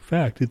said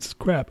fact. It's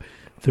crap.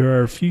 There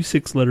are a few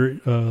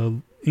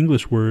six-letter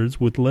English words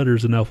with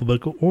letters in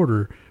alphabetical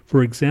order.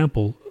 For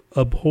example,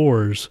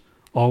 abhors,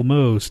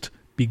 almost,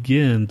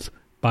 begins,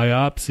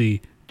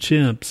 biopsy,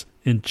 chimps,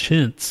 and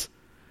chintz.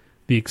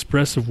 The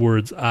expressive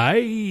words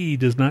I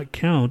does not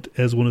count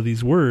as one of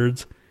these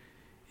words,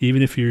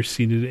 even if you're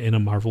seen it in a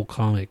Marvel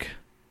comic.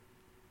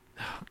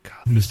 Oh,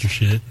 God. Mr.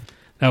 Shit.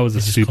 That was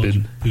a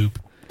stupid poop.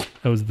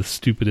 That was the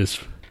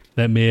stupidest.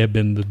 That may have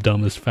been the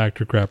dumbest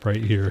factor crap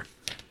right here.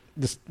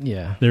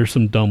 Yeah. There's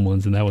some dumb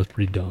ones, and that was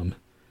pretty dumb.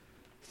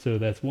 So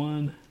that's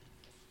 1,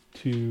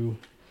 2,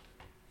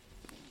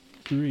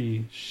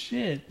 3.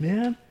 Shit,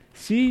 man.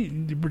 See,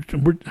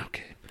 we're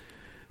okay.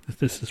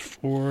 This is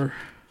 4.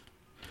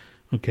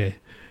 Okay.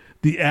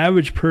 The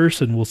average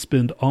person will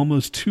spend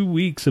almost 2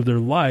 weeks of their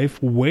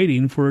life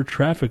waiting for a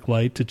traffic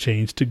light to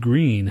change to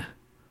green.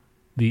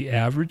 The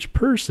average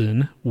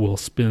person will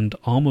spend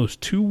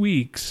almost 2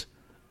 weeks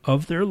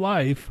of their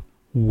life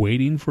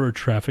waiting for a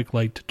traffic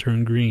light to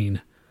turn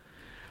green.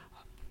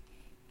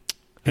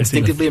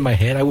 Instinctively in my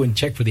head, I wouldn't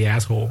check for the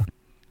asshole.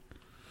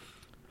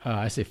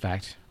 I say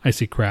fact. I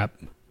say crap.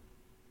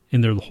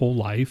 In their whole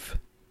life,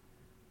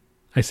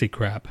 I say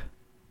crap.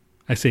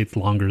 I say it's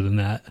longer than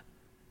that.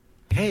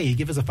 Hey,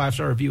 give us a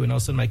 5-star review and I'll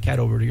send my cat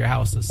over to your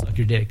house to suck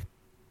your dick.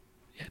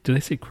 Yeah, did I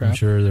say crap? I'm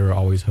sure there are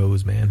always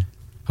hoes, man.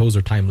 Hoes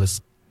are timeless.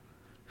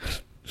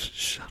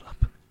 Shut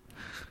up.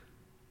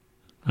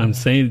 I'm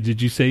saying,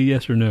 did you say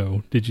yes or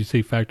no? Did you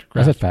say fact or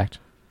crap? I said fact.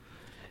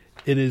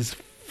 It is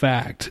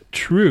fact.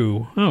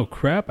 True. Oh,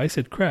 crap. I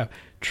said crap.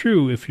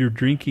 True if you're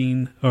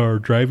drinking or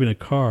driving a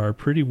car.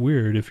 Pretty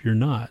weird if you're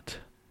not.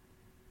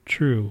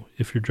 True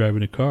if you're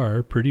driving a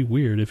car. Pretty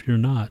weird if you're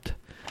not.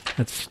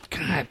 That's...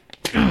 God.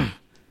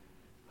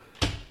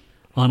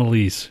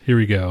 Annalise, here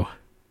we go.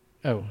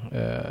 Oh,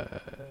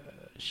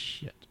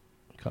 shit.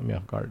 Caught me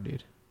off guard,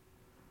 dude.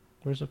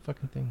 Where's the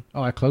fucking thing?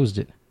 Oh, I closed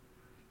it.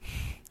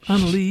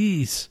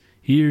 Annalise,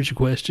 here's your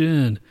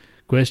question.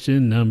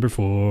 Question number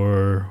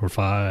 4 or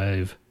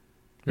 5.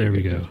 There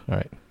we go. All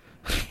right.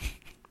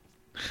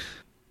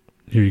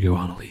 Here you go,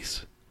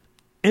 Annalise.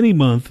 Any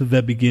month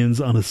that begins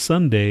on a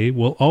Sunday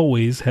will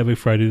always have a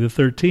Friday the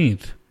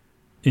 13th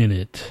in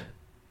it.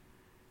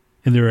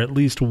 And there are at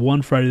least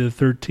one Friday the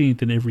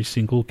 13th in every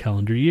single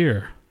calendar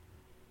year.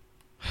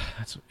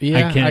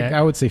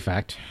 I would say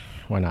fact.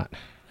 Why not?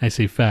 I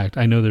say fact.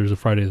 I know there's a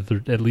Friday the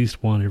 13th, at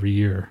least one every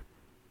year.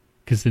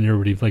 Because then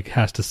everybody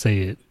has to say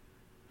it.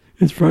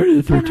 It's Friday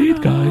the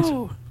 13th, guys.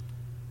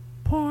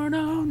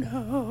 Porno,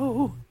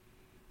 no.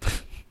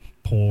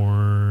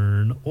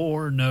 Porn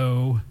or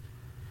no.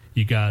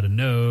 You gotta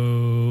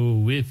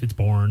know if it's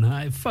porn.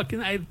 I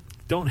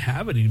don't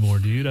have it anymore,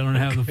 dude. I don't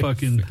have the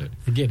fucking...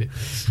 Forget it.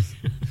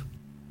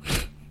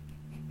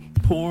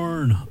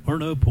 Porn or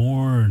no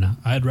porn.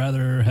 I'd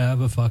rather have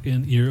a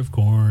fucking ear of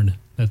corn.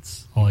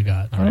 That's all I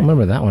got. I don't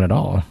remember that one at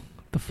all.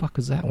 What the fuck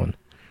is that one?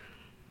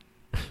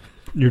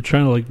 You're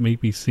trying to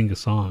make me sing a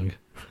song.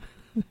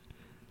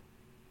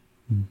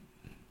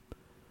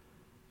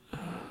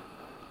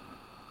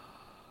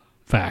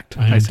 Fact.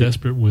 I am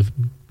desperate with,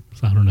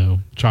 I don't know,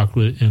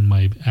 chocolate in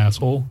my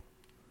asshole.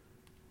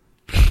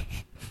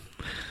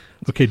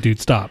 Okay, dude,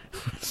 stop.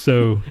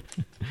 So,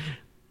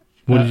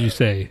 what did you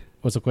say?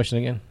 What's the question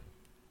again?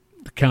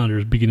 The calendar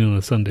is beginning on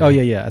a Sunday. Oh,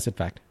 yeah. I said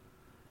fact.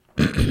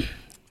 It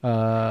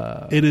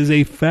is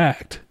a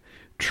fact.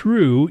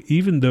 True,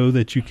 even though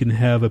that you can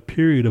have a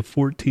period of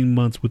 14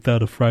 months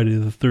without a Friday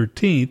the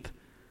 13th,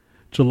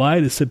 July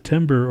to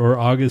September or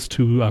August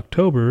to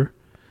October,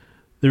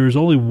 There was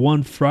only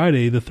one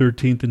Friday, the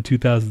 13th in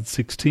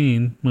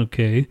 2016.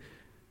 Okay.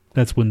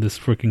 That's when this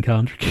freaking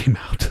calendar came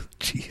out.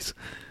 Jeez.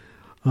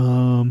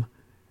 And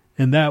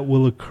that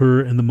will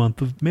occur in the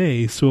month of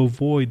May. So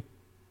avoid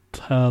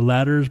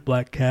ladders,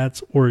 black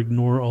cats, or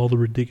ignore all the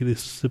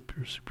ridiculous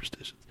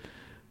superstitions.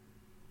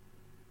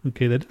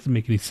 Okay, that doesn't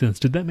make any sense.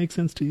 Did that make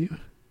sense to you?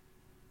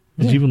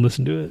 Did you even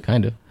listen to it?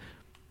 Kind of.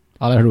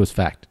 All I heard was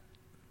fact.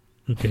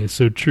 Okay,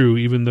 so true.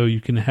 Even though you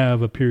can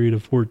have a period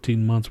of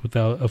 14 months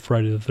without a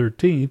Friday the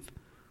 13th,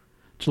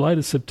 July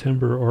to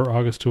September or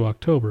August to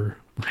October.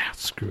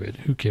 Screw it.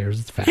 Who cares?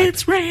 It's fact.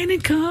 It's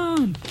raining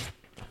cum.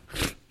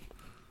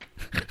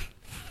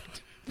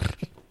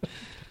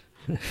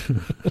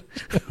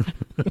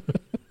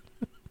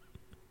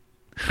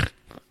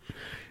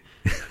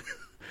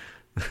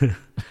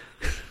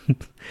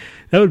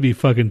 That would be a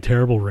fucking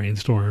terrible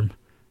rainstorm,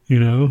 you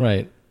know?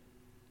 Right.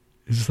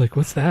 It's just like,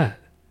 what's that?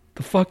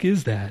 The fuck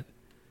is that?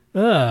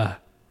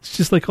 It's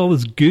just like all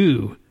this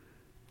goo.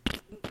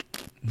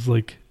 It's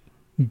like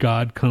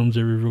God comes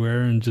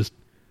everywhere and just,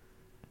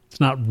 it's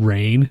not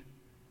rain.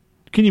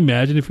 Can you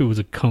imagine if it was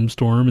a cum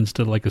storm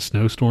instead of like a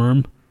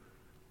snowstorm?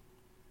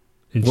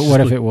 But what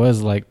if it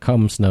was like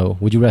cum snow?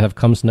 Would you rather have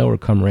cum snow or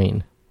cum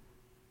rain?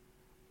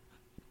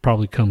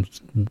 Probably cum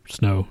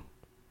snow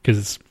because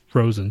it's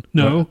frozen.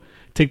 No, What?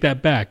 take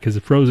that back because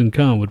the frozen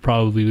cum would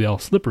probably be all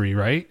slippery,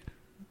 right?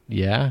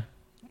 Yeah.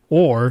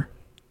 Or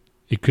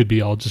it could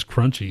be all just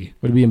crunchy.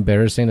 Would it be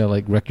embarrassing to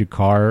like wreck your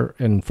car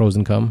and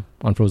frozen cum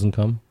on frozen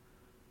cum?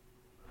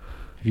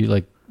 If you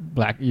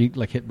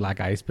hit black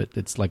ice, but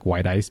it's like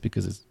white ice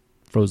because it's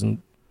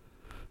frozen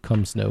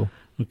cum snow.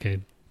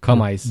 Okay.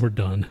 Cum ice. We're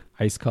done.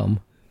 Ice cum.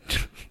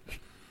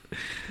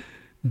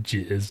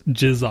 Jizz.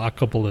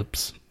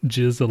 Jizzocalypse.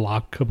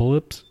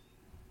 Jizzocalypse.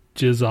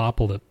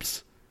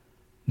 Jizzopolypse.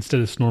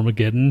 Instead of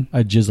Snormageddon,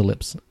 A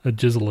jizzlips. a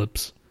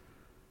jizzolypse.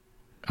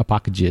 A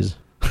pocket jizz.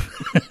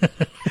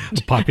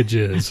 A pocket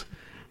jizz.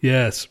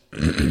 Yes.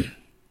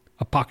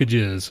 A pocket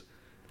jizz.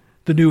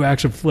 The new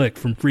action flick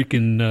from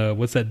freaking,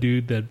 what's that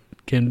dude that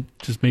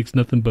just makes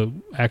nothing but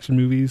action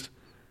movies?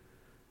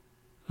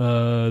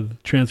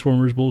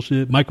 Transformers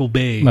bullshit. Michael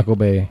Bay. Michael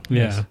Bay.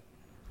 Yeah. Yes.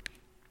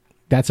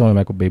 That's the only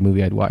Michael Bay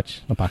movie I'd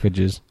watch. A pocket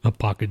jizz. A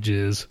pocket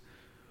jizz.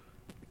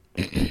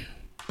 It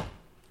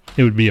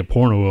would be a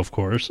porno, of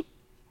course.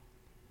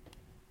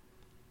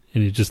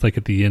 And it's just like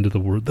at the end of the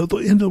world. The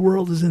end of the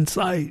world is in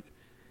sight.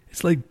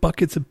 It's like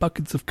buckets and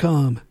buckets of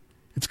cum.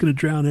 It's going to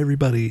drown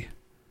everybody.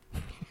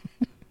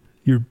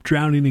 You're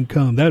drowning in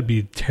cum. That would be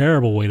a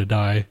terrible way to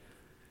die.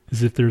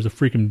 As if there's a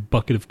freaking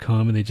bucket of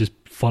cum and they just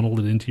funneled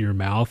it into your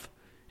mouth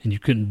and you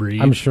couldn't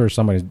breathe. I'm sure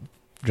somebody's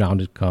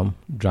drowned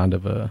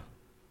of a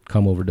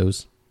cum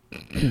overdose.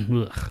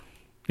 Ugh.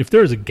 If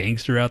there's a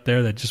gangster out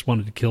there that just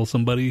wanted to kill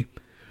somebody,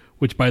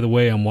 which, by the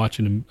way, I'm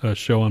watching a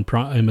show on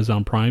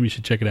Amazon Prime. You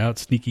should check it out.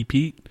 Sneaky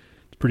Pete.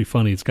 It's pretty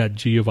funny. It's got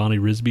Giovanni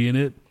Ribisi in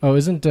it. Oh,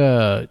 isn't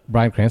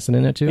Bryan Cranston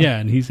in it too? Yeah,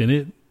 and he's in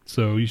it.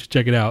 So you should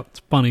check it out.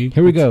 It's funny.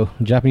 Here we go.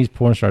 Japanese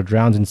porn star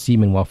drowns in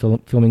semen while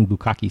filming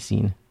bukkake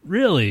scene.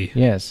 Really?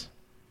 Yes.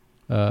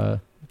 You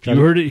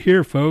heard it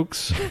here,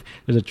 folks.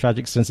 There's a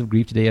tragic sense of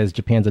grief today as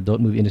Japan's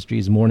adult movie industry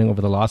is mourning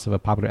over the loss of a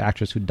popular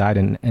actress who died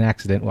in an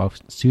accident while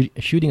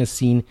shooting a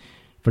scene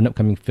for an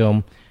upcoming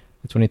film.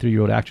 The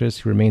 23-year-old actress,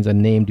 who remains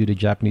unnamed due to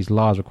Japanese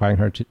laws requiring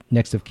her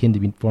next of kin to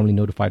be formally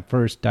notified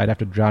first, died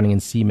after drowning in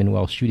semen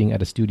while shooting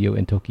at a studio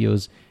in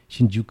Tokyo's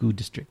Shinjuku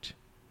district.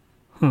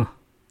 Huh.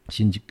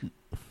 Shinjuku.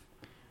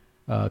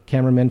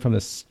 Cameraman from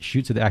the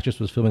shoot said the actress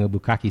was filming a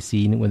bukkake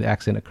scene when the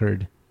accident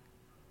occurred.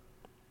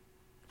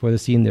 For the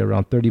scene, there were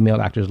around 30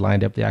 male actors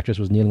lined up. The actress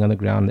was kneeling on the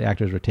ground, and the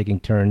actors were taking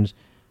turns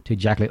to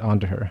ejaculate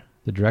onto her.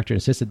 The director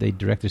insisted they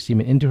direct their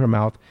semen into her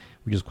mouth,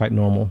 which is quite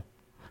normal.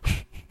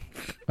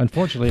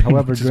 Unfortunately,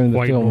 however, during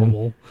the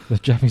film, the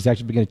Japanese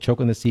actress began to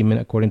choke on the semen.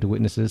 According to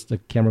witnesses, the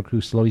camera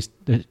crew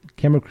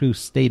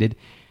stated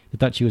they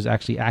thought she was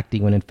actually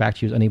acting when in fact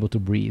she was unable to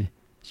breathe.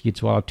 She had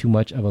swallowed too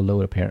much of a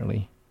load,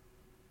 apparently.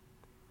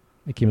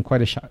 It came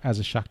quite as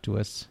a shock to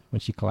us when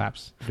she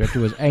collapsed. The director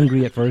was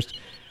angry at first,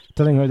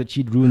 telling her that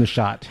she'd ruined the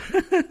shot.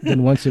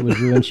 Then once it was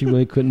ruined, she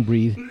really couldn't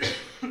breathe.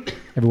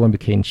 Everyone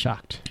became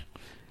shocked.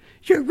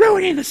 You're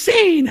ruining the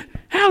scene!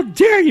 How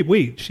dare you!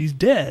 Wait, she's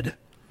dead.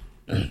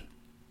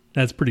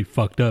 That's pretty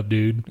fucked up,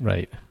 dude.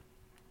 Right.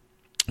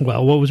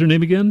 Well, what was her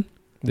name again?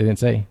 They didn't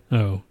say.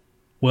 Oh.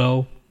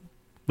 Well,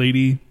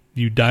 lady,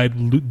 you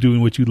died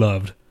doing what you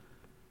loved.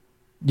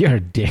 You're a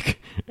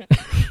dick.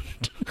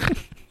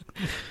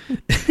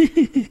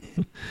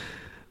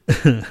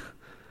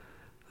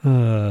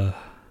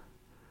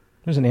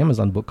 There's an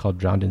Amazon book called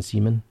Drowned in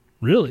Semen.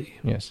 Really?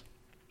 Yes.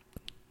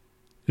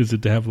 Is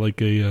it to have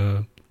like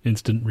a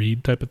instant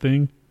read type of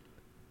thing?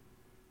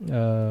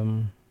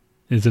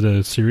 Is it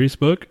a serious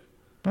book?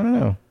 I don't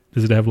know.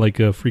 Does it have like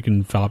a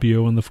freaking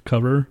Fabio on the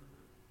cover?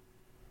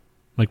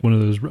 Like one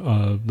of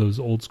those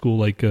old school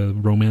like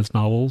romance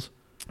novels?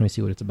 Let me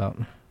see what it's about.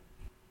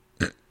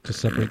 To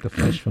separate the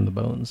flesh from the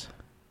bones.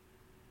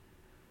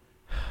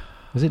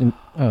 Is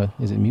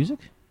it music?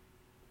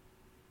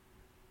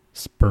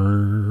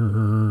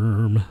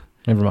 Sperm.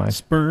 Never mind.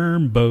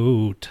 Sperm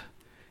boat.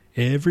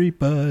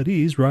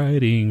 Everybody's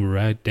riding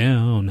right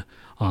down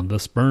on the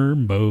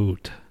sperm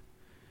boat.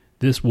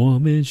 This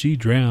woman, she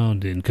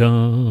drowned in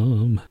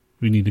cum.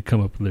 We need to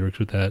come up with lyrics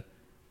with that.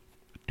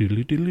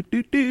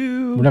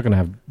 Doodly-doodly-doo-doo. We're not going to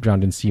have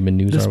drowned in semen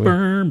news, The are we?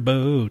 sperm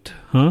boat.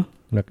 Huh?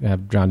 We're not going to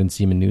have drowned in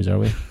semen news, are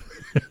we?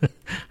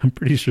 I'm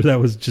pretty sure that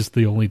was just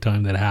the only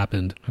time that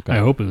happened. Okay. I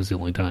hope it was the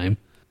only time.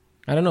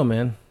 I don't know,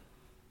 man.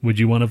 Would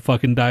you want to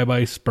fucking die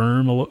by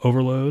sperm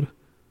overload?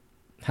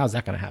 How's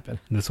that going to happen?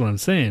 That's what I'm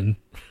saying.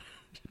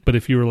 But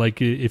if you were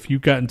like, if you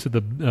got into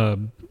the,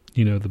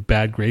 the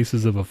bad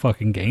graces of a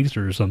fucking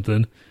gangster or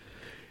something,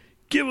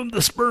 give him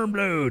the sperm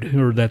load.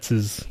 Or that's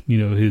his,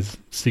 his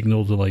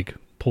signal to like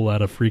pull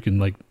out a freaking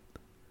like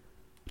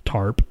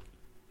tarp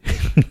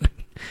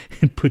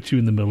and put you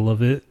in the middle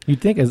of it.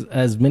 You'd think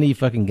as many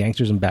fucking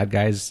gangsters and bad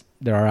guys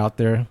there are out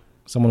there,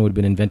 someone would have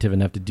been inventive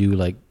enough to do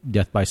like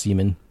death by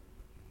semen.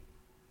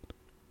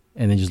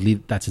 And then just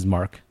leave, that's his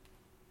mark.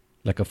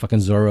 Like a fucking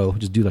Zorro,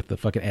 just do like the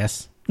fucking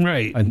S.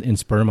 Right. In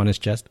sperm on his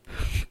chest.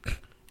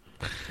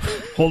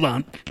 Hold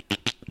on.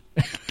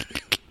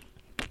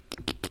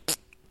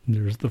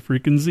 There's the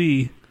freaking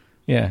Z.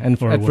 Yeah,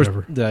 and Or at first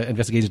whatever. the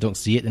investigators don't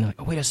see it, and they're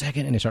like, "Oh, wait a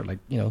second," and they start like,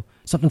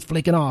 something's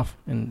flaking off,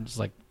 and it's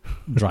like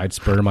dried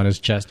sperm on his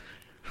chest.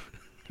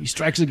 He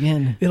strikes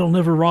again. It'll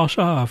never wash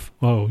off.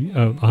 Oh,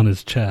 on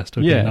his chest.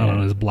 Okay, Yeah, not yeah.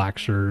 on his black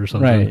shirt or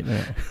something.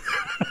 Right.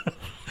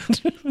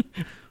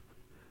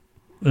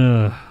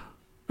 Yeah.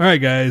 All right,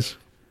 guys.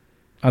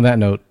 On that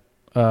note,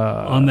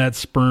 On that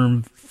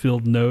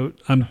sperm-filled note,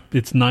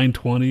 it's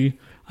 9:20.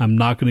 I'm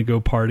not going to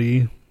go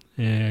party,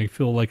 and I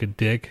feel like a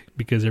dick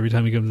because every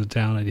time he comes to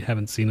town, I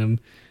haven't seen him.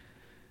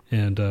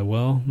 And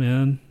well,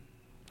 man,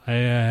 I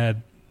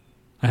had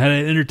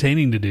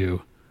entertaining to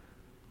do.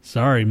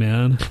 Sorry,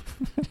 man.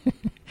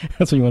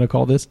 that's what you want to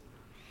call this?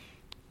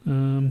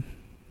 Let's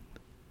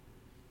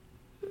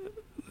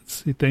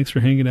see. Thanks for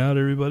hanging out,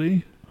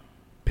 everybody.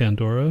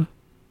 Pandora,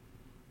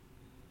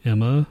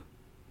 Emma,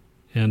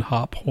 and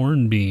Hop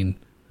Hornbean.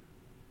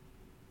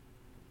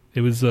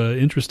 It was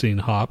interesting,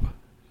 Hop.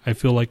 I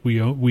feel like we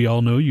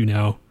all know you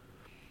now,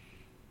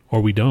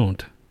 or we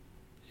don't,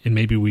 and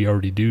maybe we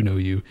already do know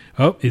you.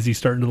 Oh, is he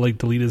starting to like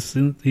delete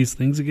these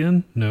things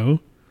again? No.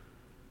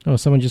 Oh,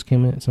 someone just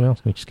came in. Someone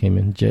else just came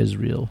in.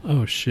 Jezreel.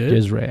 Oh shit.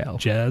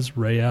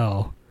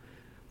 Jazrael.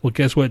 Well,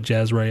 guess what,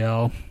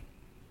 Jazrael?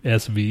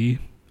 SV.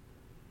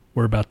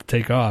 We're about to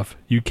take off.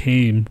 You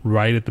came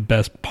right at the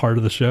best part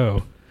of the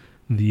show.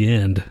 The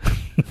end.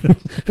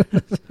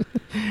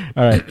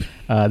 All right.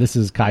 This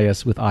is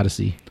Caius with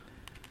Odyssey.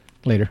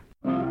 Later.